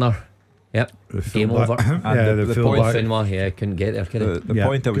hand corner. Yep, game over. The point, Finwa, couldn't get there, could it? The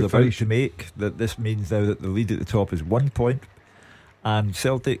point I was about to make, that this means now that the lead at the top is 1 point, and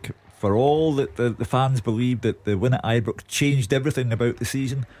Celtic, for all that the fans believe that the win at Ibrox changed everything about the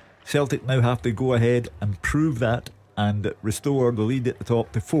season, Celtic now have to go ahead and prove that and restore the lead at the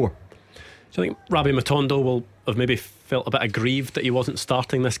top to 4. So I think Rabbi Matondo will have maybe felt a bit aggrieved that he wasn't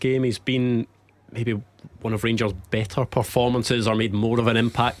starting this game. He's been maybe one of Rangers' better performances, or made more of an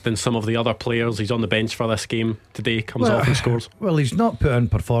impact than some of the other players. He's on the bench for this game today, comes off and scores. Well, he's not put in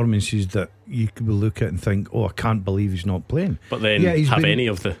performances that you could look at and think, oh, I can't believe he's not playing. But then any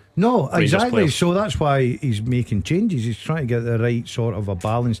of the Rangers exactly players. So that's why he's making changes. He's trying to get the right sort of a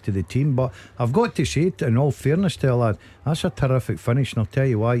balance to the team. But I've got to say, in all fairness to the lad, that's a terrific finish, and I'll tell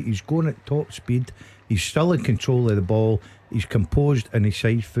you why. He's going at top speed, he's still in control of the ball, he's composed, and he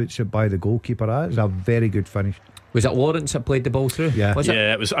side foots it by the goalkeeper. That is a very good finish. Was it Lawrence that played the ball through? Yeah,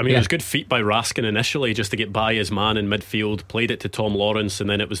 it was. I mean, it was good feet by Raskin initially, just to get by his man in midfield. Played it to Tom Lawrence, and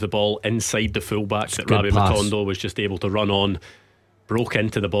then it was the ball inside the fullback that Rabbi Matondo was just able to run on, broke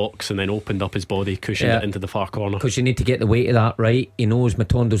into the box, and then opened up his body, cushioned it into the far corner. Because you need to get the weight of that right. He knows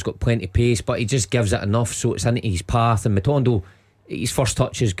Matondo's got plenty of pace, but he just gives it enough so it's into his path. And Matondo, his first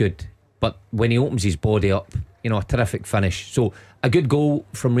touch is good, but when he opens his body up, a terrific finish. So a good goal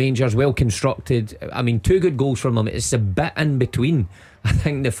from Rangers, well constructed. I mean, 2 good goals from him. It's a bit in between. I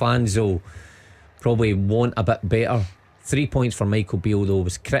think the fans will probably want a bit better. 3 points for Michael Beale though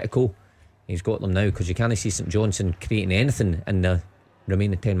was critical. He's got them now, because you can't see St Johnstone creating anything in the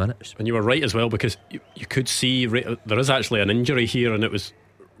remaining 10 minutes. And you were right as well, because you could see there is actually an injury here, and it was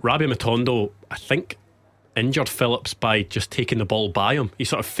Rabbi Matondo, I think, injured Phillips by just taking the ball by him. He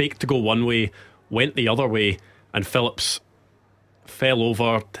sort of faked to go one way, went the other way, and Phillips fell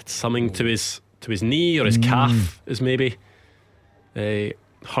over, did something to his knee, or his calf is maybe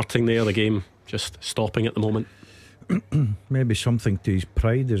hurting there. The game just stopping at the moment. Maybe something to his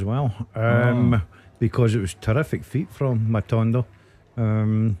pride as well, because it was terrific feet from Matondo.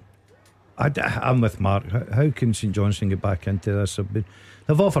 I'm with Mark. How can St Johnstone get back into this?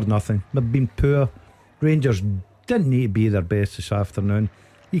 They've offered nothing. They've been poor. Rangers didn't need to be their best this afternoon.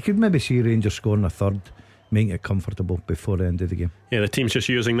 You could maybe see Rangers scoring a third, making it comfortable before the end of the game. Yeah, the team's just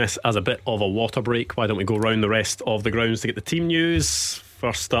using this as a bit of a water break. Why don't we go round the rest of the grounds to get the team news?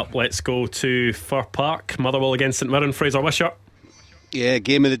 First up, let's go to Fir Park. Motherwell against St Mirren. Fraser Wishart. Yeah,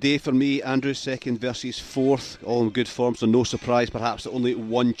 game of the day for me. Andrew, second versus fourth, all in good form, so no surprise. Perhaps only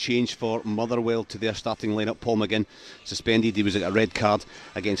one change for Motherwell to their starting lineup. Paul McGinn suspended. He was at a red card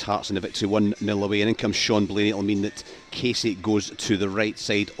against Hearts in the victory 1-0 away, and in comes Sean Blaney. It'll mean that Casey goes to the right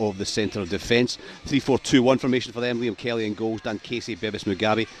side of the centre of defence. 3-4-2-1 formation for them. Liam Kelly in goals, Dan Casey, Bevis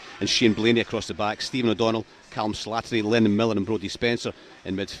Mugabe and Shane Blaney across the back. Stephen O'Donnell, Callum Slattery, Lennon Miller and Brodie Spencer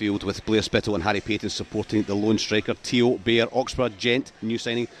in midfield, with Blair Spittle and Harry Payton supporting the lone striker. Teo, Bair, Oxborough, Gent, new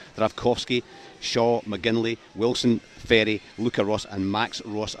signing, Dravkovsky, Shaw, McGinley, Wilson, Ferry, Luca Ross and Max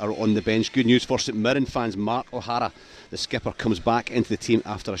Ross are on the bench. Good news for St Mirren fans. Mark O'Hara, the skipper, comes back into the team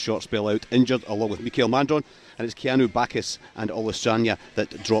after a short spell out, injured, along with Mikael Mandron, and it's Keanu Bacchus and Olusanya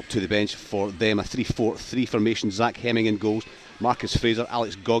that drop to the bench for them. A 3-4-3 formation. Zach Hemming in goals, Marcus Fraser,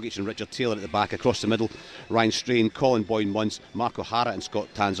 Alex Gogic and Richard Taylor at the back. Across the middle, Ryan Strain, Colin Boyne Munns, Mark O'Hara and Scott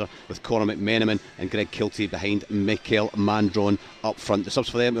Tanzer, with Conor McMenamin and Greg Kiltie behind Mikael Mandron up front. The subs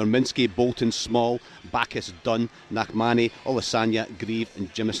for them are Minsky, Bolton, Small, Bacchus, Dunn, Nakmani, Olusanya, Grieve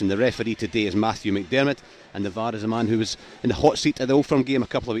and Jimison. The referee today is Matthew McDermott, and the VAR is a man who was in the hot seat at the Old Firm game a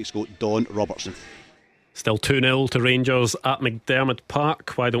couple of weeks ago, Don Robertson. Still 2-0 to Rangers at McDermott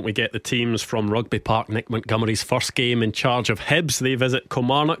Park. Why don't we get the teams from Rugby Park? Nick Montgomery's first game in charge of Hibs. They visit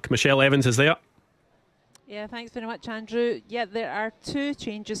Kilmarnock. Michelle Evans is there. Yeah, thanks very much, Andrew. Yeah, there are two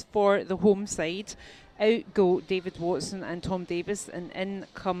changes for the home side. Out go David Watson and Tom Davis, and in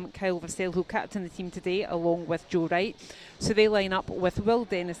come Kyle Vassell, who captained the team today along with Joe Wright. So they line up with Will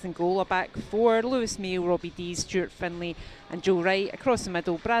Dennis in goal, a back four, Lewis Mayo, Robbie Dees, Stuart Finlay and Joe Wright. Across the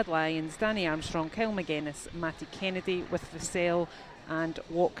middle, Brad Lyons, Danny Armstrong, Kyle McGuinness, Matty Kennedy, with Vassell and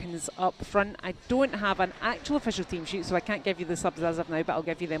Watkins up front. I don't have an actual official team sheet, so I can't give you the subs as of now, but I'll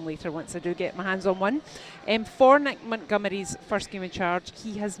give you them later once I do get my hands on one. For Nick Montgomery's first game in charge,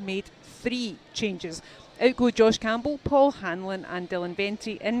 he has made 3 changes. Out go Josh Campbell, Paul Hanlon and Dylan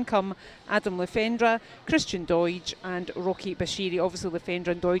Ventry. In come Adam Lefendra, Christian Doidge and Rocky Bashiri. Obviously Lefendra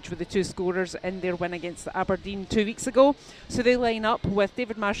and Doidge were the 2 scorers in their win against Aberdeen 2 weeks ago. So they line up with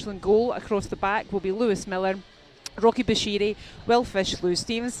David Marshall in goal. Across the back will be Lewis Miller, Rocky Bashiri, Will Fish, Lou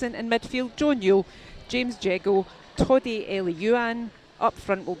Stevenson. In midfield, Joe Newell, James Jego, Toddy Eliuan. Up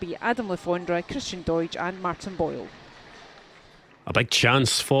front will be Adam Lefondra, Christian Doidge and Martin Boyle. A big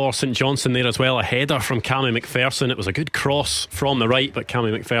chance for St Johnstone there as well. A header from Cammy McPherson. It was a good cross from the right, but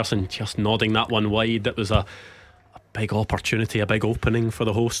Cammy McPherson just nodding that one wide. It was a big opportunity, a big opening for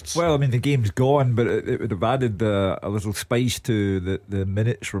the hosts. Well, I mean, the game's gone, but it would have added a little spice to the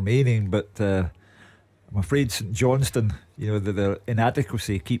minutes remaining. But I'm afraid St Johnstone, their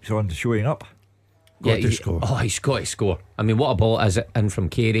inadequacy keeps on showing up. Score. Oh, he's got to score. I mean, what a ball is it in from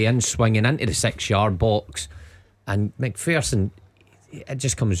Carey, in swinging into the 6-yard box, and McPherson, it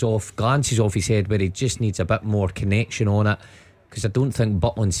just comes off, glances off his head, where he just needs a bit more connection on it, because I don't think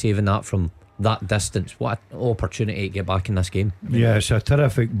Butland's saving that from that distance. What an opportunity to get back in this game. Yeah, it's a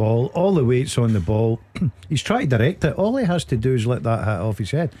terrific ball. All the weight's on the ball. He's trying to direct it. All he has to do is let that hit off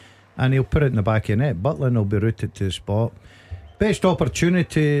his head, and he'll put it in the back of the net. Butland will be routed to the spot. Best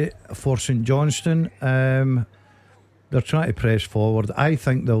opportunity for St Johnstone. They're trying to press forward. I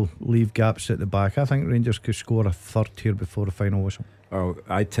think they'll leave gaps at the back. I think Rangers could score a third here before the final whistle. Oh,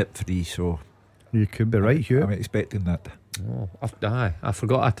 I tipped 3, so you could be right, Hugh. I'm expecting that. Oh, I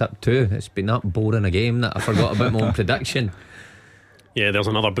forgot I tipped 2. It's been that boring a game that I forgot about my own prediction. Yeah, there's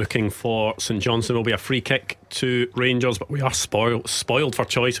another booking for St Johnstone. Will be a free kick to Rangers, but we are spoiled for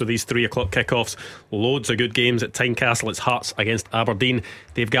choice with these 3 o'clock kickoffs. Loads of good games at Tynecastle. It's Hearts against Aberdeen.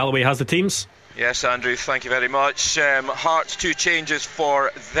 Dave Galloway has the teams. Yes, Andrew, thank you very much. Hearts, 2 changes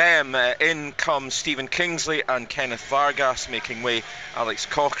for them. In come Stephen Kingsley and Kenneth Vargas, making way Alex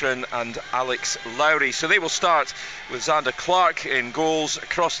Cochrane and Alex Lowry. So they will start with Xander Clark in goals.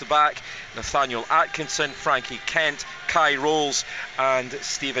 Across the back, Nathaniel Atkinson, Frankie Kent, Kai Rolls and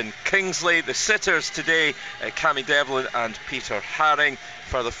Stephen Kingsley. The sitters today, Cammy Devlin and Peter Haring.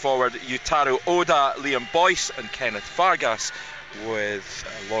 Further forward, Yutaro Oda, Liam Boyce and Kenneth Vargas, with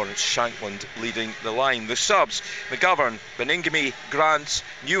Lawrence Shankland leading the line. The subs: McGovern, Beningame, Grant,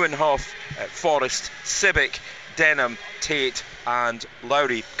 Neuenhoff, Forrest, Civic, Denham, Tate and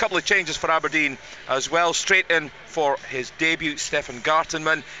Lowry. A couple of changes for Aberdeen as well. Straight in for his debut, Stephen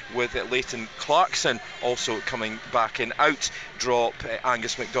Gartenman, with Leighton Clarkson also coming back in. Out drop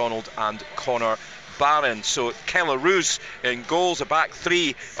Angus MacDonald and Connor Barron. So Keller-Roos in goals, a back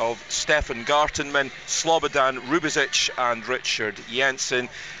three of Stefan Gartenman, Slobodan Rubizic and Richard Jensen.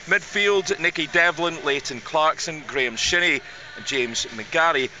 Midfield, Nicky Devlin, Leighton Clarkson, Graham Shinney and James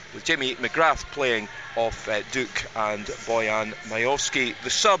McGarry, with Jimmy McGrath playing off Duke and Bojan Majowski. The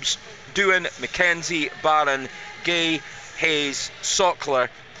subs, Doohan, McKenzie, Barron, Gay, Hayes, Sockler,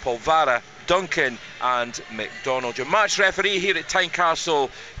 Polvara, Duncan and McDonald. Your match referee here at Tynecastle,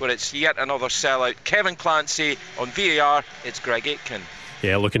 where it's yet another sellout, Kevin Clancy. On VAR, it's Greg Aitken.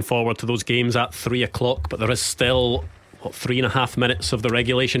 Yeah, looking forward to those games at 3 o'clock, but there is still 3.5 minutes of the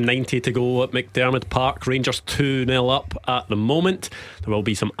regulation 90 to go at McDermott Park. Rangers 2-0 up at the moment. There will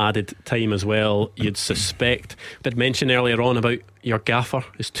be some added time as well, you'd suspect. I did mention earlier on about your gaffer,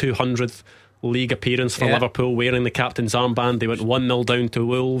 his 200th league appearance for Liverpool, wearing the captain's armband. They went 1-0 down to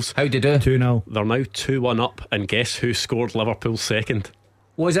Wolves. How'd they do? 2-0. They're now 2-1 up, and guess who scored Liverpool's second?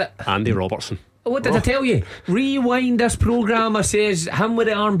 Was it Andy Robertson? What did I tell you? Rewind this programmer says him with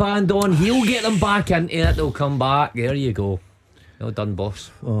the armband on, he'll get them back into it, they'll come back. There you go. Well done,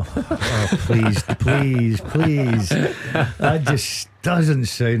 boss. Please. That just doesn't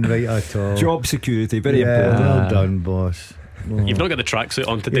sound right at all. Job security, very important. Well done, boss. You've not got the tracksuit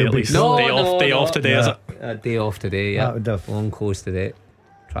on today, at least. No, day off today, is it? Day off today, yeah. Long close today.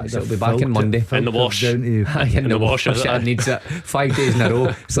 Tracksuit will be back filtered- on Monday. In the wash. down to- In the wash, is it it? needs it 5 days in a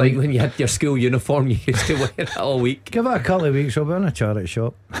row. It's like when you had your school uniform, you used to wear it all week. Give it a couple of weeks, I'll be in a charity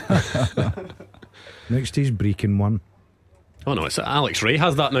shop. Next is Brecon one. Oh no, it's Alex Ray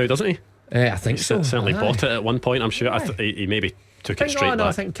has that now, doesn't he? I think He so. certainly bought it at one point, I'm sure. He maybe took it straight back.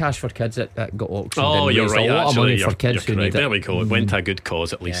 I think Cash for Kids it got auctioned. Oh, and you're raised right. a lot of Actually, money you're, for kids you're who correct. need it. There we go. It went to a good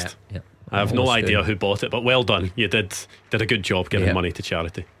cause at least. Yeah. I have no Almost idea who bought it, but well done. You did a good job giving money to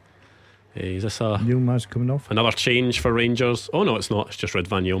charity. Is this Yilmaz coming off? another change for Rangers? Oh no, it's not. It's just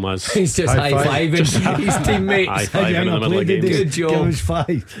Ridvan Yilmaz. He's just high-fiving his teammates. High-fiving in the middle of the game. Good job. Give us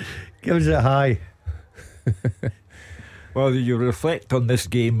 5. Give us a high. Well, you reflect on this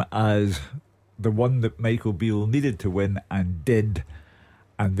game as the one that Michael Beale needed to win and did,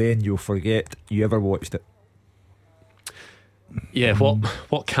 and then you'll forget you ever watched it. Yeah,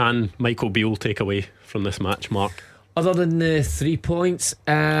 what can Michael Beale take away from this match, Mark? Other than the 3 points,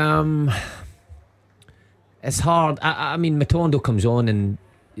 it's hard. I mean, Matondo comes on and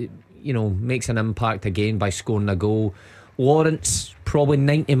makes an impact again by scoring a goal. Lawrence, probably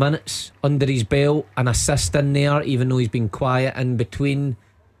 90 minutes under his belt, an assist in there, even though he's been quiet in between.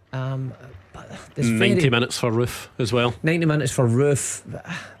 But 90 minutes for Roof as well. 90 minutes for Roof.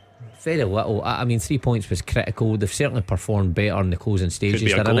 Very little. I mean, 3 points was critical. They've certainly performed better in the closing stages. Could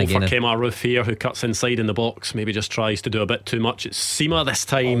be a goal for again. Kemar Roof here, who cuts inside in the box, maybe just tries to do a bit too much. It's Sima this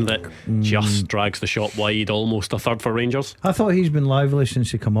time that just drags the shot wide. Almost a third for Rangers. I thought he's been lively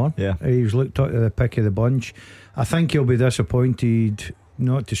since he come on. Yeah, he's looked at the pick of the bunch. I think he'll be disappointed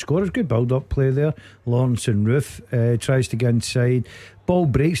not to score. It's good build-up play there. Lawrence and Roof tries to get inside. Ball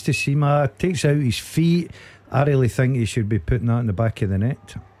breaks to Sima, takes out his feet. I really think he should be putting that in the back of the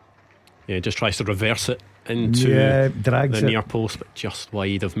net. Yeah, just tries to reverse it into drags the near post, but just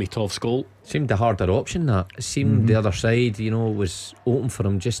wide of Mitov's goal. Seemed a harder option, that. It seemed the other side, was open for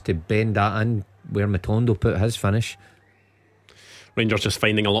him just to bend that in where Matondo put his finish. Rangers just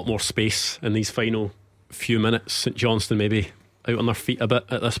finding a lot more space in these final few minutes. St Johnstone maybe out on their feet a bit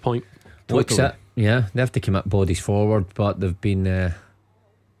at this point. Looks it. Yeah, they have to commit bodies forward, but they've been they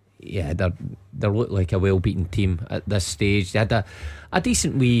look like a well beaten team at this stage. They had a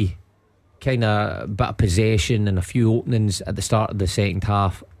decent wee kind of bit of possession and a few openings at the start of the second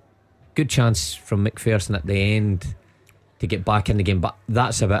half. Good chance from McPherson at the end to get back in the game, but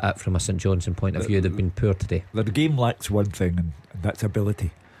that's about it from a St Johnstone point of view. They've been poor today. The game lacks one thing, and that's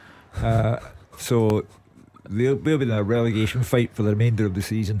ability. So they'll be in a relegation fight for the remainder of the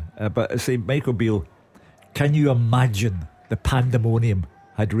season. But I say, Michael Beale, can you imagine the pandemonium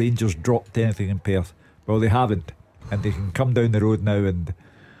had Rangers dropped anything in Perth? Well, they haven't, and they can come down the road now and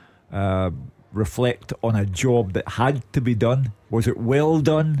reflect on a job that had to be done. Was it well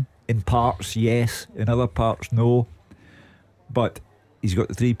done? In parts, yes. In other parts, no. But he's got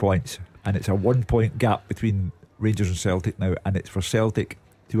the 3 points, and it's a 1 point gap between Rangers and Celtic now, and it's for Celtic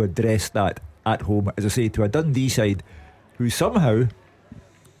to address that at home, as I say, to a Dundee side who somehow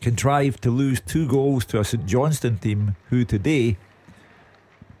contrived to lose 2 goals to a St Johnstone team who today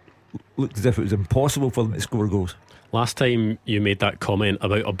looked as if it was impossible for them to score goals. Last time you made that comment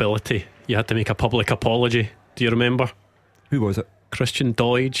about ability, you had to make a public apology. Do you remember? Who was it? Christian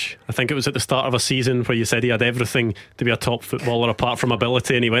Doidge. I think it was at the start of a season where you said he had everything to be a top footballer apart from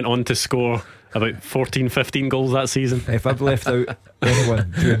ability, and he went on to score about 14-15 goals that season. If I've left out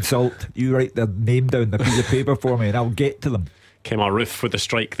anyone to insult, you write their name down on a piece of paper for me and I'll get to them. Kemar Roof with the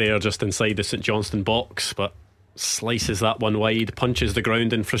strike there just inside the St Johnstone box, but slices that one wide, punches the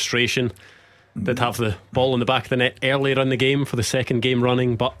ground in frustration. Did have the ball in the back of the net earlier in the game for the second game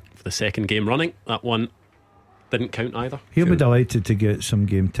running, but for the second game running, that one didn't count either. He'll be delighted to get some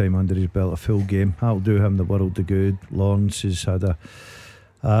game time under his belt, a full game. That'll do him the world of good. Lawrence has had a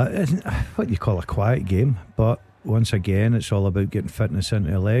what you call a quiet game, but once again it's all about getting fitness into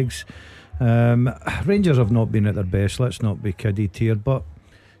the legs. Rangers have not been at their best, let's not be kiddied here, but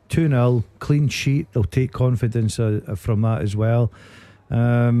 2-0 clean sheet, they'll take confidence from that as well.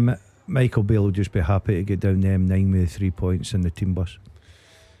 Michael Beale will just be happy to get down the M9 with the 3 points in the team bus.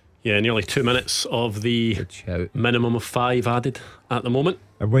 Yeah, nearly 2 minutes of the minimum of 5 added at the moment.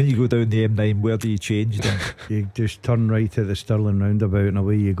 And when you go down the M9, where do you change then? You just turn right at the Stirling roundabout and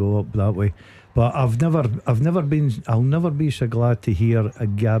away you go up that way. But I'll never be so glad to hear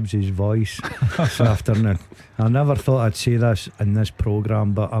Gabs' voice this afternoon. I never thought I'd say this in this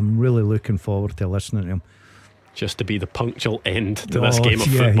programme, but I'm really looking forward to listening to him. Just to be the punctual end to this game of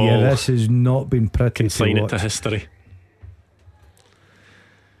football. Yeah, this has not been pretty. Consign it to history.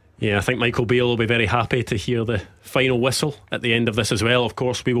 Yeah, I think Michael Beale will be very happy to hear the final whistle at the end of this as well. Of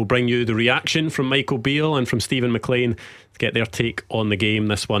course, we will bring you the reaction from Michael Beale and from Stephen Maclean to get their take on the game.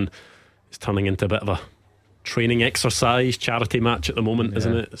 This one is turning into a bit of a training exercise, charity match at the moment,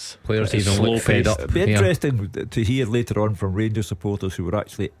 isn't it? It's players even look fed up. It'd be interesting to hear later on from Rangers supporters who were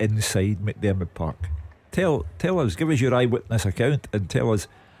actually inside McDermott Park. Tell us, give us your eyewitness account and tell us,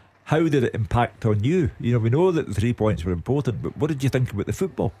 how did it impact on you? You know, we know that the 3 points were important, but what did you think about the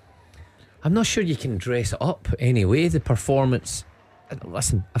football? I'm not sure you can dress it up anyway. The performance,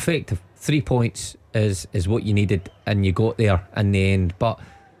 listen, effective 3 points is what you needed, and you got there in the end. But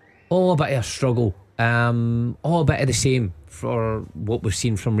all a bit of a struggle, all a bit of the same for what we've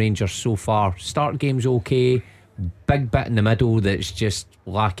seen from Rangers so far. Start game's okay, big bit in the middle that's just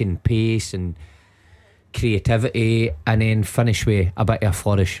lacking pace and creativity, and then finish with a bit of a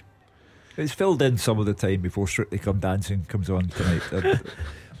flourish. It's filled in some of the time before Strictly Come Dancing comes on tonight.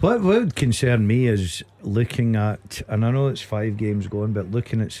 What would concern me is looking at, and I know it's 5 games going, but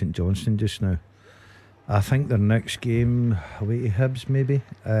looking at St Johnstone just now, I think their next game away to Hibs maybe,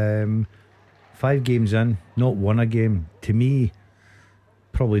 5 games in, not won a game, to me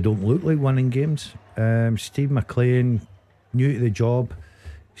probably don't look like winning games. Steve Maclean, new to the job,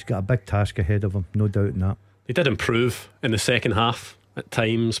 he's got a big task ahead of him, no doubt in that. They did improve in the second half at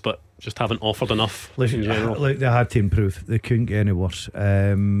times, but just haven't offered enough. Listen, in general, look, they had to improve. They couldn't get any worse. They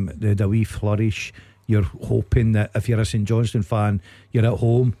had a wee flourish. You're hoping that if you're a St Johnstone fan, you're at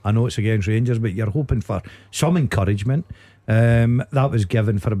home. I know it's against Rangers, but you're hoping for some encouragement. That was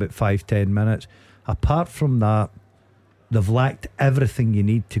given for about 5-10 minutes. Apart from that, they've lacked everything you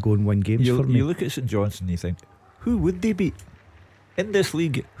need to go and win games for me. You look at St Johnstone and you think, who would they beat? In this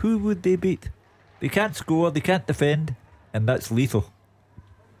league, who would they beat? They can't score, they can't defend, and that's lethal.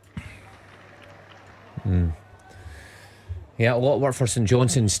 Yeah, a lot of work for St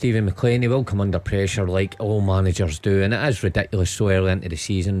Johnstone. Stephen Maclean, he will come under pressure like all managers do, and it is ridiculous so early into the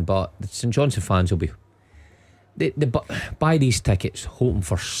season, but the St Johnstone fans will be they buy these tickets hoping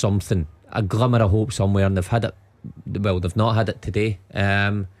for something, a glimmer of hope somewhere, and they've had it. Well, they've not had it today.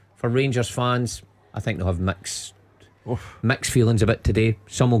 For Rangers fans, I think they'll have mixed feelings about today.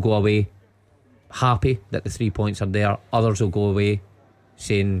 Some will go away happy that the 3 points are there, others will go away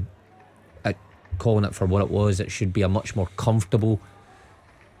saying, calling it for what it was. It should be a much more comfortable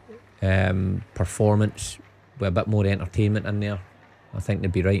performance with a bit more entertainment in there. I think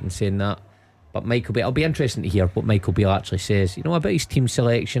they'd be right in saying that. But Michael Beale, it'll be interesting to hear what Michael Beale actually says, you know, about his team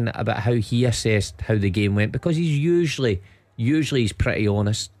selection, about how he assessed how the game went, because he's usually he's pretty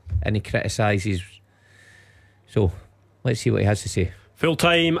honest and he criticises. So let's see what he has to say. Full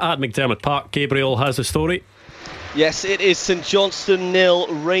time at McDermott Park. Gabriel has the story. Yes, it is St Johnstone 0,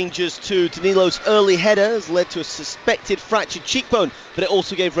 Rangers 2. Danilo's early header has led to a suspected fractured cheekbone, but it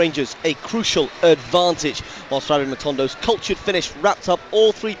also gave Rangers a crucial advantage, whilst Ravi Matondo's cultured finish wrapped up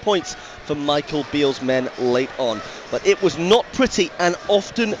all 3 points for Michael Beale's men late on. But it was not pretty and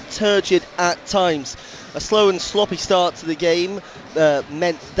often turgid at times. A slow and sloppy start to the game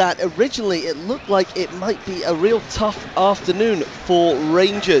meant that originally it looked like it might be a real tough afternoon for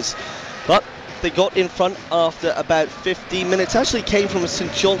Rangers. But they got in front after about 15 minutes. Actually came from a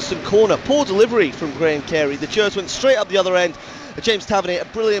St Johnstone corner. Poor delivery from Graham Carey. The Gers went straight up the other end James Tavernier, a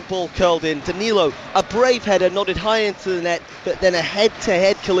brilliant ball curled in. Danilo, a brave header, nodded high into the net, but then a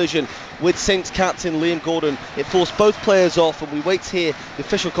head-to-head collision with Saints captain Liam Gordon. It forced both players off, and we wait to hear the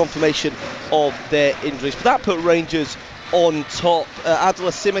official confirmation of their injuries. But that put Rangers on top.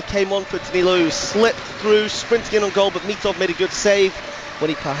 Adela Simmer came on for Danilo, who slipped through, sprinting in on goal, but Mitov made a good save when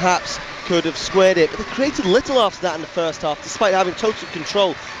he perhaps could have squared it. But they created little after that in the first half. Despite having total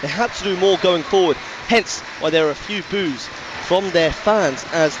control, they had to do more going forward. Hence why there are a few boos from their fans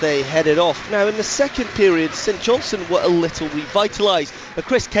as they headed off. Now in the second period, St Johnstone were a little revitalised.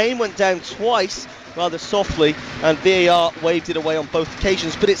 Chris Kane went down twice rather softly, and VAR waved it away on both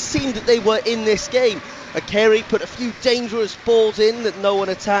occasions, but it seemed that they were in this game. Carey put a few dangerous balls in that no one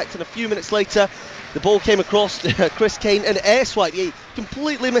attacked, and a few minutes later the ball came across Chris Kane, an air swipe. He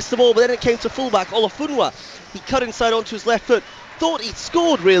completely missed the ball, but then it came to fullback Olafunwa. He cut inside onto his left foot, thought he'd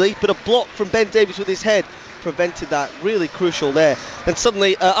scored really, but a block from Ben Davies with his head prevented that. Really crucial there. And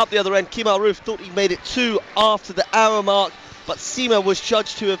suddenly up the other end, Kemal Roof thought he made it 2 after the hour mark, but Sima was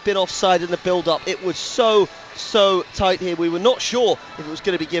judged to have been offside in the build-up. It was so tight here. We were not sure if it was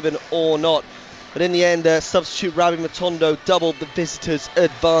going to be given or not. But in the end, substitute Ravi Matondo doubled the visitors'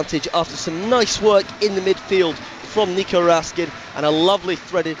 advantage after some nice work in the midfield from Nico Raskin and a lovely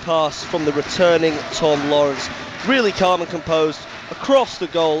threaded pass from the returning Tom Lawrence. Really calm and composed across the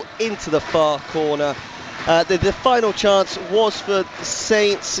goal into the far corner. The final chance was for the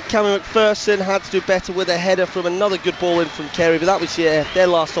Saints. Cameron McPherson had to do better with a header from another good ball in from Carey, but that was their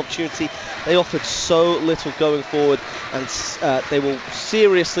last opportunity. They offered so little going forward, and they will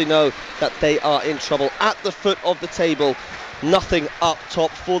seriously know that they are in trouble. At the foot of the table, nothing up top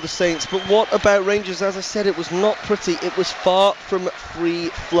for the Saints. But what about Rangers? As I said, it was not pretty. It was far from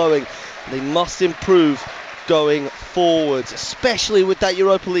free-flowing. They must improve going forwards, especially with that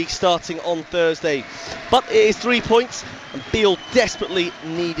Europa League starting on Thursday. But it is 3 points, and Beale desperately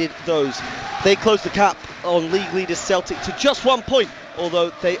needed those. They closed the cap on league leaders Celtic to just 1 point,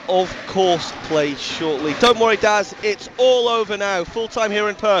 although they of course play shortly. Don't worry, Daz, it's all over now. Full time here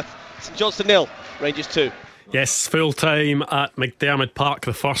in Perth. St Johnstone 0, Rangers 2. Yes, full time at McDiarmid Park,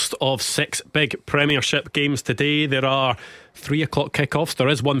 the first of 6 big Premiership games today. There are 3 o'clock kickoffs. There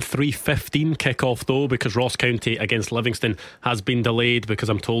is one 3:15 kickoff though, because Ross County against Livingston has been delayed, because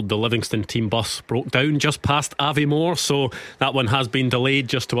I'm told the Livingston team bus broke down just past Aviemore, so that one has been delayed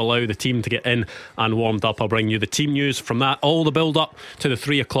just to allow the team to get in and warmed up. I'll bring you the team news from that, all the build up to the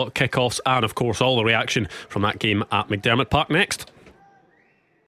 3 o'clock kickoffs, and of course all the reaction from that game at McDiarmid Park next.